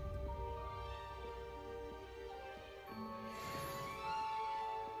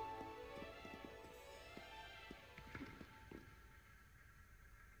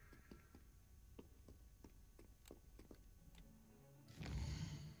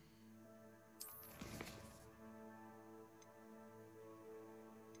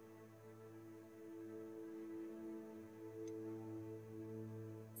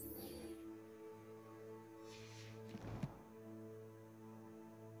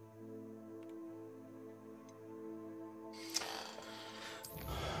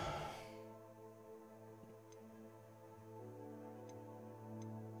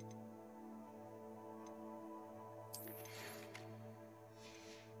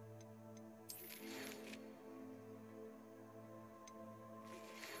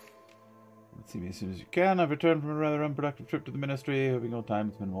 See me as soon as you can. I've returned from a rather unproductive trip to the ministry, hoping your time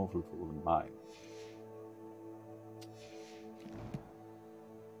has been more fruitful than mine.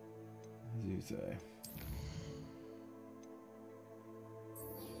 As you say.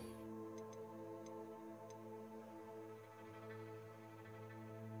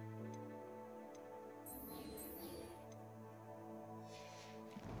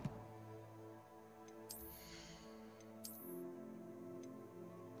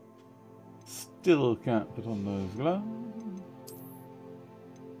 Still can't put on those gloves.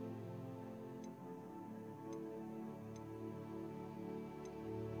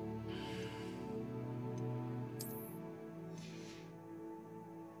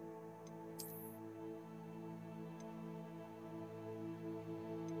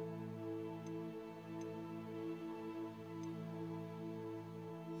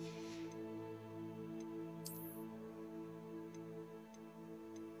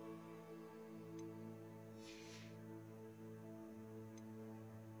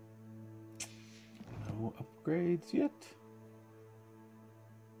 No upgrades yet.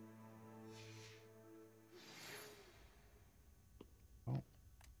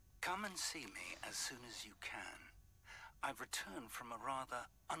 Come and see me as soon as you can. I've returned from a rather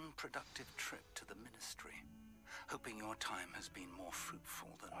unproductive trip to the ministry, hoping your time has been more fruitful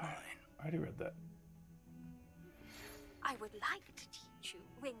than mine. I already read that. I would like to teach you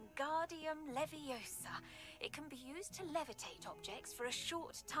Wingardium Leviosa. It can be used to levitate objects for a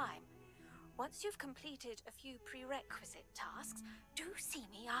short time. Once you've completed a few prerequisite tasks, do see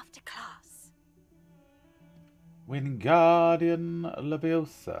me after class. Wingardium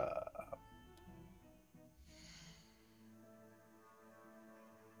Leviosa.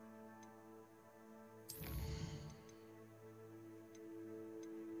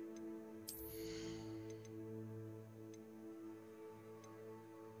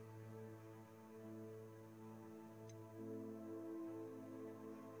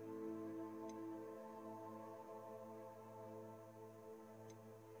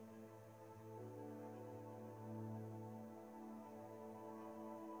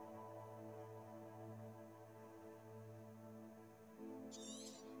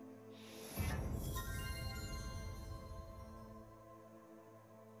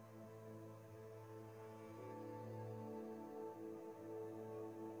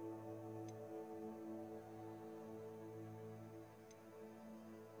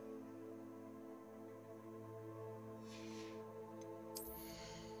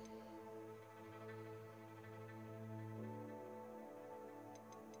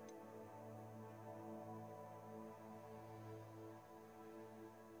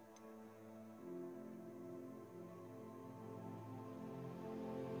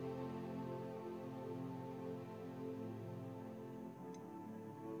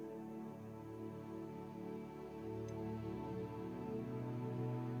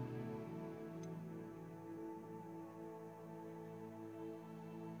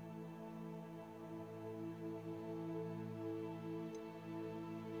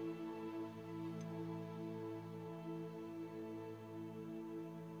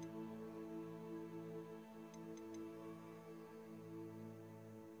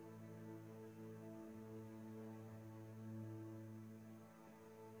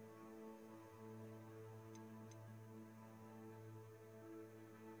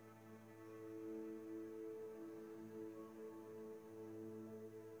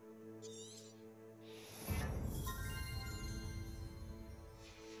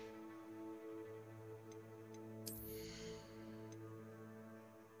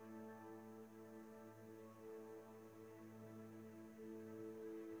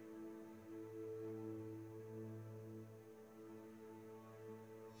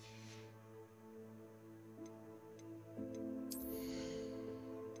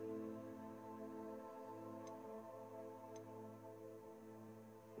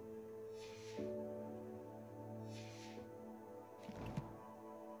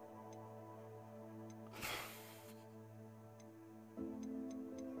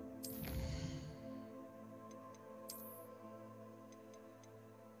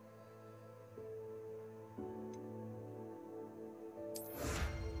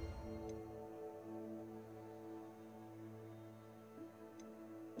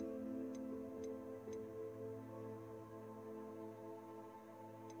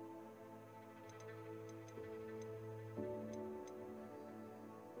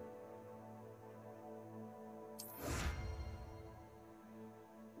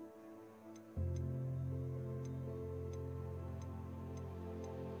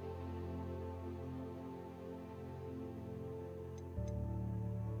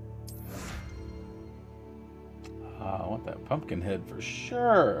 want that pumpkin head for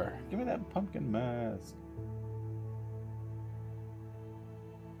sure. Give me that pumpkin mask.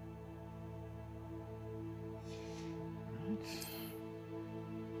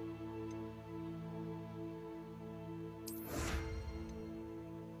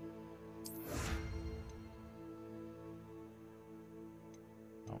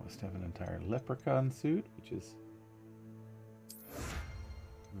 Almost have an entire leprechaun suit, which is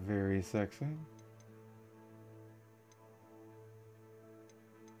very sexy.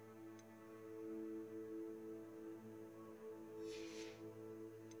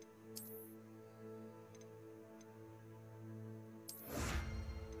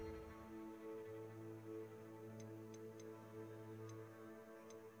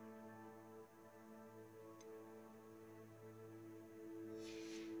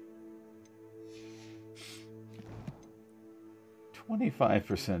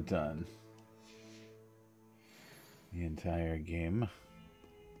 25% done. The entire game.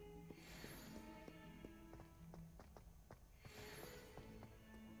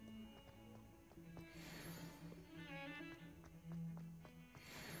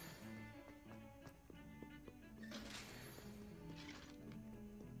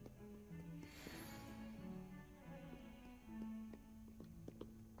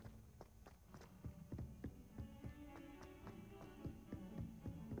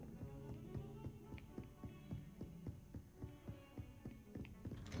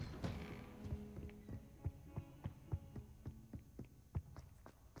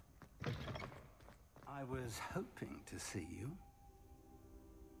 I was hoping to see you.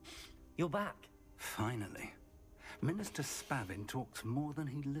 You're back. Finally. Minister Spavin talks more than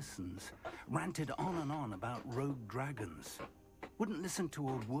he listens. Ranted on and on about rogue dragons. Wouldn't listen to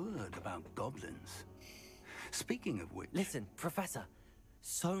a word about goblins. Speaking of which... Listen, Professor.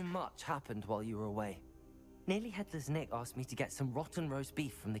 So much happened while you were away. Nearly Headless Nick asked me to get some rotten roast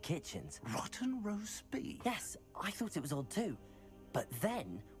beef from the kitchens. Rotten roast beef? Yes, I thought it was odd too. But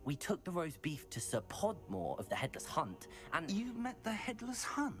then we took the roast beef to Sir Podmore of the Headless Hunt, and... You met the Headless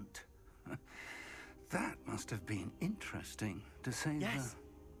Hunt? That must have been interesting, to say Yes.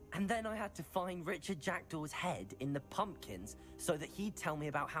 And then I had to find Richard Jackdaw's head in the pumpkins so that he'd tell me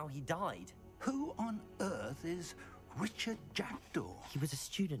about how he died. Who on earth is Richard Jackdaw? He was a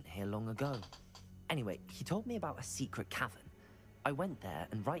student here long ago. Anyway, he told me about a secret cavern. I went there,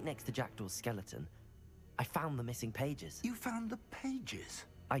 and right next to Jackdaw's skeleton, I found the missing pages. You found the pages?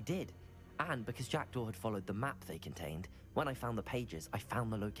 I did. And because Jackdaw had followed the map they contained, when I found the pages, I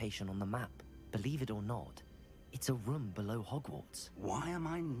found the location on the map. Believe it or not, it's a room below Hogwarts. Why am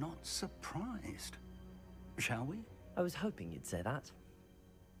I not surprised? Shall we? I was hoping you'd say that.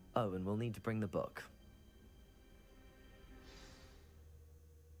 Oh, and we'll need to bring the book.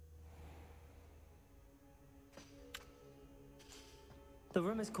 The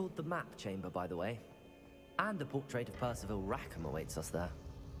room is called the Map Chamber, by the way. And a portrait of Percival Rackham awaits us there.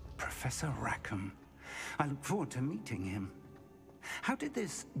 Professor Rackham. I look forward to meeting him. How did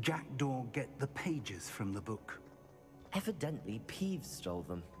this Jackdaw get the pages from the book? Evidently, Peeves stole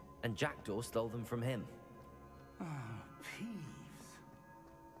them, and Jackdaw stole them from him. Oh, Peeves.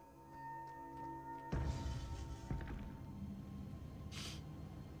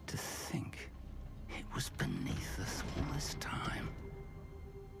 To think it was beneath us all this time.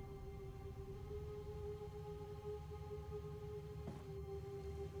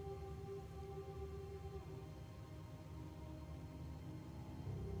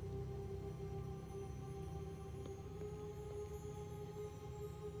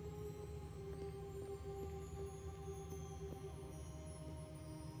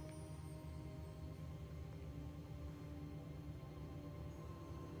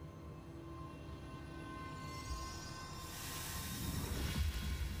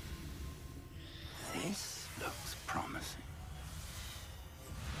 This looks promising.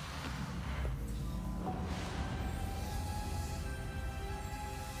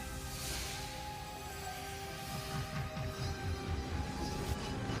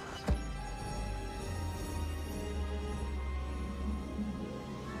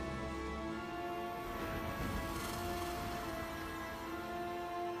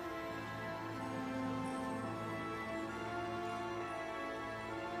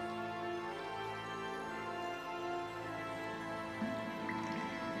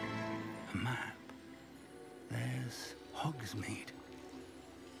 A map. There's Hogsmeade.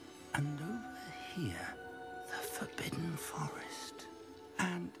 And over here, the Forbidden Forest.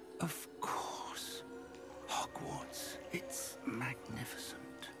 And, of course, Hogwarts. It's magnificent.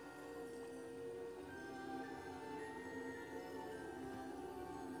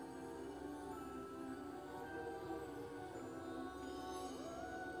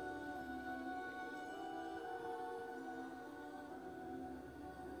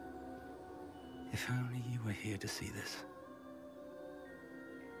 If only you were here to see this.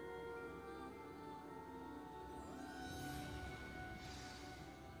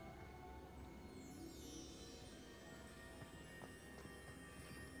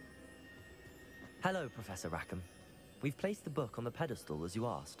 Hello, Professor Rackham. We've placed the book on the pedestal as you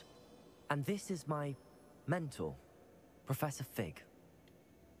asked. And this is my mentor, Professor Fig.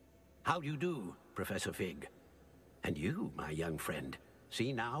 How do you do, Professor Fig? And you, my young friend,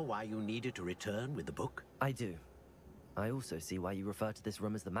 see now why you needed to return with the book? I do. I also see why you refer to this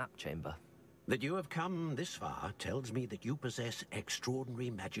room as the map chamber. That you have come this far tells me that you possess extraordinary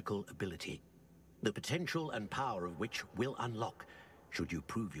magical ability, the potential and power of which will unlock should you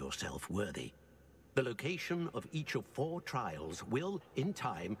prove yourself worthy. The location of each of 4 trials will, in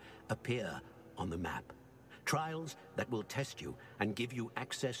time, appear on the map. Trials that will test you and give you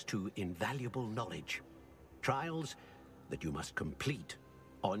access to invaluable knowledge. Trials that you must complete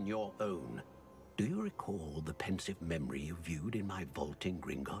on your own. Do you recall the pensive memory you viewed in my vault in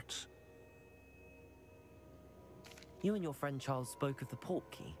Gringotts? You and your friend Charles spoke of the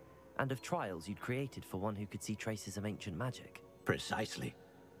port key, and of trials you'd created for one who could see traces of ancient magic. Precisely.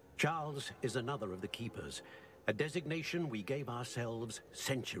 Charles is another of the Keepers, a designation we gave ourselves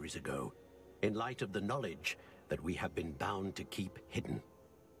centuries ago, in light of the knowledge that we have been bound to keep hidden.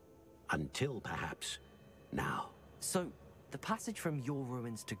 Until, perhaps, now. So, the passage from your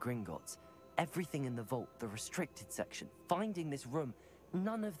ruins to Gringotts, everything in the vault, the restricted section, finding this room,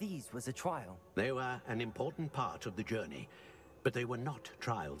 none of these was a trial. They were an important part of the journey, but they were not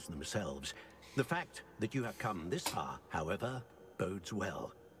trials themselves. The fact that you have come this far, however, bodes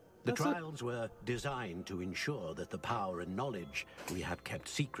well. The trials were designed to ensure that the power and knowledge we have kept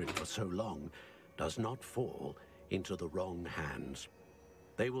secret for so long does not fall into the wrong hands.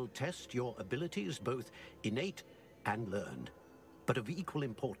 They will test your abilities, both innate and learned. But of equal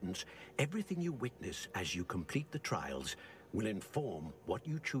importance, everything you witness as you complete the trials will inform what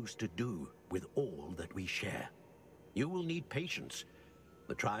you choose to do with all that we share. You will need patience.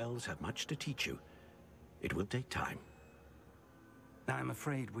 The trials have much to teach you. It will take time. I'm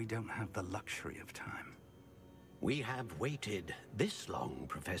afraid we don't have the luxury of time. We have waited this long,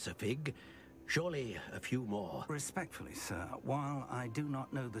 Professor Fig. Surely a few more. Respectfully, sir, while I do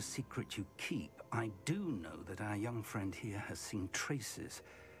not know the secret you keep, I do know that our young friend here has seen traces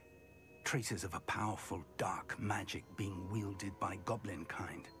of a powerful dark magic being wielded by goblin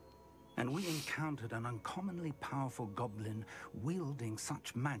kind. And we encountered an uncommonly powerful goblin wielding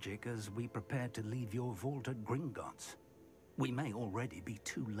such magic as we prepared to leave your vault at Gringotts. We may already be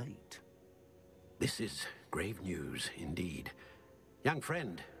too late. This is grave news indeed. Young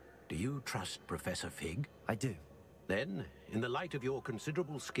friend, do you trust Professor Fig? I do. Then, in the light of your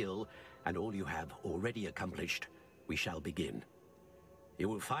considerable skill and all you have already accomplished, we shall begin. You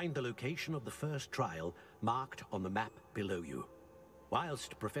will find the location of the first trial marked on the map below you.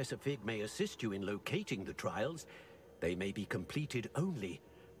 Whilst Professor Fig may assist you in locating the trials, they may be completed only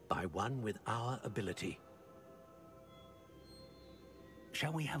by one with our ability.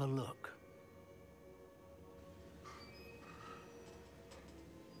 Shall we have a look?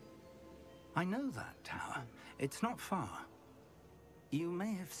 I know that tower. It's not far. You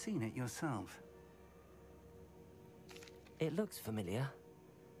may have seen it yourself. It looks familiar.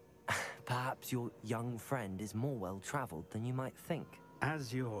 Perhaps your young friend is more well-traveled than you might think.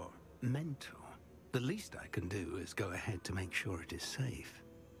 As your mentor, the least I can do is go ahead to make sure it is safe.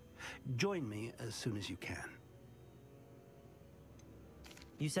 Join me as soon as you can.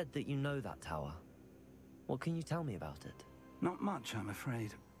 You said that you know that tower. What can you tell me about it? Not much, I'm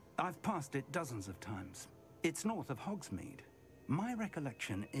afraid. I've passed it dozens of times. It's north of Hogsmeade. My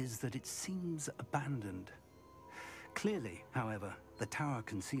recollection is that it seems abandoned. Clearly, however, the tower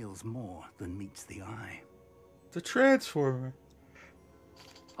conceals more than meets the eye. The Transformer.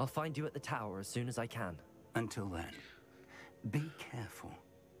 I'll find you at the tower as soon as I can. Until then, be careful.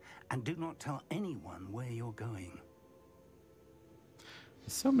 And do not tell anyone where you're going.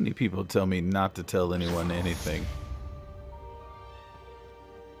 So many people tell me not to tell anyone anything.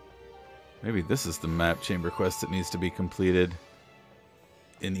 Maybe this is the map chamber quest that needs to be completed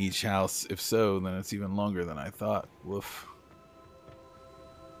in each house. If so, then it's even longer than I thought. Woof.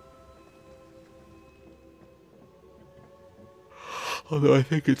 Although I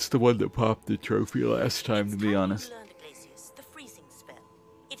think it's the one that popped the trophy last time, to be honest. Learned Glacius, the freezing spell.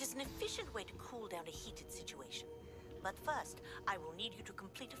 It is an efficient way to cool down a heated situation. But first, I will need you to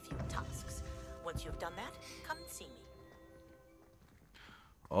complete a few tasks. Once you've done that, come and see me.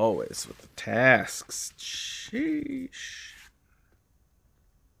 Always with the tasks. Sheesh.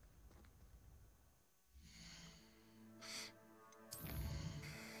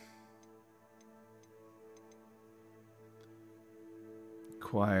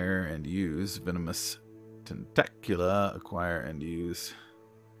 Acquire and use venomous tentacula. Acquire and use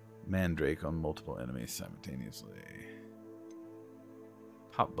mandrake on multiple enemies simultaneously.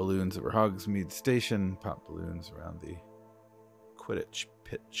 Pop balloons over Hogsmeade Station. Pop balloons around the Quidditch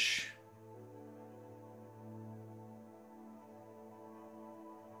pitch.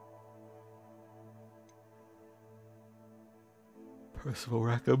 Percival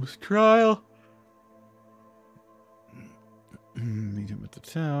Rackham's trial. Meet him at the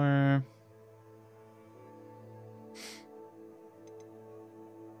tower.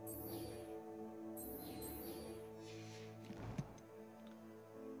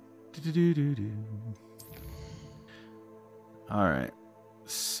 All right.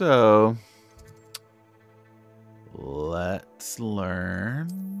 So let's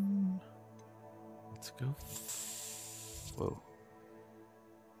learn. Let's go. Whoa.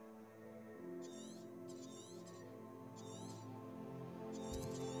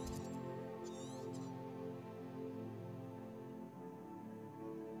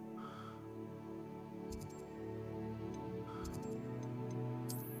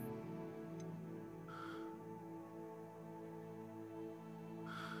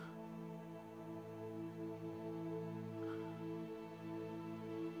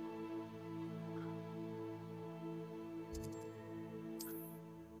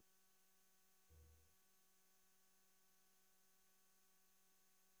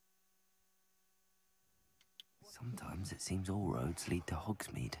 Sometimes it seems all roads lead to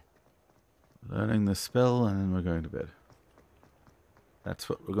Hogsmeade. Learning the spell, and then we're going to bed. That's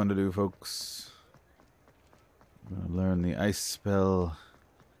what we're going to do, folks. We're going to learn the ice spell.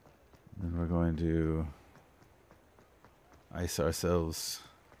 Then we're going to ice ourselves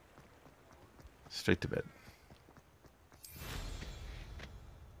straight to bed.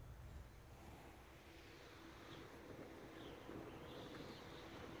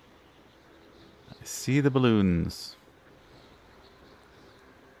 I see the balloons.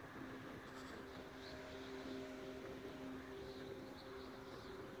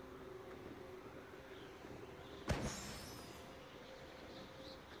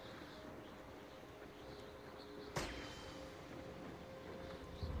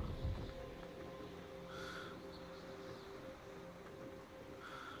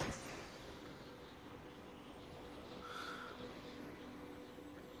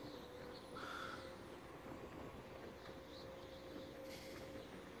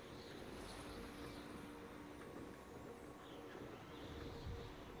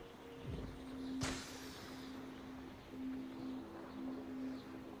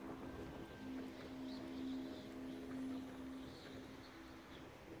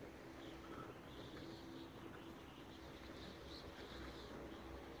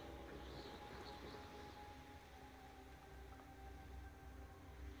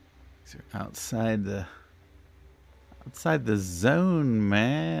 You're outside the zone,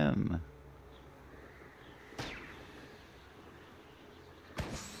 man.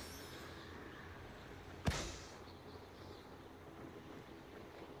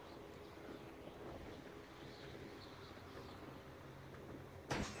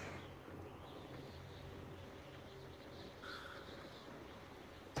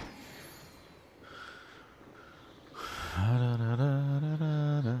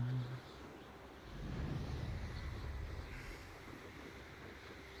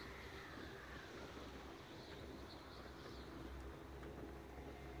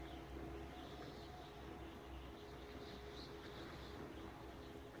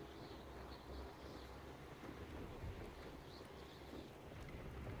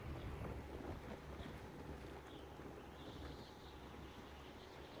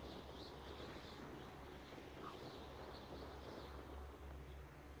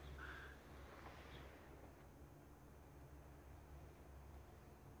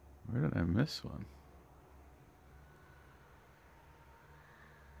 Where did I miss one?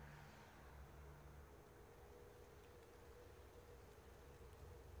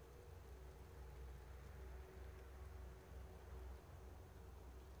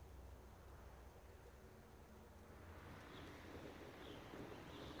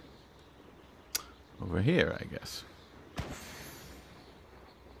 Over here, I guess.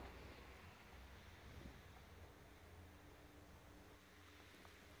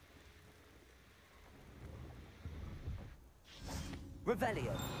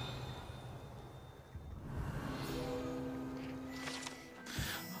 Revelio.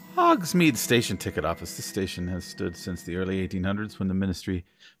 Hogsmeade Station Ticket Office. This station has stood since the early 1800s when the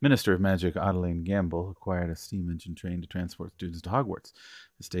Minister of Magic Adeline Gamble acquired a steam engine train to transport students to Hogwarts.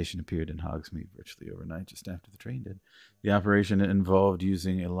 The station appeared in Hogsmeade virtually overnight, just after the train did. The operation involved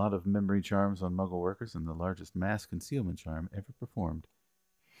using a lot of memory charms on Muggle workers and the largest mass concealment charm ever performed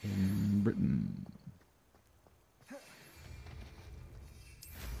in Britain.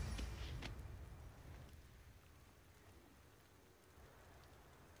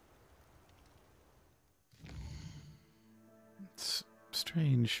 It's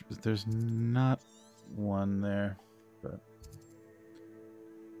strange. There's not one there, but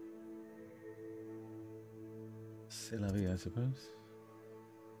c'est la vie, I suppose.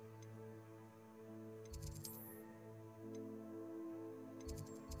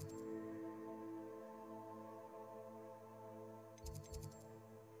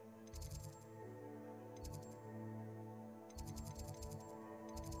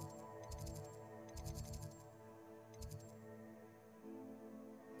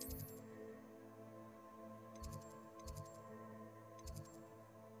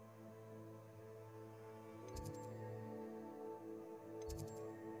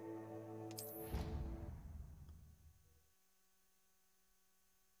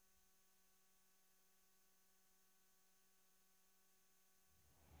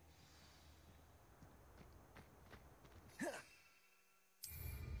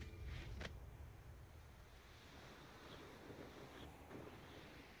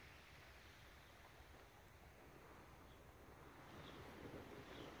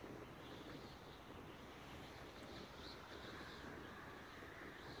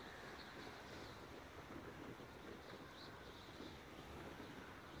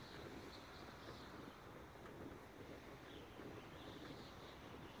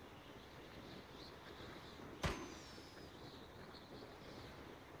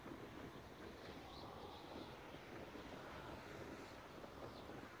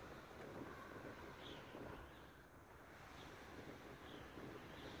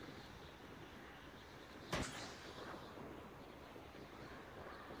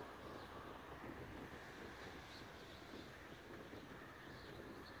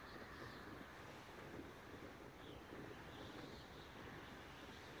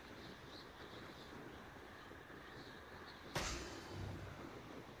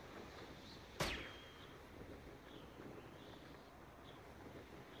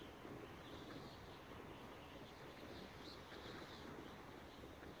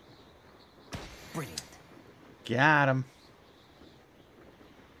 Brilliant. Got him.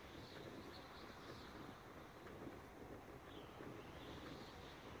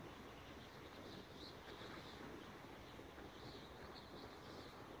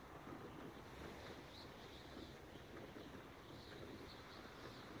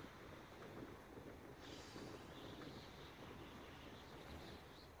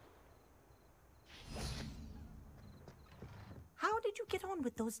 How did you get on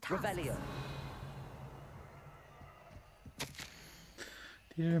with those tasks? Revelio.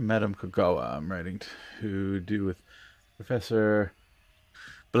 Dear Madam Kagawa, I'm writing to do with Professor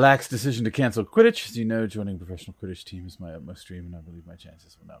Black's decision to cancel Quidditch. As you know, joining a professional Quidditch team is my utmost dream, and I believe my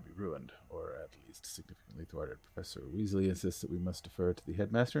chances will now be ruined, or at least significantly thwarted. Professor Weasley insists that we must defer to the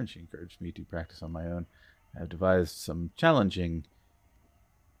headmaster, and she encouraged me to practice on my own. I have devised some challenging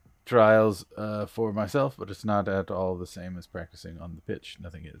trials for myself, but it's not at all the same as practicing on the pitch.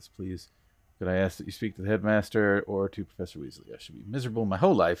 Nothing is. Please, could I ask that you speak to the headmaster or to Professor Weasley? I should be miserable my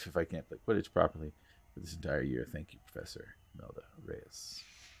whole life if I can't play Quidditch properly for this entire year. Thank you, Professor Melda Reyes.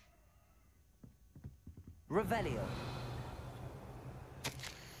 Revelio.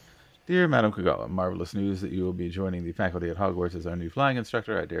 Dear Madam Kagawa, marvelous news that you will be joining the faculty at Hogwarts as our new flying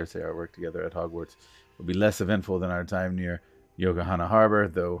instructor. I dare say our work together at Hogwarts will be less eventful than our time near Yokohama Harbor,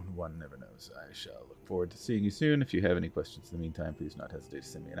 though one never knows. I shall look forward to seeing you soon. If you have any questions in the meantime, please do not hesitate to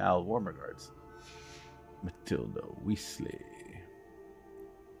send me an owl. Warm regards, Matilda Weasley.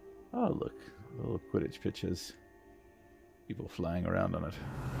 Oh, look. Little Quidditch pitches. People flying around on it.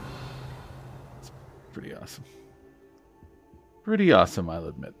 It's pretty awesome. Pretty awesome, I'll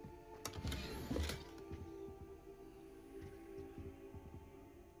admit.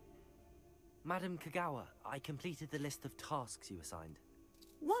 Madam Kagawa, I completed the list of tasks you assigned.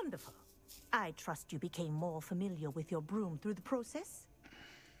 Wonderful. I trust you became more familiar with your broom through the process?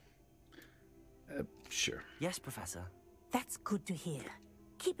 Sure. Yes, Professor. That's good to hear.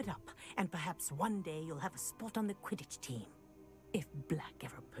 Keep it up, and perhaps one day you'll have a spot on the Quidditch team. If Black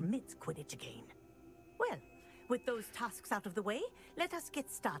ever permits Quidditch again. Well, with those tasks out of the way, let us get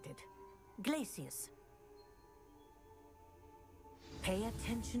started. Glacius. Pay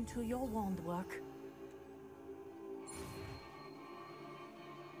attention to your wand work.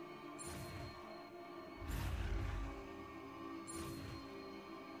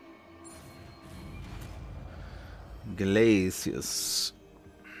 Glacius.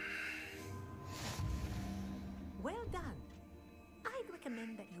 Well done. I'd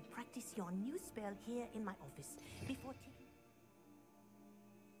recommend that you practice your new spell here in my office before taking...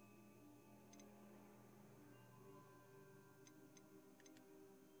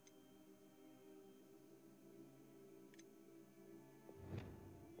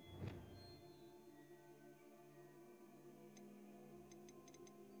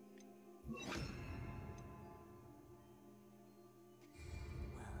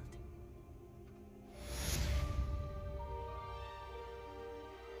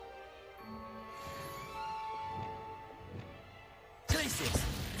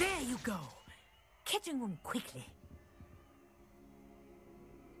 There you go. Kitchen room quickly.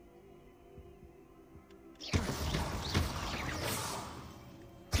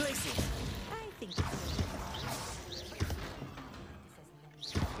 Places. I think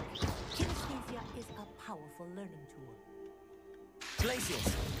kinesthesia is a powerful learning tool.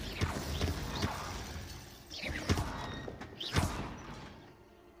 Places.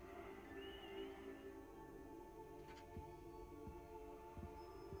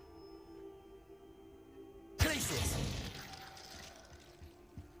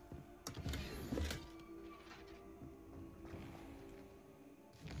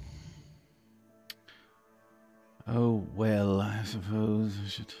 Oh, well, I suppose I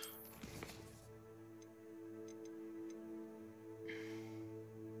should...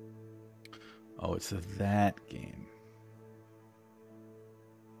 Oh, it's that game.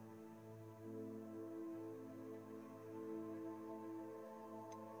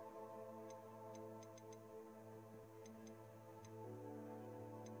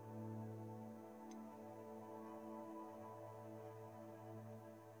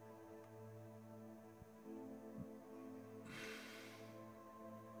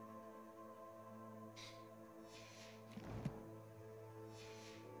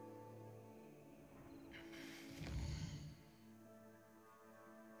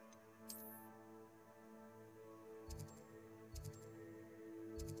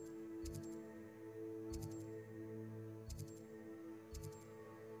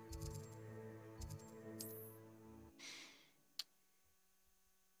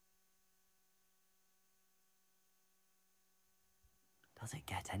 Does it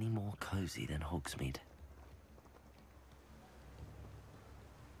get any more cozy than Hogsmeade?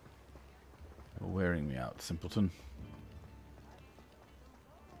 You're wearing me out, simpleton.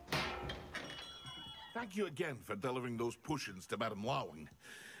 Thank you again for delivering those potions to Madame Lawing.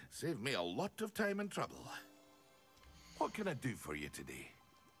 Saved me a lot of time and trouble. What can I do for you today?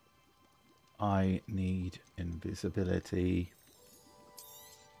 I need invisibility.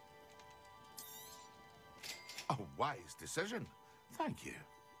 A wise decision. Thank you.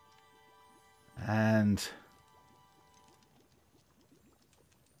 And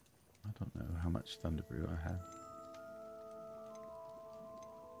I don't know how much Thunderbrew I have.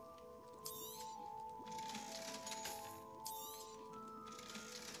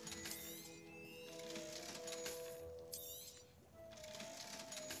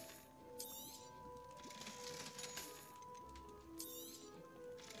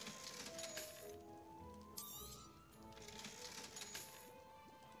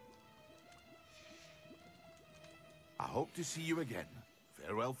 I hope to see you again.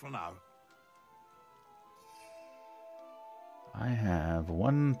 Farewell for now. I have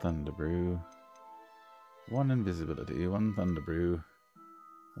one Thunderbrew, one invisibility, one Thunderbrew,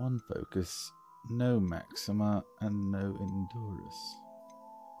 one focus, no Maxima, and no Endurus.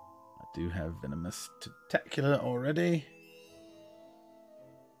 I do have Venomous Tentacular already.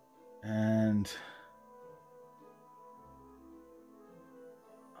 And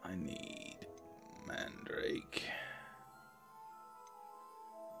I need Mandrake.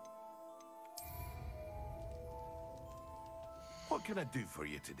 What can I do for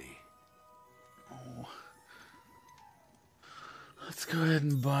you today? Oh. Let's go ahead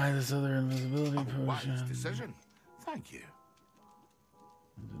and buy this other invisibility potion. Wise decision. Thank you.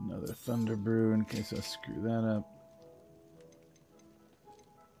 And another Thunderbrew in case I screw that up.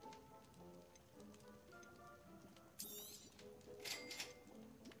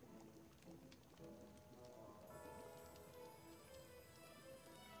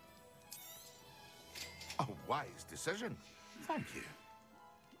 A wise decision. Thank you.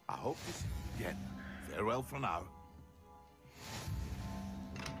 I hope to see you again. Farewell for now.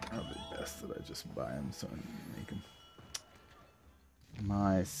 Probably best that I just buy them so I can make them.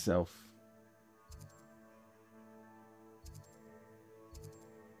 myself.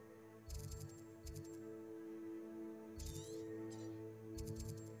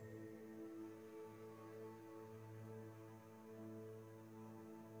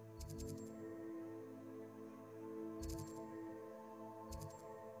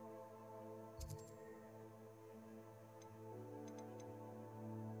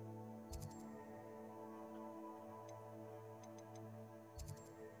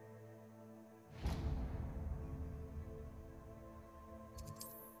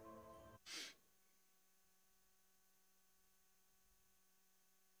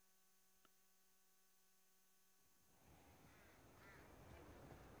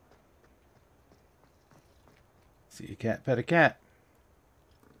 See a cat, pet a cat.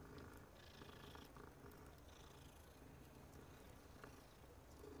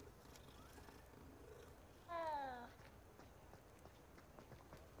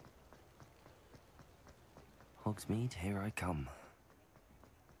 Hogsmeade, here I come.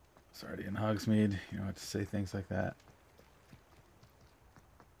 Sorry, in Hogsmeade, you don't have to say things like that.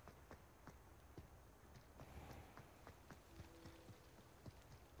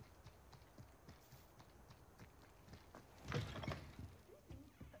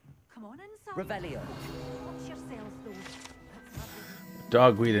 Come on inside. Revelio. Watch yourselves, though.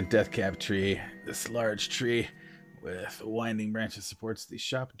 Dogweed and Deathcap tree. This large tree with winding branches supports the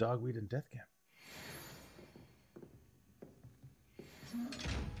shop Dogweed and Deathcap.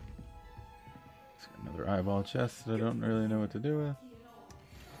 Another eyeball chest that I don't really know what to do with.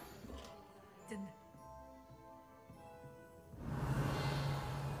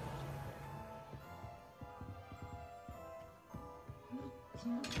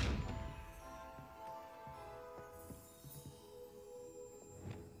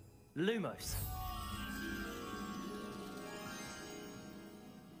 Lumos.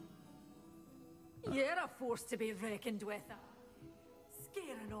 You're a force to be reckoned with.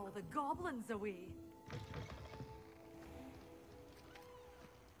 Scaring all the goblins away.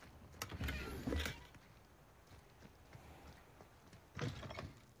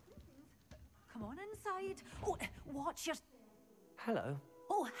 Come on inside. Oh, watch your... Hello.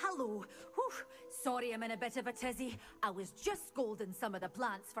 Oh, hello. Whew. Sorry I'm in a bit of a tizzy. I was just scolding some of the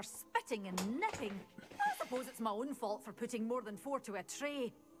plants for spitting and nipping. I suppose it's my own fault for putting more than 4 to a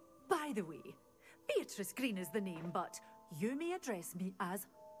tray. By the way, Beatrice Green is the name, but you may address me as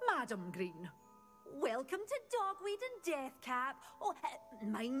Madam Green. Welcome to Dogweed and Deathcap. Oh,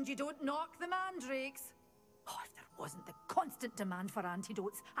 mind you don't knock the mandrakes. Oh, if there wasn't the constant demand for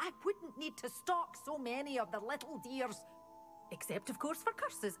antidotes, I wouldn't need to stock so many of the little dears. Except, of course, for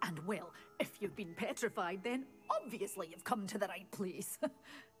curses. And, well, if you've been petrified, then obviously you've come to the right place.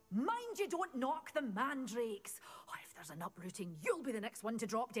 Mind you don't knock the mandrakes. Oh, if there's an uprooting, you'll be the next one to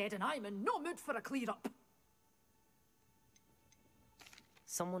drop dead, and I'm in no mood for a clear-up.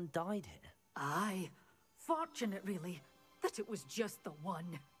 Someone died here? Aye. Fortunate, really, that it was just the one.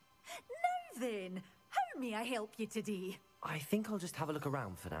 Now then, how may I help you today? I think I'll just have a look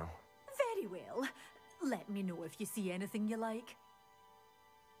around for now. Very well. Let me know if you see anything you like.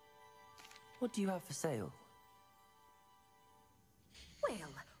 What do you have for sale? Well,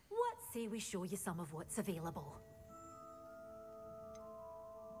 what say we show you some of what's available?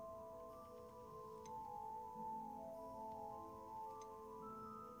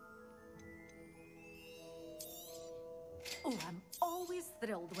 Oh, I'm always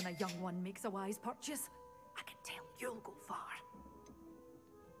thrilled when a young one makes a wise purchase. I can tell you'll go far.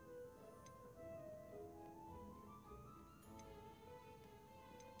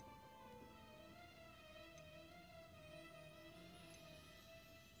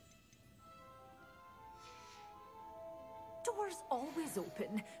 Doors always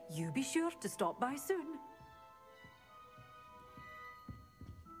open. You be sure to stop by soon.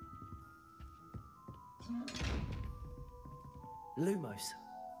 Lumos.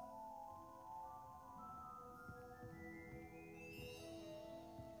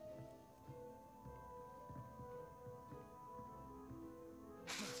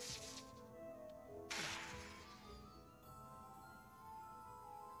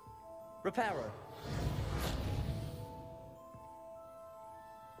 Reparo.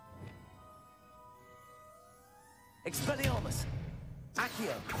 Expelliarmus.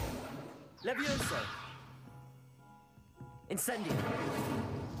 Accio. Levioso. Incendio.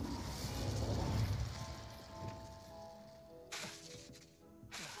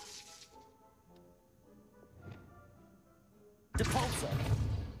 Depulso.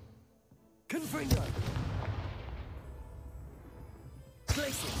 Confringo.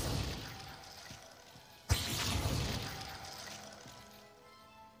 Glacius.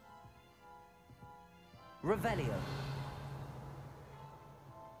 Revelio.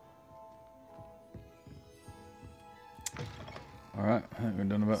 Alright, I think we're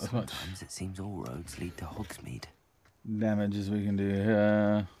done about as much Sometimes it seems all roads lead to Hogsmeade. damage as we can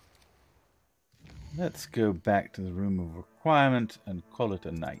do. Let's go back to the room of requirement and call it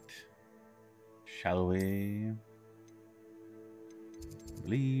a night. Shall we? I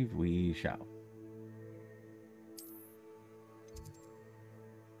believe we shall.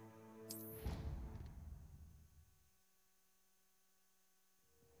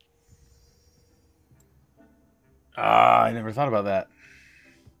 Ah, I never thought about that.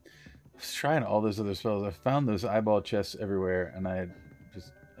 I was trying all those other spells. I found those eyeball chests everywhere, and I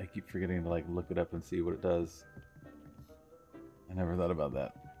keep forgetting to like look it up and see what it does. I never thought about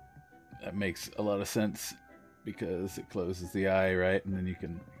that. That makes a lot of sense because it closes the eye, right? And then you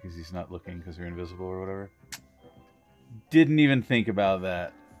can, because he's not looking because you're invisible or whatever. Didn't even think about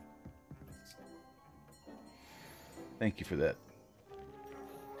that. Thank you for that.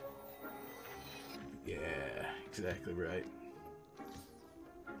 Yeah, exactly right.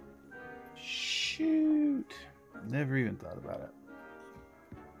 Shoot. Never even thought about it.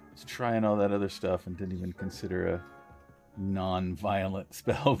 I was trying all that other stuff and didn't even consider a non-violent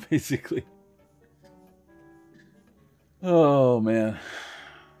spell, basically. Oh, man.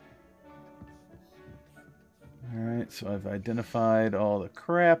 Alright, so I've identified all the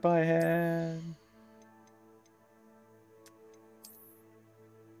crap I had.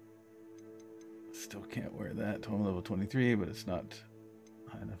 Still can't wear that till I'm level 23, but it's not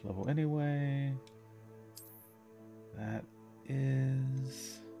high enough level anyway. That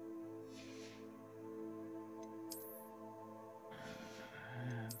is...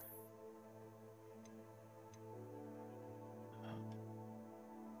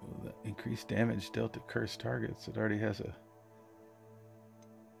 the increased damage dealt to cursed targets. It already has a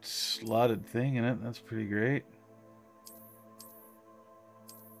slotted thing in it. That's pretty great.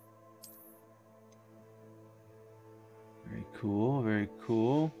 Very cool, very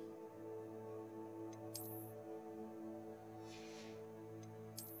cool.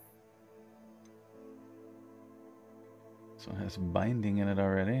 This one has binding in it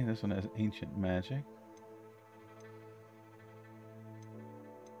already. This one has ancient magic.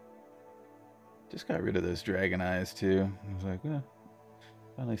 Just got rid of those dragon eyes too. I was like, well,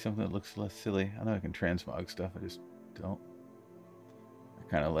 finally something that looks less silly. I know I can transmog stuff, I just don't.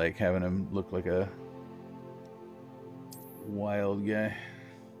 I kind of like having him look like a wild guy.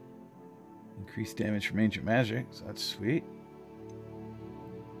 Increased damage from ancient magic, so that's sweet.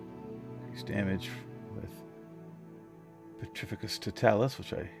 Increased damage with Petrificus Totalis,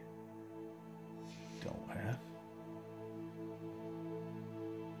 which I don't have.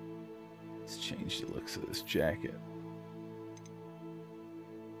 Let's change the looks of this jacket.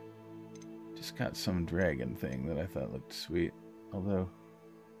 Just got some dragon thing that I thought looked sweet. Although,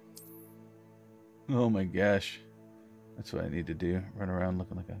 oh my gosh. That's what I need to do. Run around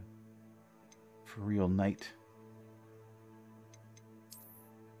looking like a for real knight.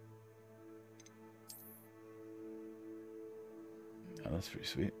 Oh, that's pretty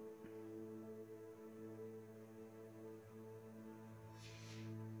sweet.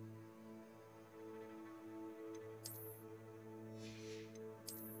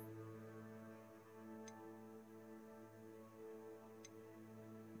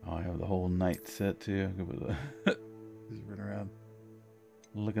 Oh, I have the whole knight set too. Just run around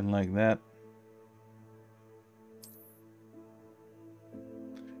looking like that.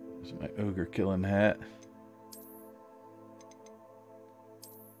 There's my ogre killing hat.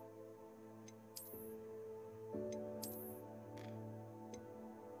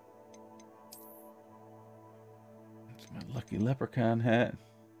 That's my lucky leprechaun hat.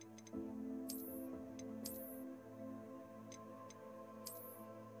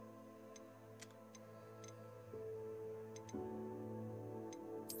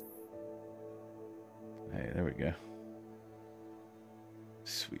 Hey, there we go.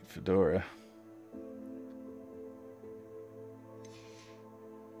 Sweet fedora.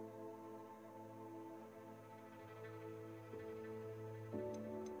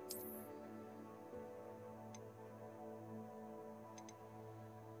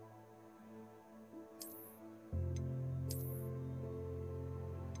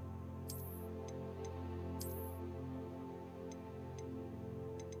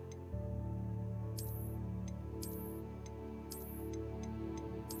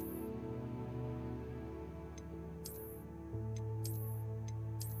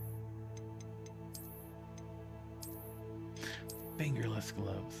 Fingerless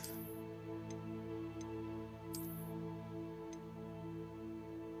gloves.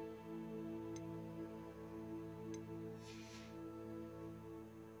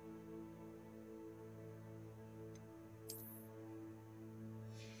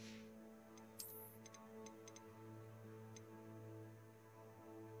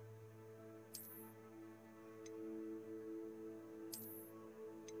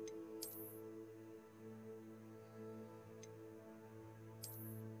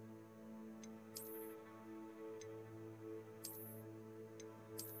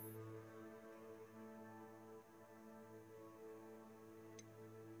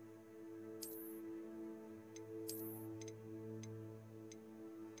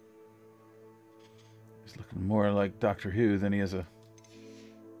 He's looking more like Doctor Who than he is a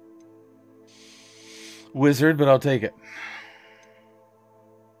wizard, but I'll take it.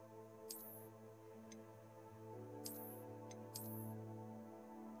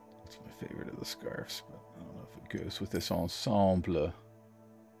 It's my favorite of the scarves, but I don't know if it goes with this ensemble.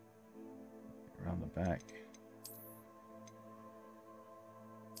 Around the back.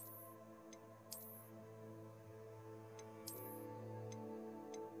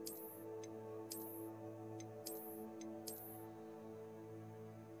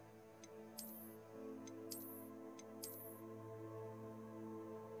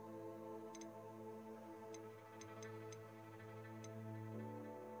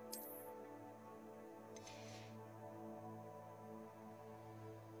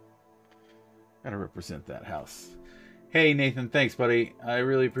 Gotta represent that house. Hey, Nathan, thanks, buddy. I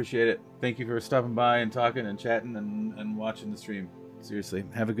really appreciate it. Thank you for stopping by and talking and chatting and watching the stream. Seriously,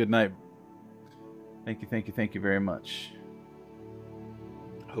 have a good night. Thank you very much.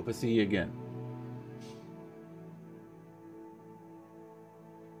 Hope I see you again.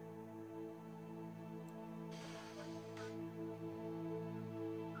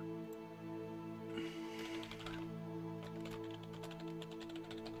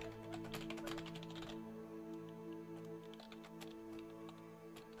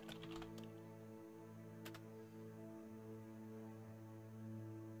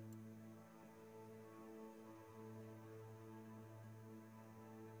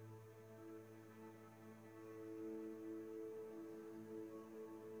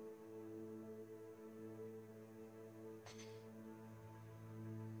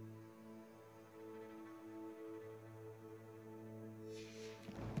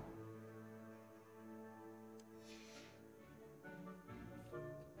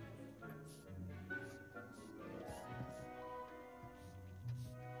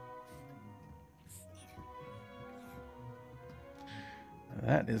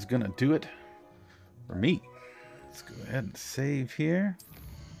 That is going to do it for me. Let's go ahead and save here.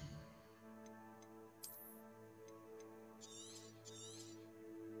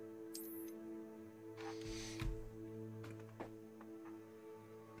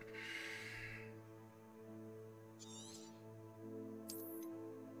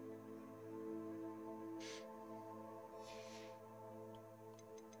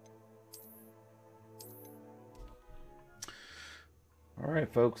 All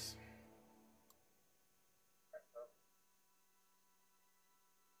right, folks.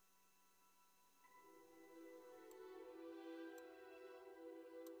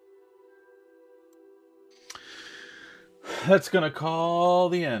 That's going to call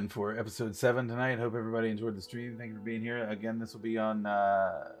the end for episode 7 tonight. Hope everybody enjoyed the stream. Thank you for being here. Again, this will be on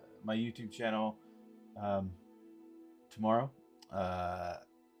my YouTube channel tomorrow, as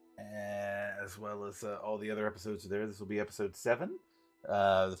well as all the other episodes are there. This will be episode 7.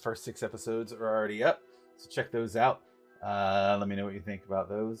 The first 6 episodes are already up, so check those out. Let me know what you think about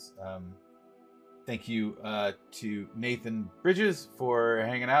those. Thank you to Nathan Bridges for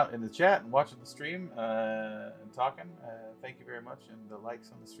hanging out in the chat and watching the stream and talking. Thank you very much, and the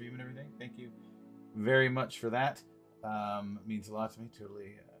likes on the stream and everything. Thank you very much for that. It means a lot to me.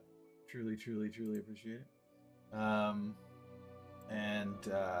 Totally, truly appreciate it.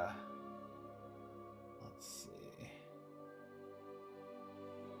 Let's see.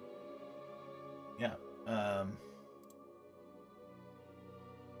 Yeah.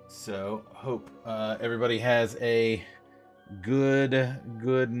 So hope everybody has a good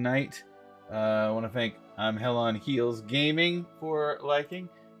night. I want to thank I'm Hell on Heels Gaming for liking.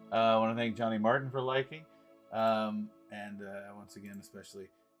 I want to thank Johnny Martin for liking, and once again, especially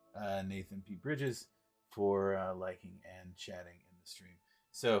Nathan P. Bridges for liking and chatting in the stream.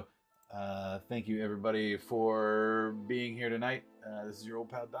 So thank you everybody for being here tonight. This is your old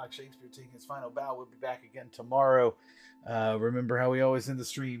pal Doc Shakespeare taking his final bow. We'll be back again tomorrow. Remember how we always end the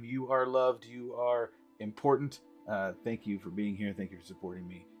stream. You are loved. You are important. Thank you for being here. Thank you for supporting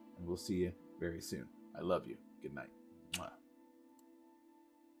me. And we'll see you very soon. I love you. Good night.